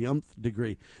gaslighted to the nth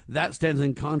degree. That stands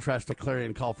in contrast to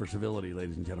clarion call for civility,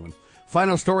 ladies and gentlemen.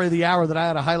 Final story of the hour that I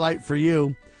had to highlight for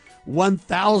you.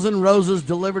 1,000 roses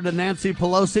delivered to Nancy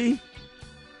Pelosi.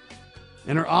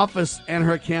 In her office and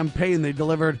her campaign, they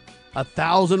delivered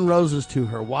 1,000 roses to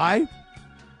her. Why?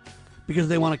 Because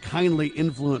they want to kindly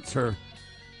influence her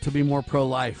to be more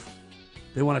pro-life.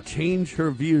 They want to change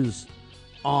her views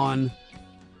on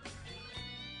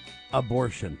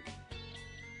abortion.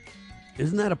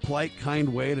 Isn't that a polite,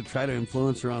 kind way to try to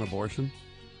influence her on abortion?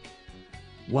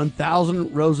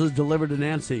 1,000 roses delivered to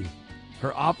Nancy,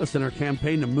 her office and her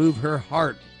campaign to move her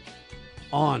heart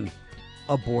on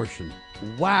abortion.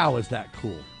 Wow, is that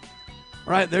cool?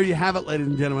 All right, there you have it, ladies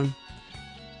and gentlemen.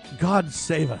 God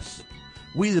save us.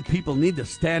 We, the people, need to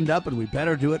stand up, and we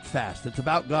better do it fast. It's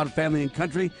about God, family, and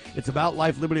country. It's about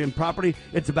life, liberty, and property.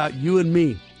 It's about you and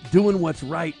me doing what's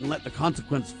right and let the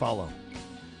consequence follow.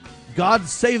 God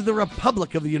save the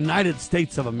Republic of the United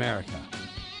States of America.